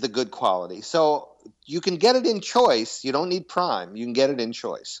is the good quality. So you can get it in choice. You don't need prime. You can get it in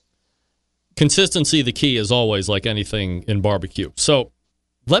choice. Consistency, the key, is always like anything in barbecue. So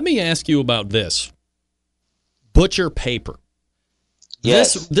let me ask you about this. Butcher paper.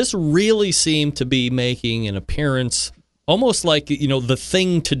 Yes. This really seemed to be making an appearance almost like, the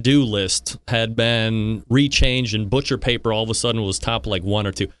thing to do list had been rechanged and butcher paper all of a sudden was top like 1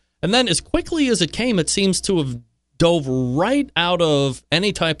 or 2. And then as quickly as it came, it seems to have dove right out of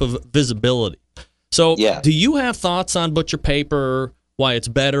any type of visibility. So do you have thoughts on butcher paper, why it's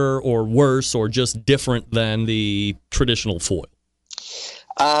better or worse or just different than the traditional foil?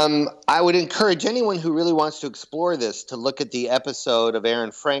 I would encourage anyone who really wants to explore this to look at the episode of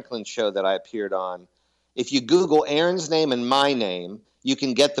Aaron Franklin's show that I appeared on If you Google Aaron's name and my name, you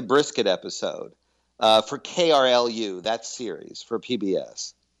can get the brisket episode for KRLU, that series for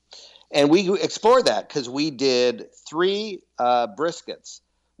PBS. And we explored that because we did 3 briskets.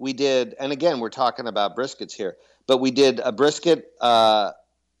 We did, and again, we're talking about briskets here, but we did a brisket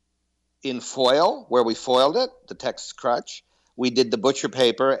in foil, where we foiled it, the Texas Crutch. We did the butcher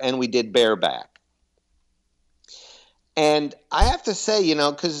paper, and we did bareback. And I have to say,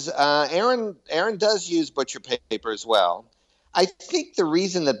 because Aaron does use butcher paper as well. I think the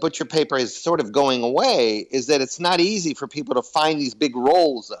reason that butcher paper is sort of going away is that it's not easy for people to find these big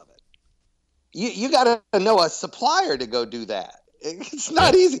rolls of it. You got to know a supplier to go do that. It's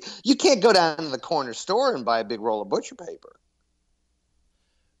not easy. You can't go down to the corner store and buy a big roll of butcher paper.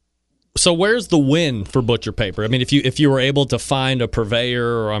 So where's the win for butcher paper? I mean, if you were able to find a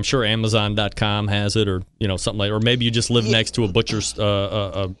purveyor, or I'm sure Amazon.com has it, or something like, or maybe you just live next to a butcher's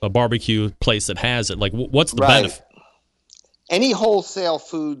a barbecue place that has it. Like, what's the benefit? Any wholesale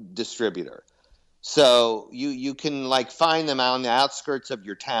food distributor. So you can find them out on the outskirts of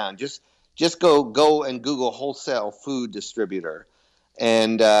your town. Just go and Google wholesale food distributor,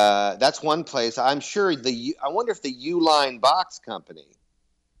 and that's one place. I'm sure I wonder if the U-Line Box Company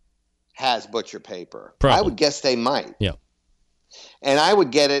has butcher paper. Probably. I would guess they might. Yeah. And I would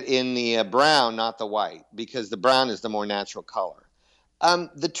get it in the brown, not the white, because the brown is the more natural color.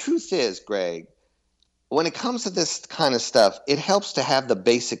 The truth is, Greg, when it comes to this kind of stuff, it helps to have the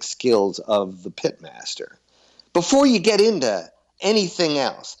basic skills of the pitmaster before you get into anything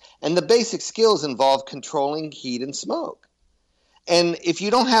else. And the basic skills involve controlling heat and smoke. And if you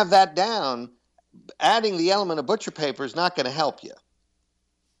don't have that down, adding the element of butcher paper is not going to help you.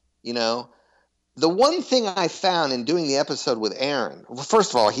 The one thing I found in doing the episode with Aaron, well, first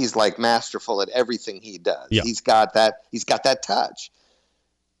of all, he's masterful at everything he does. Yeah. He's got that touch.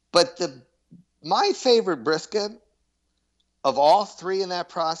 But my favorite brisket of all 3 in that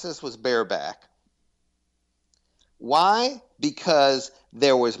process was bareback. Why? Because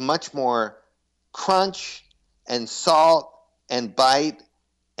there was much more crunch and salt and bite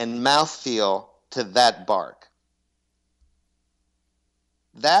and mouthfeel to that bark.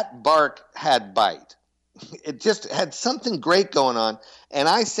 That bark had bite. It just had something great going on. And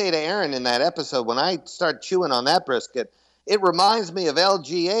I say to Aaron in that episode, when I start chewing on that brisket, it reminds me of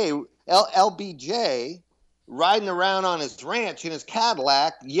LBJ riding around on his ranch in his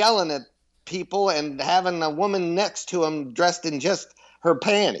Cadillac, yelling at people and having a woman next to him dressed in just her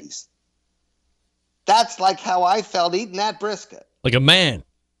panties. That's how I felt eating that brisket. Like a man.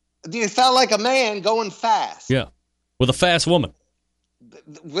 It felt like a man going fast. Yeah. With a fast woman.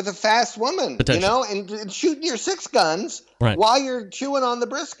 With a fast woman, and shooting your 6 guns while you're chewing on the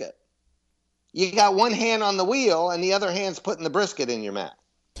brisket. You got one hand on the wheel and the other hand's putting the brisket in your mouth.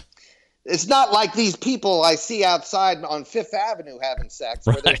 It's not like these people I see outside on Fifth Avenue having sex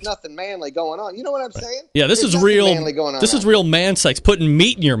where there's nothing manly going on. You know what I'm saying? Yeah, this is real. This is real man sex, putting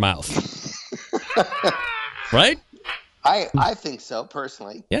meat in your mouth. Right? I think so,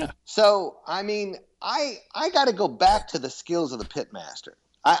 personally. Yeah. So, I mean, I got to go back to the skills of the pitmaster.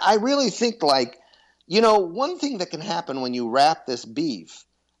 I really think one thing that can happen when you wrap this beef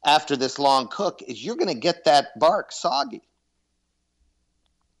after this long cook is you're going to get that bark soggy.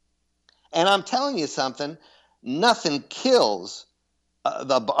 And I'm telling you something, nothing kills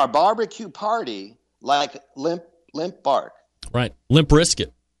our barbecue party like limp bark. Right. Limp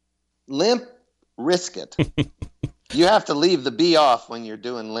brisket. Limp brisket. You have to leave the B off when you're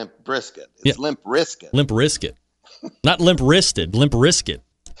doing limp brisket. It's limp brisket. Limp brisket. Not limp wristed, limp brisket.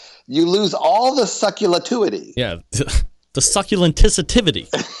 You lose all the succulatuity. Yeah, the succulenticitivity.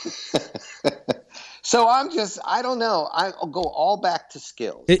 So I don't know. I'll go all back to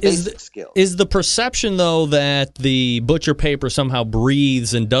skills, basic skills. Is the perception, though, that the butcher paper somehow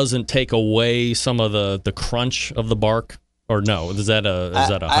breathes and doesn't take away some of the crunch of the bark? Or no? Is that a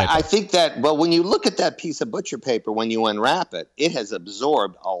hypo? I think that, when you look at that piece of butcher paper, when you unwrap it, it has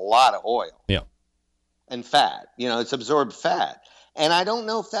absorbed a lot of oil. Yeah. And fat. It's absorbed fat. And I don't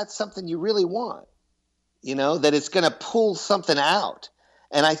know if that's something you really want, that it's going to pull something out.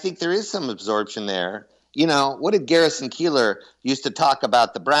 And I think there is some absorption there. What did Garrison Keillor used to talk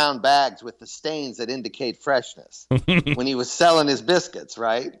about, the brown bags with the stains that indicate freshness when he was selling his biscuits,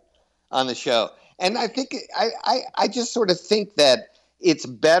 right, on the show. And I think I just sort of think that it's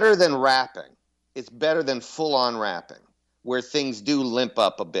better than wrapping. It's better than full-on wrapping, where things do limp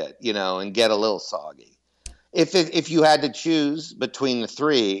up a bit, and get a little soggy. If you had to choose between the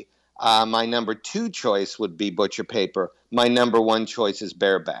 3, my number 2 choice would be butcher paper. My number 1 choice is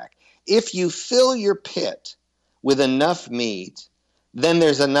bareback. If you fill your pit with enough meat then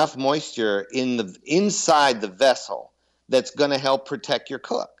there's enough moisture inside the vessel that's going to help protect your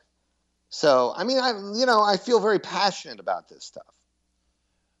cook. So, I mean, I feel very passionate about this stuff.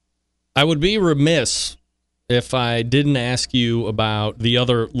 I would be remiss if I didn't ask you about the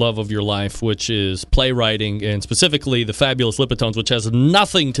other love of your life, which is playwriting, and specifically the Fabulous Lipitones, which has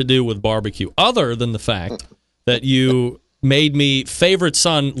nothing to do with barbecue, other than the fact that you made me favorite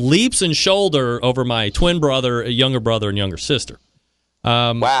son leaps and shoulder over my twin brother, younger brother, and younger sister.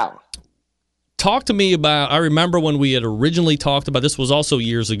 Wow. Talk to me about, I remember when we had originally talked about, this was also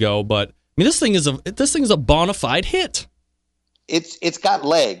years ago, but I mean, this thing is a bona fide hit. It's got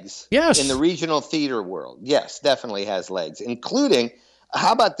legs. Yes. In the regional theater world. Yes, definitely has legs, including,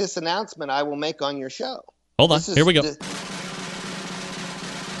 how about this announcement I will make on your show? Hold on. Here we go.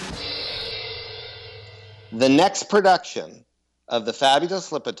 The next production of The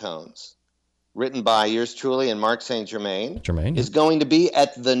Fabulous Lipitones, written by yours truly and Mark St. Germain, is going to be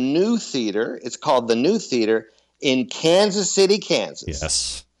at the New Theater. It's called the New Theater in Kansas City, Kansas.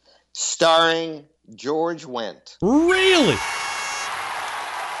 Yes. Starring George Wendt. Really?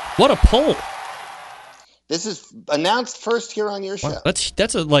 What a pull. This is announced first here on your show. Wow.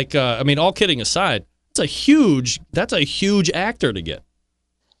 That's a, like, I mean, all kidding aside, that's a huge actor to get.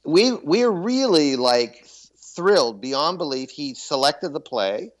 We're really, like, thrilled beyond belief. He selected the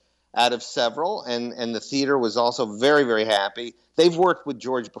play out of several, and the theater was also very, very happy. They've worked with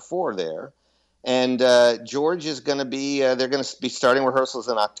George before there, and George is going to be, they're going to be starting rehearsals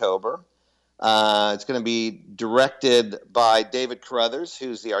in October. It's going to be directed by David Carruthers,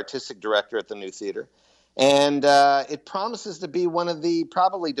 who's the artistic director at the New Theater, and it promises to be one of the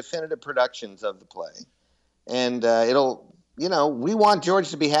probably definitive productions of the play, and we want George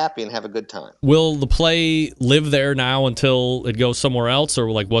to be happy and have a good time. Will the play live there now until it goes somewhere else,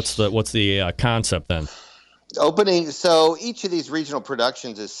 or like what's the concept then? Opening. So each of these regional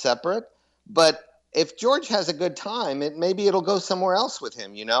productions is separate, but if George has a good time, maybe it'll go somewhere else with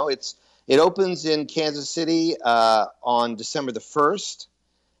him. It opens in Kansas City on December the 1st,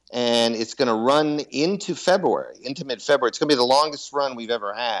 and it's going to run into mid-February. It's going to be the longest run we've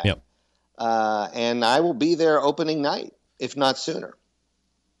ever had. Yep. And I will be there opening night, if not sooner.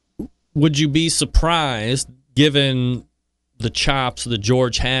 Would you be surprised, given the chops that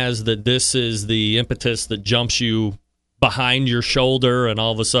George has, that this is the impetus that jumps you behind your shoulder and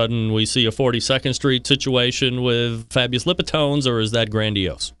all of a sudden we see a 42nd Street situation with Fabulous Lipitones, or is that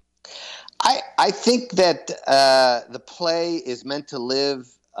grandiose? I think that the play is meant to live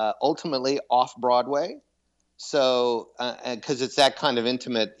ultimately off Broadway. So, because it's that kind of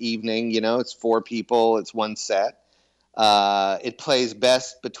intimate evening, it's 4 people, it's one set. It plays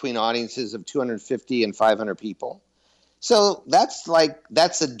best between audiences of 250 and 500 people. So that's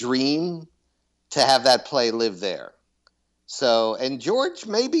a dream to have that play live there. So, and George,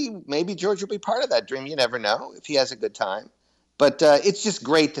 maybe George will be part of that dream. You never know if he has a good time. But it's just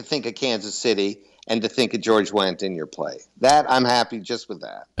great to think of Kansas City and to think of George Wendt in your play. That I'm happy just with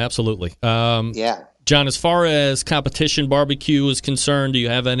that. Absolutely. Yeah. John, as far as competition barbecue is concerned, do you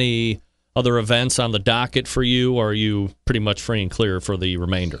have any other events on the docket for you, or are you pretty much free and clear for the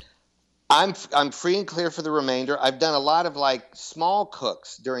remainder? I'm free and clear for the remainder. I've done a lot of small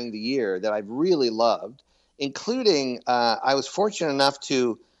cooks during the year that I've really loved, including I was fortunate enough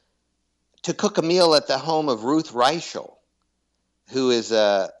to cook a meal at the home of Ruth Reichel, who is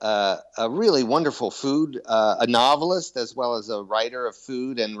a really wonderful a novelist as well as a writer of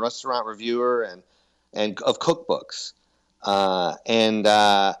food and restaurant reviewer and of cookbooks. And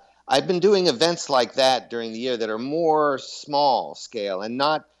I've been doing events like that during the year that are more small scale and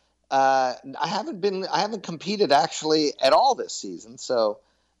not. I haven't competed actually at all this season, so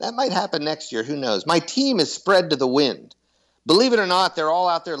that might happen next year. Who knows? My team is spread to the wind. Believe it or not, they're all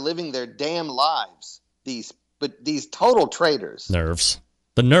out there living their damn lives. These total traitors. Nerves.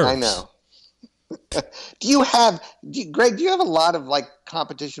 The nerves. I know. Greg, do you have a lot of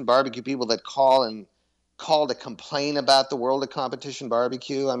competition barbecue people that call to complain about the world of competition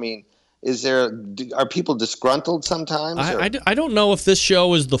barbecue? I mean, are people disgruntled sometimes? I don't know if this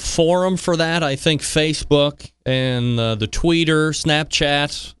show is the forum for that. I think Facebook and the Twitter,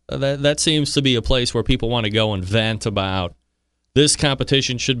 Snapchat, that seems to be a place where people want to go and vent about this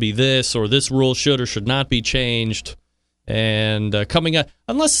competition should be this, or this rule should or should not be changed. And coming up,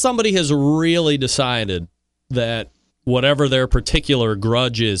 unless somebody has really decided that whatever their particular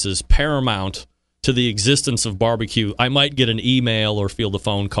grudge is paramount to the existence of barbecue, I might get an email or field a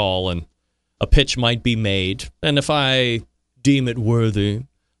phone call and a pitch might be made. And if I deem it worthy,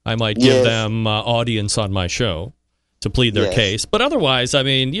 I might give them audience on my show to plead their case. But otherwise, I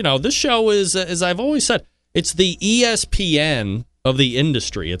mean, this show is, as I've always said, it's the ESPN of the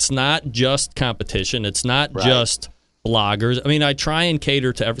industry. It's not just competition. It's not just bloggers. I mean, I try and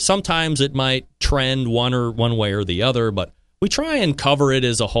cater to sometimes it might trend one way or the other, but we try and cover it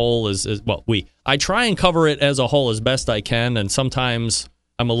as a whole I try and cover it as a whole as best I can, and sometimes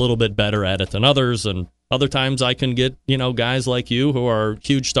I'm a little bit better at it than others, and other times I can get, guys like you who are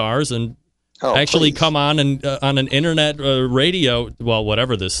huge stars and come on and on an internet radio,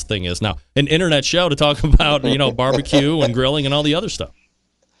 whatever this thing is now, an internet show to talk about, barbecue and grilling and all the other stuff.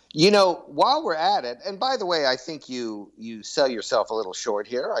 While we're at it, and by the way, I think you sell yourself a little short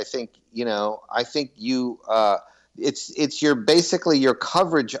here. I think it's basically your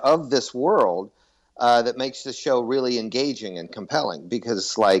coverage of this world that makes the show really engaging and compelling,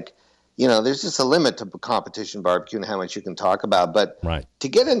 because there's just a limit to competition barbecue and how much you can talk about. But to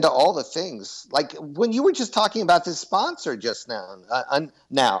get into all the things, like when you were just talking about this sponsor just now,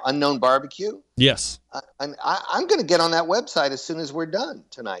 Unknown Barbecue. Yes. I'm going to get on that website as soon as we're done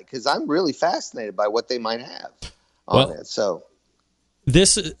tonight, because I'm really fascinated by what they might have on it. So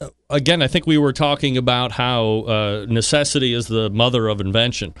this, again, I think we were talking about how necessity is the mother of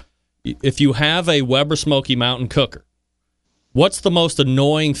invention. If you have a Weber Smoky Mountain cooker, what's the most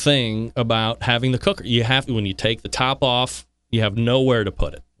annoying thing about having the cooker? When you take the top off, you have nowhere to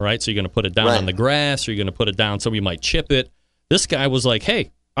put it, right? So you're going to put it down on the grass, or you're going to put it down, somebody might chip it. This guy was like,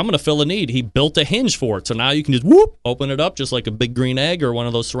 hey, I'm going to fill a need. He built a hinge for it. So now you can just open it up just like a Big Green Egg or one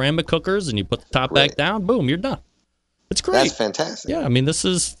of those ceramic cookers, and you put the top back down, boom, you're done. It's great. That's fantastic. Yeah, I mean,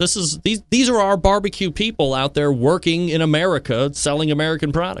 these are our barbecue people out there working in America, selling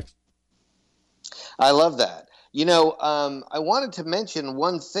American products. I love that. I wanted to mention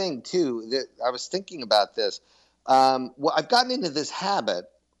one thing, too, that I was thinking about this. I've gotten into this habit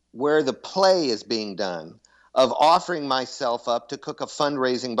where the play is being done of offering myself up to cook a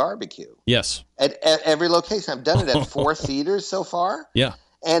fundraising barbecue. Yes. At every location. I've done it at 4 theaters so far. Yeah.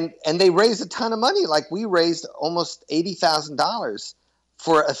 And they raised a ton of money. Like, we raised almost $80,000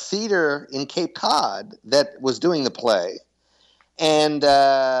 for a theater in Cape Cod that was doing the play. And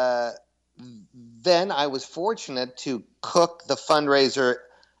then I was fortunate to cook the fundraiser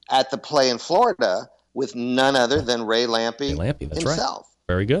at the play in Florida with none other than Ray Lampe that's himself.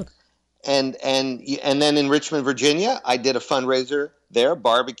 Right. Very good. And then in Richmond, Virginia, I did a fundraiser there,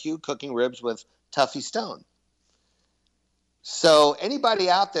 barbecue, cooking ribs with Tuffy Stone. So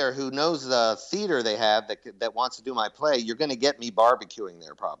anybody out there who knows the theater they have that wants to do my play, you're going to get me barbecuing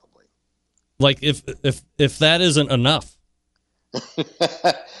there probably. Like if that isn't enough.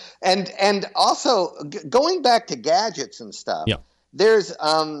 And also going back to gadgets and stuff. Yeah. There's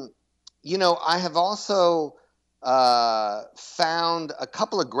I have also found a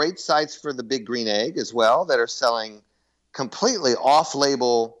couple of great sites for the Big Green Egg as well that are selling completely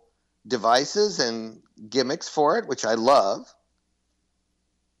off-label devices and gimmicks for it, which I love.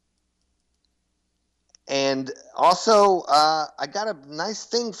 And also, I got a nice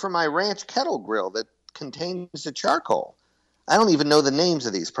thing for my ranch kettle grill that contains the charcoal. I don't even know the names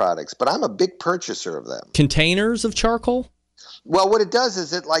of these products, but I'm a big purchaser of them. Containers of charcoal? Well, what it does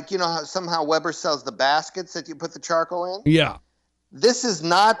is how somehow Weber sells the baskets that you put the charcoal in? Yeah. This is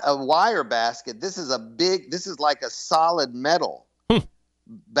not a wire basket. This is like a solid metal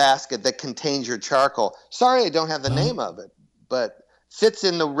basket that contains your charcoal. Sorry, I don't have the name of it, but fits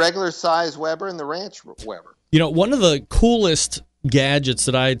in the regular size Weber and the ranch Weber. One of the coolest gadgets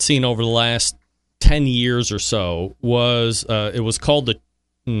that I had seen over the last 10 years or so was it was called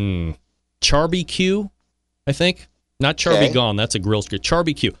the Charbecue, I think. Not Charby Gone, that's a grill skirt.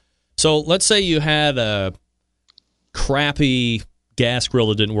 Charbecue. So let's say you had a crappy gas grill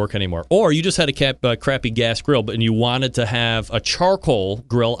that didn't work anymore, or you just had a crappy gas grill, and you wanted to have a charcoal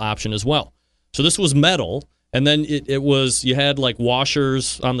grill option as well. So this was metal, and then it was, you had like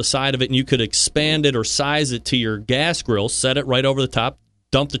washers on the side of it, and you could expand it or size it to your gas grill, set it right over the top,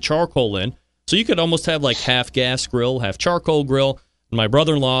 dump the charcoal in. So you could almost have like half gas grill, half charcoal grill. And my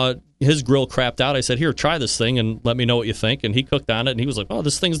brother-in-law, his grill crapped out. I said, here, try this thing and let me know what you think. And he cooked on it, and he was like, oh,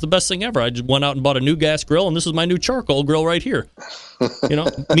 this thing's the best thing ever. I just went out and bought a new gas grill, and this is my new charcoal grill right here.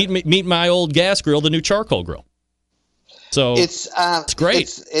 Meet my old gas grill, the new charcoal grill. So it's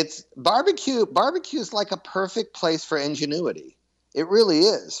great. It's barbecue. Barbecue is like a perfect place for ingenuity. It really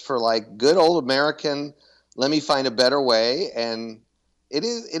is, for like good old American, let me find a better way. And it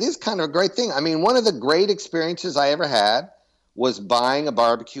is kind of a great thing. I mean, one of the great experiences I ever had was buying a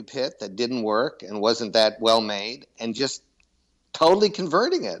barbecue pit that didn't work and wasn't that well made, and just totally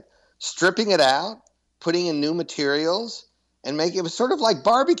converting it, stripping it out, putting in new materials, and it was sort of like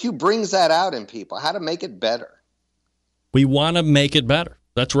barbecue brings that out in people, how to make it better. We want to make it better.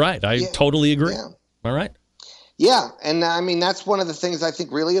 That's right. I totally agree. Yeah. All right. Yeah, and I mean, that's one of the things I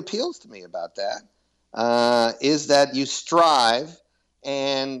think really appeals to me about that, is that you strive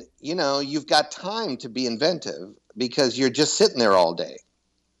and, you know, you've got time to be inventive because you're just sitting there all day.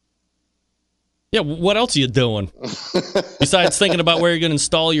 Yeah, what else are you doing besides thinking about where you're going to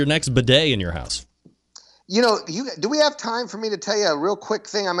install your next bidet in your house? You know, do we have time for me to tell you a real quick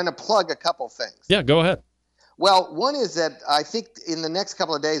thing? I'm going to plug a couple things. Yeah, go ahead. Well, one is that I think in the next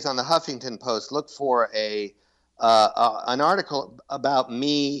couple of days on the Huffington Post, look for an article about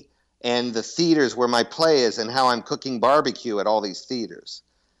me and the theaters where my play is and how I'm cooking barbecue at all these theaters.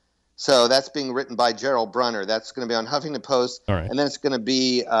 So that's being written by Gerald Brunner. That's going to be on Huffington Post, all right. And then it's going to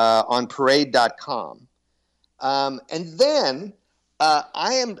be on Parade.com. And then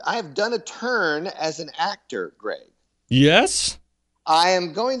I have done a turn as an actor, Greg. Yes? I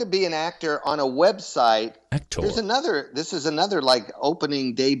am going to be an actor on a website. Actor. This is another like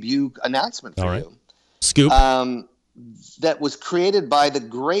opening debut announcement for you. Scoop. That was created by the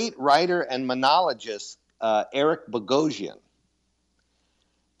great writer and monologist Eric Bogosian.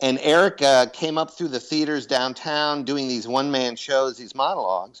 And Eric came up through the theaters downtown doing these one-man shows, these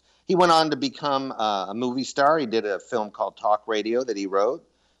monologues. He went on to become a movie star. He did a film called Talk Radio that he wrote,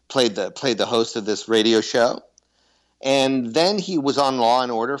 played the host of this radio show. And then he was on Law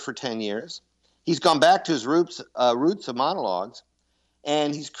and Order for 10 years. He's gone back to his roots of monologues,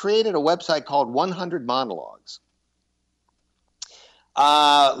 and he's created a website called 100 Monologues.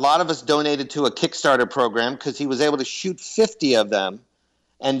 A lot of us donated to a Kickstarter program because he was able to shoot 50 of them,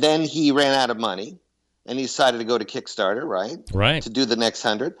 and then he ran out of money, and he decided to go to Kickstarter, right? To do the next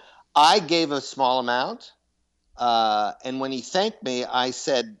 100. I gave a small amount, and when he thanked me, I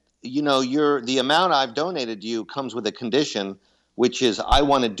said, you know, the amount I've donated to you comes with a condition, which is I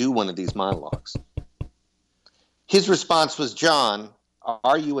want to do one of these monologues. His response was, John,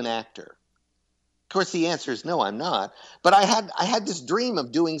 are you an actor? Of course, the answer is no, I'm not. But I had this dream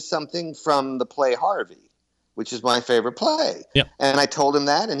of doing something from the play Harvey, which is my favorite play. Yeah. And I told him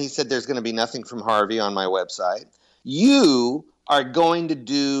that, and he said, there's going to be nothing from Harvey on my website. You are going to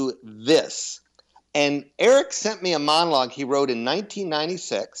do this. And Eric sent me a monologue he wrote in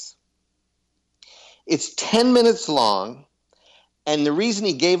 1996. It's 10 minutes long, and the reason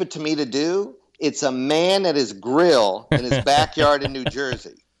he gave it to me to do, it's a man at his grill in his backyard in New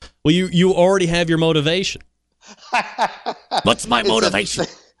Jersey. Well, you already have your motivation. What's my motivation?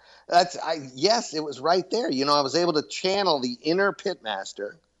 Yes, it was right there. You know, I was able to channel the inner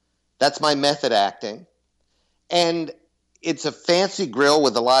pitmaster. That's my method acting. And it's a fancy grill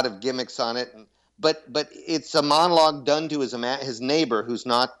with a lot of gimmicks on it. But it's a monologue done to his neighbor, who's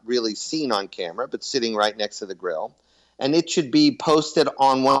not really seen on camera, but sitting right next to the grill. And it should be posted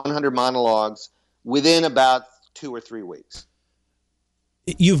on 100 Monologues within about 2 or 3 weeks.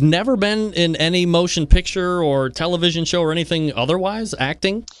 You've never been in any motion picture or television show or anything otherwise,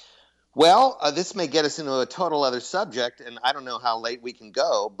 acting? Well, this may get us into a total other subject, and I don't know how late we can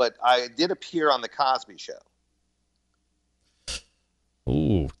go, but I did appear on The Cosby Show.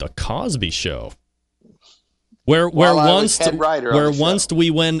 Ooh, The Cosby Show. Where once do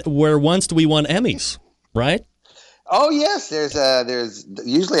we win Emmys, right? Oh yes, there's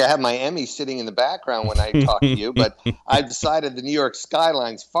usually I have my Emmy sitting in the background when I talk to you, but I've decided the New York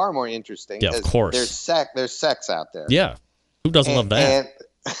skyline's far more interesting. Yeah, of course. There's sex out there. Yeah, who doesn't love that?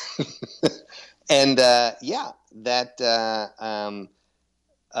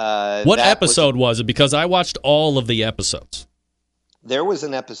 What episode was it? Because I watched all of the episodes. There was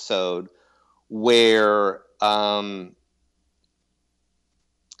an episode where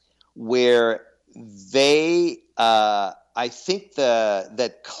they, I think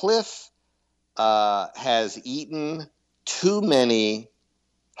that Cliff has eaten too many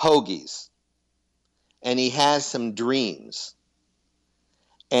hoagies, and he has some dreams.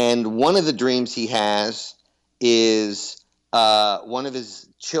 And one of the dreams he has is one of his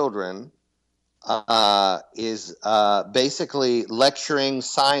children is basically lecturing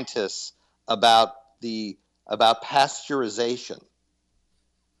scientists about pasteurization.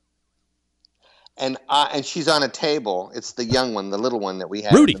 And she's on a table. It's the young one, the little one that we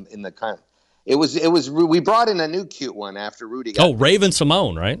had Rudy. in the kind. It was. We brought in a new cute one after Rudy got. Oh, Raven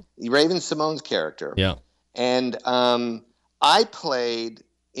Simone, right? Raven Simone's character. Yeah. And I played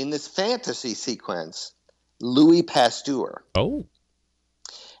in this fantasy sequence Louis Pasteur. Oh.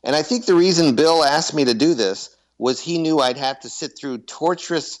 And I think the reason Bill asked me to do this was he knew I'd have to sit through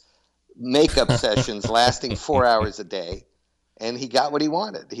torturous makeup sessions lasting 4 hours a day. And he got what he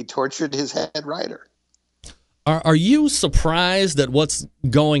wanted. He tortured his head writer. Are you surprised at what's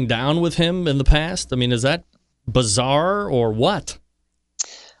going down with him in the past? I mean, is that bizarre or what?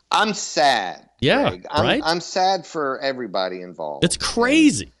 I'm sad Yeah, Greg. right? I'm sad for everybody involved. It's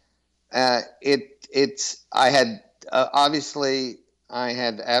crazy. Obviously I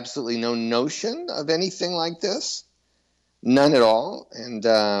had absolutely no notion of anything like this. None at all. And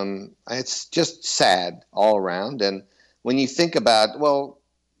it's just sad all around. And when you think about,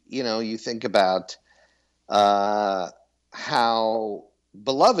 you think about how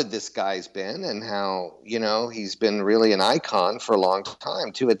beloved this guy's been and how, he's been really an icon for a long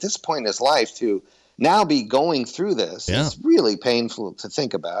time, to at this point in his life to now be going through this. Yeah. It's really painful to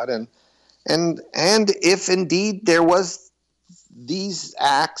think about. And if indeed there was these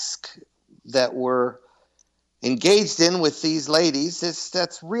acts that were engaged in with these ladies,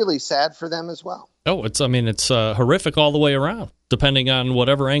 that's really sad for them as well. Oh, it's horrific all the way around, depending on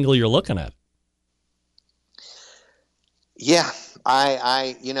whatever angle you're looking at. Yeah,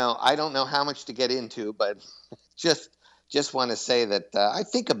 I don't know how much to get into, but just want to say that I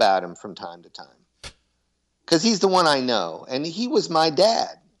think about him from time to time because he's the one I know, and he was my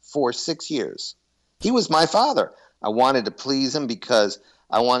dad for 6 years. He was my father. I wanted to please him because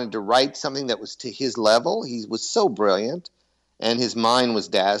I wanted to write something that was to his level. He was so brilliant, and his mind was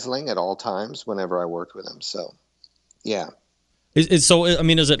dazzling at all times whenever I worked with him. So, yeah. Is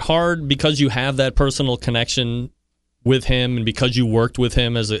it hard because you have that personal connection with him and because you worked with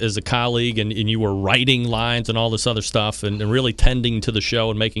him as a colleague and you were writing lines and all this other stuff and really tending to the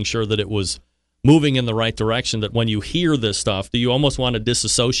show and making sure that it was moving in the right direction, that when you hear this stuff, do you almost want to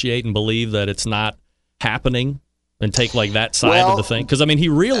disassociate and believe that it's not happening and take like that side of the thing? Because, he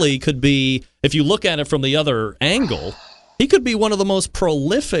really could be, if you look at it from the other angle, he could be one of the most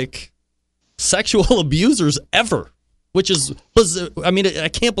prolific sexual abusers ever, which is, I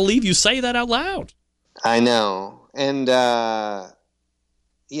can't believe you say that out loud. I know. And,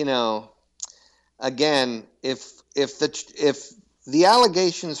 again, if the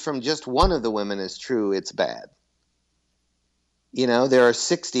allegations from just one of the women is true, it's bad. There are over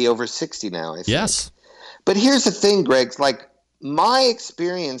 60 now, I think. Yes. But here's the thing, Greg, like my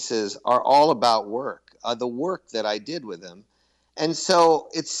experiences are all about work, the work that I did with him. And so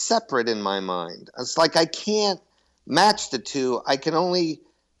it's separate in my mind. It's like I can't match the two. I can only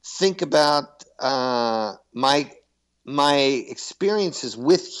think about my experiences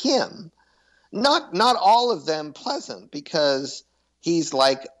with him. Not all of them pleasant because he's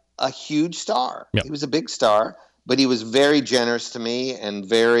like a huge star. Yep. He was a big star, but he was very generous to me and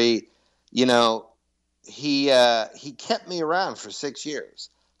very, he kept me around for 6 years.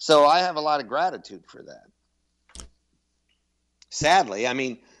 So I have a lot of gratitude for that. Sadly,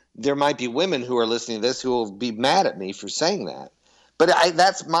 there might be women who are listening to this who will be mad at me for saying that. But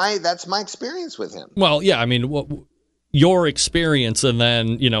that's my experience with him. Well, yeah, your experience and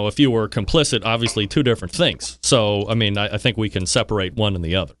then, if you were complicit, obviously two different things. So, I think we can separate one and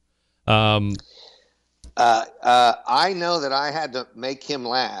the other. I know that I had to make him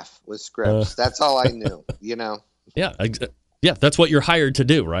laugh with scripts. That's all I knew, Yeah, that's what you're hired to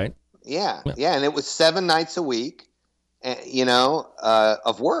do, right? Yeah, and it was 7 nights a week,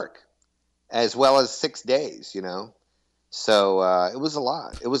 of work, as well as 6 days, So it was a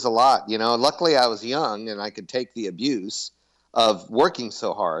lot. Luckily I was young and I could take the abuse of working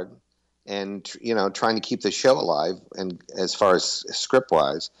so hard and, trying to keep the show alive and as far as script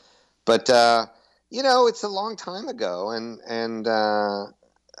wise. But, it's a long time ago. And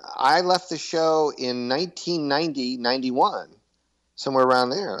I left the show in 1990, 91, somewhere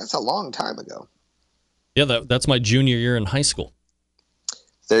around there. That's a long time ago. Yeah, that's my junior year in high school.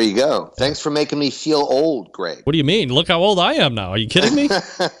 There you go. Thanks for making me feel old, Greg. What do you mean? Look how old I am now. Are you kidding me?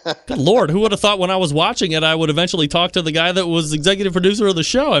 Good Lord, who would have thought when I was watching it I would eventually talk to the guy that was executive producer of the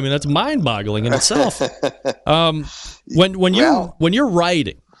show? That's mind-boggling in itself. When you're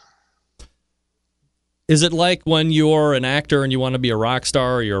writing, is it like when you're an actor and you want to be a rock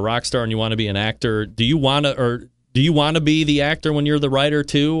star, or you're a rock star and you want to be an actor? Do you want to be the actor when you're the writer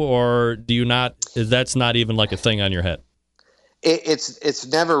too, or do you not? That's not even like a thing on your head? It's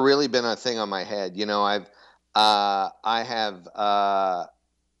never really been a thing on my head. I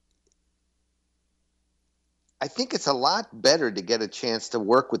think it's a lot better to get a chance to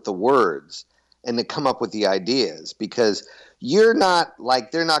work with the words and to come up with the ideas, because you're not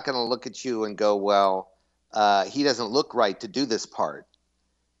like, they're not going to look at you and go, well, he doesn't look right to do this part.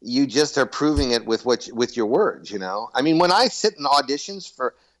 You just are proving it with your words, when I sit in auditions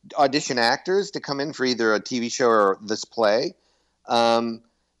for audition actors to come in for either a TV show or this play,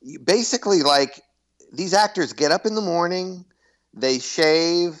 basically, like, these actors get up in the morning, they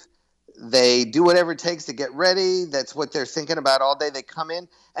shave, they do whatever it takes to get ready. That's what they're thinking about all day. They come in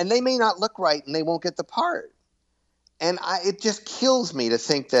and they may not look right and they won't get the part. And it just kills me to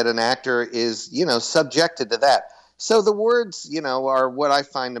think that an actor is, subjected to that. So the words, are what I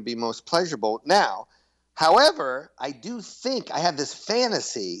find to be most pleasurable. Now, however, I do think I have this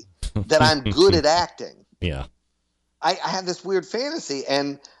fantasy that I'm good at acting. Yeah. I have this weird fantasy,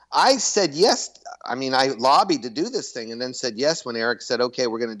 and I said yes. I mean, I lobbied to do this thing and then said yes when Eric said, okay,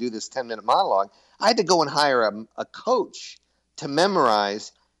 we're going to do this 10-minute monologue. I had to go and hire a coach to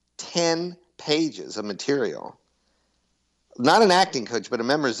memorize 10 pages of material. Not an acting coach, but a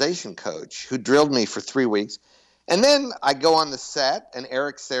memorization coach who drilled me for 3 weeks. And then I go on the set, and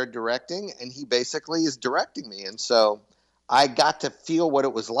Eric's there directing, and he basically is directing me. And so I got to feel what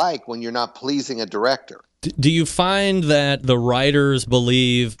it was like when you're not pleasing a director. Do you find that the writers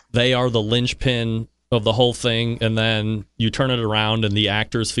believe they are the linchpin of the whole thing, and then you turn it around and the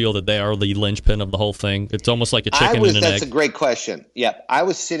actors feel that they are the linchpin of the whole thing? It's almost like a chicken and an egg. That's a great question. Yeah, I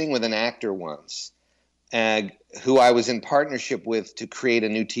was sitting with an actor once who I was in partnership with to create a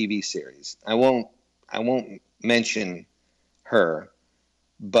new TV series. I won't mention her,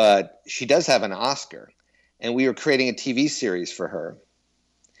 but she does have an Oscar, and we were creating a TV series for her.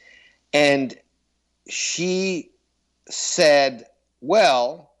 And she said,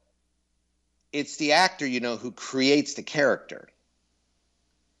 well, it's the actor, who creates the character.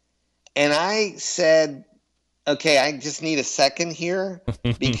 And I said, okay, I just need a second here,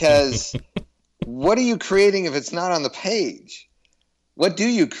 because what are you creating if it's not on the page? What do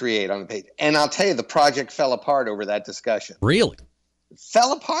you create on the page? And I'll tell you, the project fell apart over that discussion. Really? It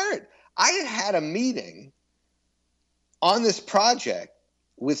fell apart. I had a meeting on this project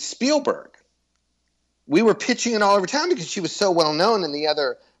with Spielberg. We were pitching it all over town because she was so well known, and the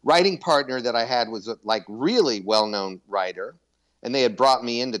other writing partner that I had was a really well-known writer, and they had brought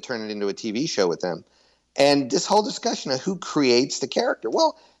me in to turn it into a TV show with them. And this whole discussion of who creates the character.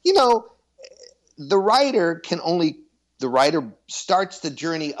 Well, the writer starts the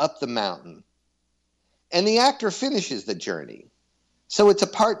journey up the mountain, and the actor finishes the journey. So it's a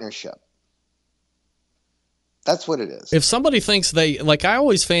partnership. That's what it is. If somebody thinks I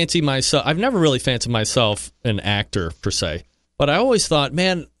always fancy myself, I've never really fancied myself an actor per se, but I always thought,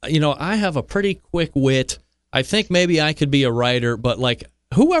 man, I have a pretty quick wit. I think maybe I could be a writer, but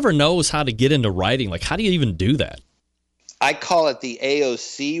whoever knows how to get into writing, how do you even do that? I call it the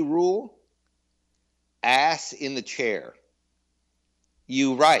AOC rule, ass in the chair.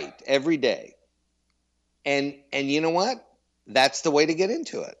 You write every day. And you know what? That's the way to get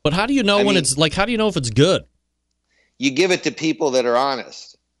into it. But how do you know how do you know if it's good? You give it to people that are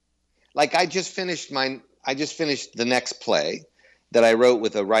honest. I just finished the next play that I wrote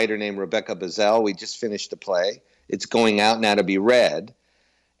with a writer named Rebecca Bazell. We just finished the play. It's going out now to be read.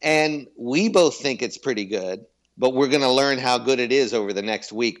 And we both think it's pretty good, but we're going to learn how good it is over the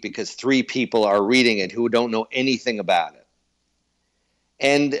next week because 3 people are reading it who don't know anything about it.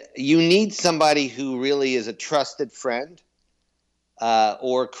 And you need somebody who really is a trusted friend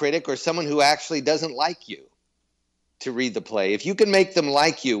or critic or someone who actually doesn't like you to read the play. If you can make them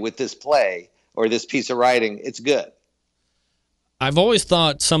like you with this play or this piece of writing, it's good. I've always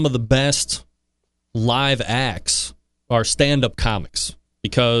thought some of the best live acts are stand-up comics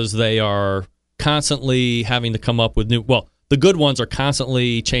because they are constantly having to come up with the good ones are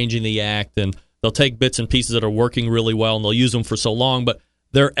constantly changing the act, and they'll take bits and pieces that are working really well and they'll use them for so long, but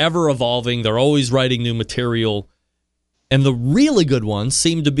they're ever evolving. They're always writing new material. And the really good ones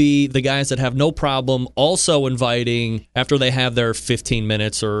seem to be the guys that have no problem also inviting, after they have their 15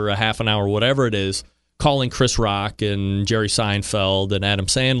 minutes or a half an hour, whatever it is, calling Chris Rock and Jerry Seinfeld and Adam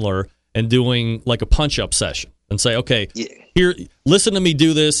Sandler and doing a punch-up session and say, okay, here, listen to me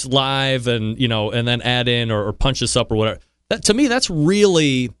do this live and, and then add in or punch this up or whatever. To me, that's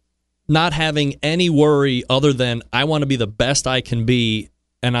really not having any worry other than I want to be the best I can be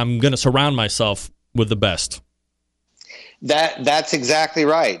and I'm going to surround myself with the best. That's exactly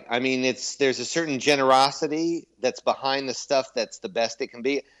right. I mean, there's a certain generosity that's behind the stuff that's the best it can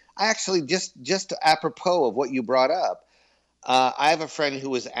be. I actually just apropos of what you brought up, I have a friend who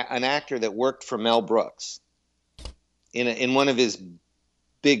was an actor that worked for Mel Brooks in one of his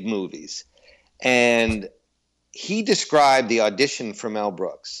big movies, and he described the audition for Mel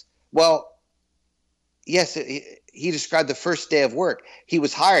Brooks. Well, yes, he described the first day of work. He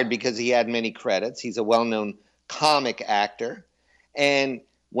was hired because he had many credits. He's a well-known comic actor. And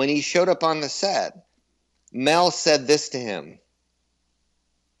when he showed up on the set, Mel said this to him: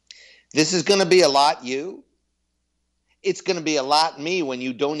 "This is going to be a lot you. It's going to be a lot me when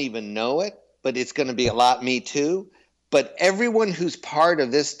you don't even know it, but it's going to be a lot me too. But everyone who's part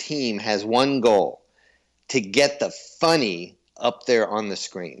of this team has one goal: to get the funny up there on the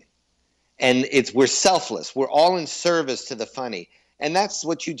screen." And we're selfless. We're all in service to the funny. And that's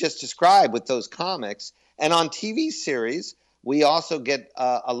what you just described with those comics. And on TV series, we also get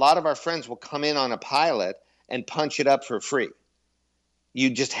a lot of our friends will come in on a pilot and punch it up for free. You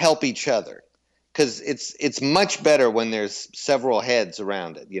just help each other, because it's much better when there's several heads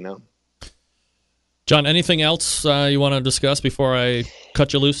around it, you know? John, anything else you want to discuss before I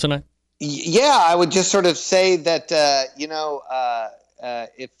cut you loose tonight? Yeah, I would just sort of say that,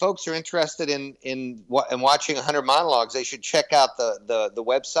 if folks are interested in watching 100 monologues, they should check out the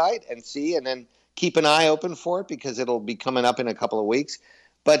website and see, and then keep an eye open for it, because it'll be coming up in a couple of weeks.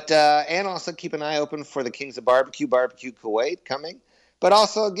 But and also keep an eye open for the Kings of Barbecue Kuwait coming. But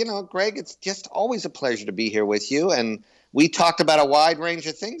also, Greg, it's just always a pleasure to be here with you. And we talked about a wide range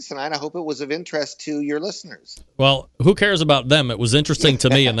of things tonight. I hope it was of interest to your listeners. Well, who cares about them? It was interesting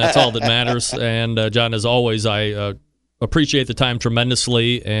to me, and that's all that matters. And, John, as always, I appreciate the time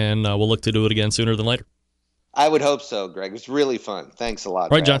tremendously, and we'll look to do it again sooner than later. I would hope so, Greg. It was really fun. Thanks a lot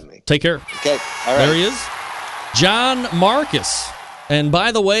for having John. Me. Take care. Okay. All right. There he is. John Markus. And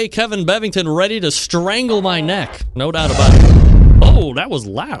by the way, Kevin Bevington ready to strangle my neck. No doubt about it. Oh, that was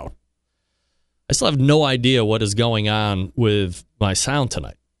loud. I still have no idea what is going on with my sound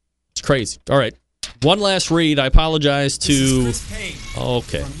tonight. It's crazy. All right. One last read. I apologize to...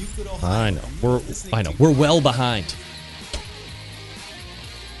 Okay. I know. We're well behind.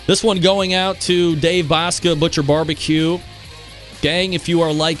 This one going out to Dave Bosca, Butcher Barbecue. Gang, if you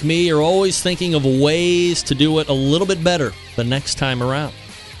are like me, you're always thinking of ways to do it a little bit better the next time around.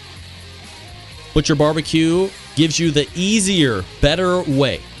 Butcher Barbecue gives you the easier, better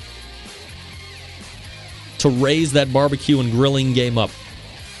way to raise that barbecue and grilling game up.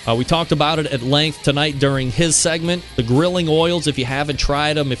 We talked about it at length tonight during his segment. The grilling oils, if you haven't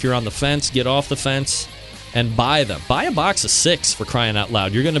tried them, if you're on the fence, get off the fence and buy them. Buy a box of 6, for crying out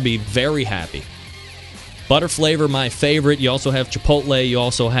loud. You're going to be very happy. Butter flavor, my favorite. You also have Chipotle. You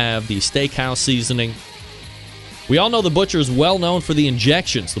also have the steakhouse seasoning. We all know the Butcher is well known for the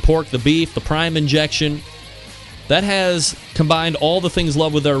injections, the pork, the beef, the prime injection. That has combined all the things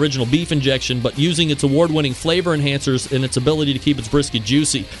loved with their original beef injection, but using its award-winning flavor enhancers and its ability to keep its brisket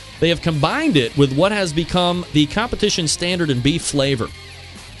juicy. They have combined it with what has become the competition standard in beef flavor.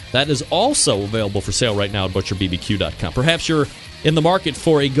 That is also available for sale right now at butcherbbq.com. Perhaps you're in the market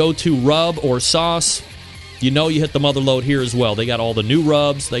for a go-to rub or sauce. You know you hit the mother load here as well. They got all the new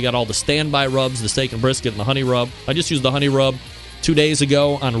rubs. They got all the standby rubs, the steak and brisket and the honey rub. I just used the honey rub 2 days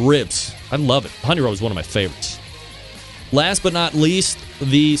ago on ribs. I love it. The honey rub is one of my favorites. Last but not least,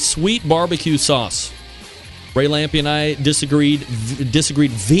 the sweet barbecue sauce. Ray Lampe and I disagreed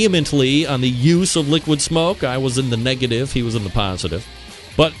vehemently on the use of liquid smoke. I was in the negative. He was in the positive.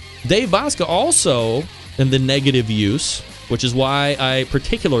 But Dave Bosca also in the negative use, which is why I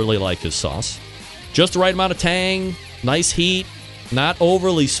particularly like his sauce. Just the right amount of tang, nice heat, not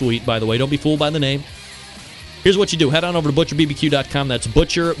overly sweet, by the way. Don't be fooled by the name. Here's what you do. Head on over to butcherbbq.com. That's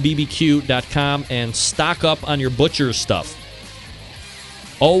butcherbbq.com, and stock up on your butcher stuff.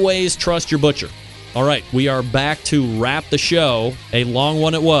 Always trust your butcher. All right, we are back to wrap the show. A long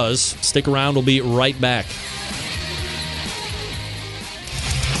one it was. Stick around. We'll be right back.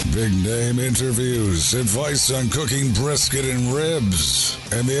 Big name interviews, advice on cooking brisket and ribs,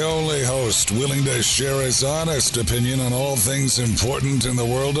 and the only host willing to share his honest opinion on all things important in the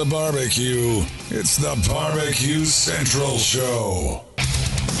world of barbecue. It's the Barbecue Central Show.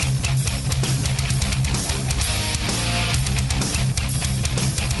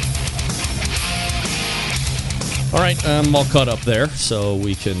 All right, I'm all caught up there, so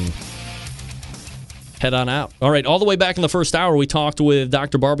we can head on out. All right, all the way back in the first hour, we talked with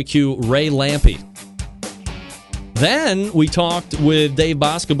Dr. Barbecue Ray Lampe. Then we talked with Dave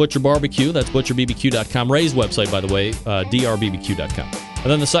Bosca, Butcher Barbecue. That's butcherbbq.com. Ray's website, by the way, drbbq.com.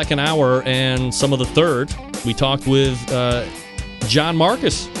 And then the second hour and some of the third, we talked with John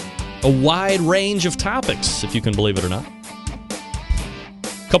Markus. A wide range of topics, if you can believe it or not.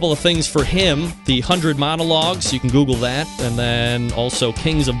 Couple of things for him. The 100 monologues, you can Google that. And then also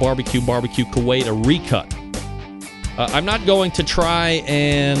Kings of Barbecue, Barbecue Kuwait, a recut. I'm not going to try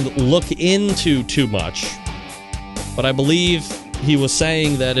and look into too much, but I believe he was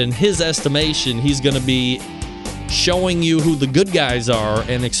saying that in his estimation, he's going to be showing you who the good guys are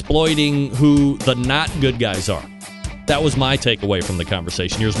and exploiting who the not good guys are. That was my takeaway from the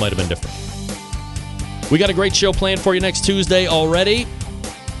conversation. Yours might have been different. We got a great show planned for you next Tuesday already.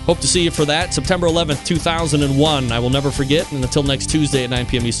 Hope to see you for that. September 11th, 2001. I will never forget. And until next Tuesday at 9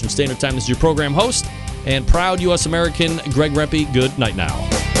 p.m. Eastern Standard Time, this is your program host and proud U.S. American, Greg Rempe. Good night now.